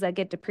things that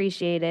get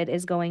depreciated,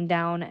 is going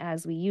down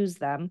as we use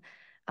them.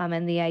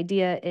 And the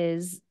idea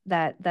is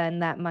that then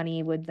that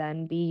money would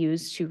then be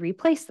used to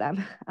replace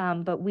them.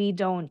 But we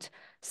don't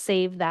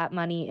save that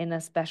money in a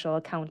special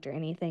account or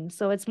anything.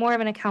 So it's more of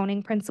an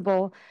accounting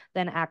principle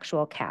than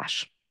actual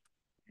cash.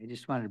 I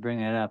just wanted to bring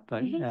that up,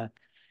 but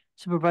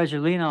Supervisor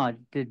Lino,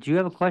 did you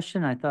have a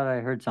question? I thought I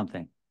heard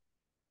something.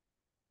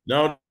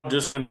 No,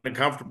 just in a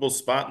comfortable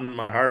spot in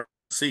my heart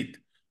seat.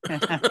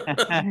 Okay.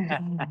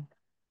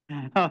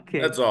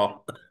 That's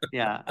all.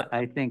 Yeah,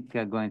 I think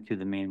going through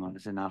the main one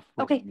is enough.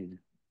 Okay.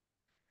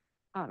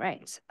 All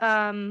right.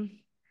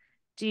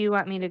 Do you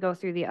want me to go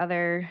through the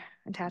other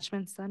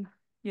attachments then?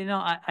 You know,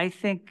 I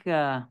think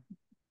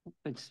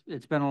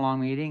it's been a long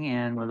meeting,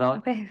 and without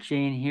Okay.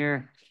 Jane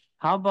here,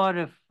 how about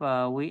if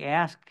we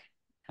ask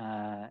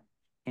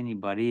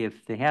anybody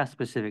if they have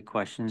specific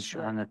questions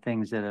Sure. on the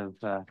things that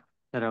have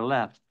that are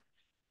left?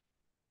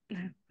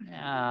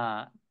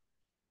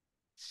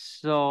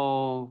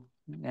 So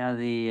yeah,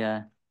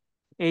 the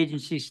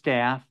agency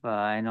staff,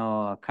 I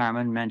know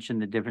Carmen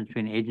mentioned the difference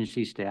between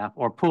agency staff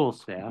or pool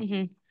staff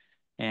Mhm.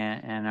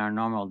 and our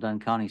normal Dunn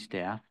County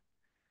staff.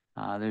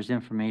 There's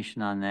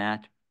information on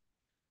that.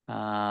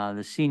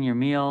 The senior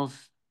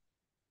meals,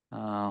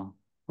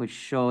 which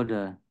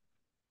showed,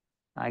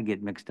 I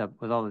get mixed up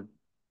with all the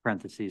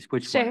parentheses,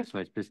 which Sure. one, so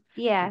it's just,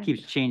 Yeah. it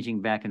keeps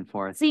changing back and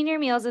forth. Senior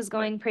meals is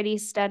going pretty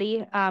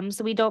steady,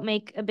 so we don't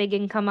make a big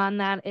income on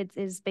that. It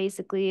is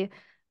basically,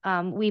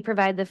 we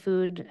provide the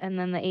food and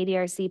then the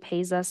ADRC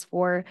pays us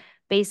for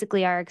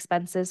basically our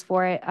expenses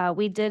for it.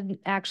 We did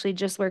actually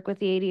just work with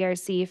the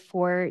ADRC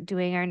for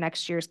doing our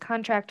next year's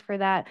contract for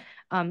that.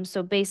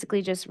 So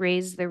basically just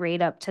raise the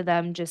rate up to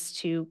them just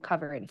to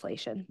cover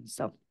inflation,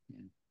 so.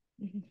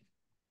 Mhm.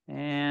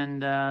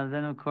 And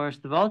then, of course,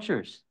 the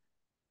vouchers.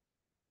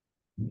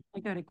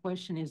 I got a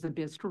question. Is the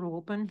bistro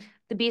open?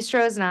 The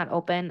bistro is not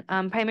open,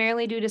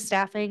 primarily due to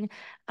staffing.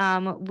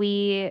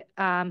 We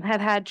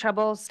have had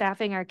trouble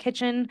staffing our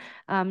kitchen,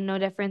 no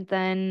different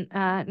than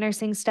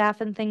nursing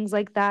staff and things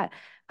like that.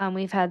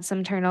 We've had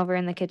some turnover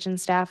in the kitchen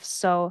staff,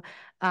 so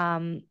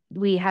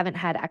we haven't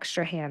had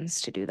extra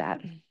hands to do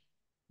that.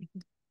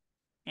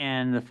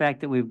 And the fact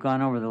that we've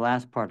gone over the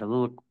last part a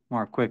little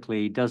more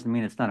quickly doesn't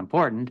mean it's not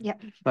important.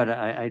 Yep. But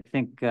I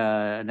think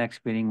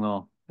next meeting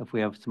we'll, if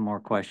we have some more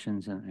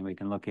questions and we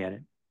can look at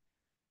it.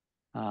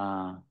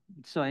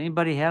 So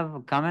anybody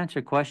have comments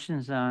or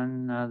questions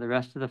on the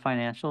rest of the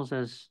financials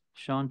as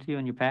shown to you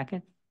in your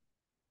packet?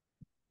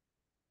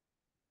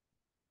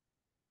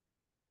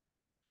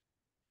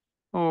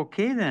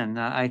 Okay, then,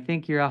 I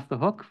think you're off the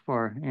hook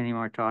for any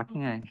more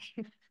talking.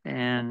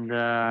 And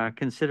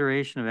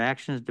consideration of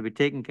actions to be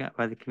taken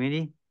by the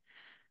committee.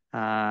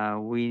 I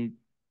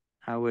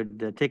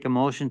would take a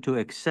motion to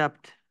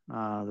accept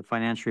the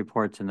financial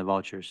reports and the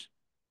vouchers.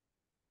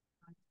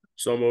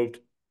 So moved.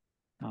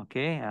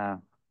 Okay,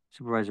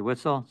 Supervisor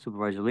Witzel,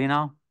 Supervisor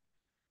Leno.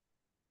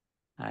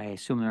 I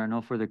assume there are no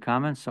further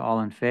comments, so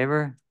all in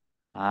favor?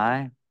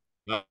 Aye.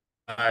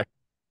 Aye.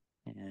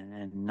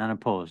 And none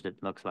opposed,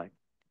 it looks like.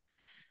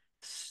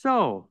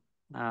 So,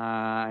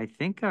 I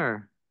think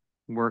our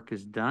work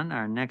is done.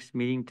 Our next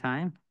meeting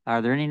time.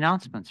 Are there any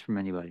announcements from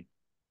anybody?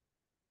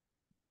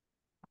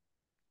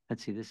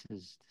 Let's see, this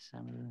is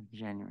December,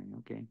 January,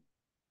 okay.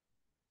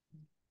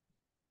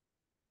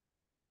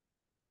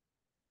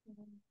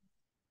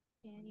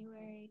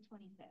 January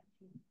 25th.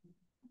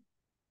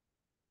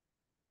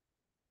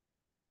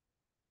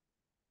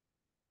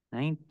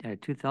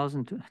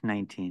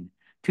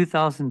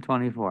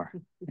 2024.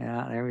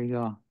 Yeah, there we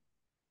go.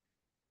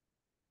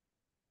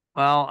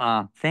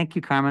 Well, thank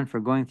you, Carmen, for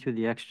going through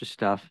the extra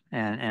stuff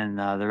and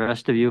the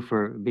rest of you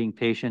for being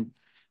patient.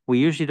 We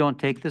usually don't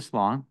take this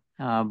long,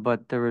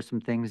 but there were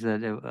some things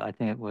that I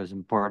think it was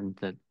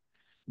important that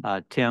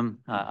Tim,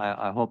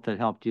 I hope that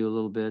helped you a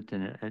little bit,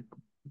 and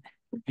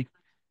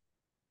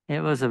it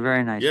was a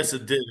very nice. Yes,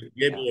 it did.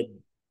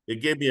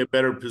 It gave me a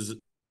better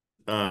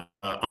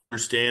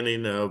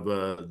understanding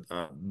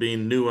of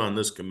being new on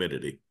this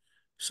committee.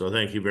 So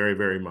thank you very,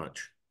 very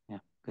much. Yeah,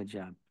 good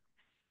job.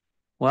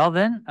 Well,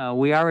 then,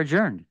 we are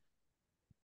adjourned.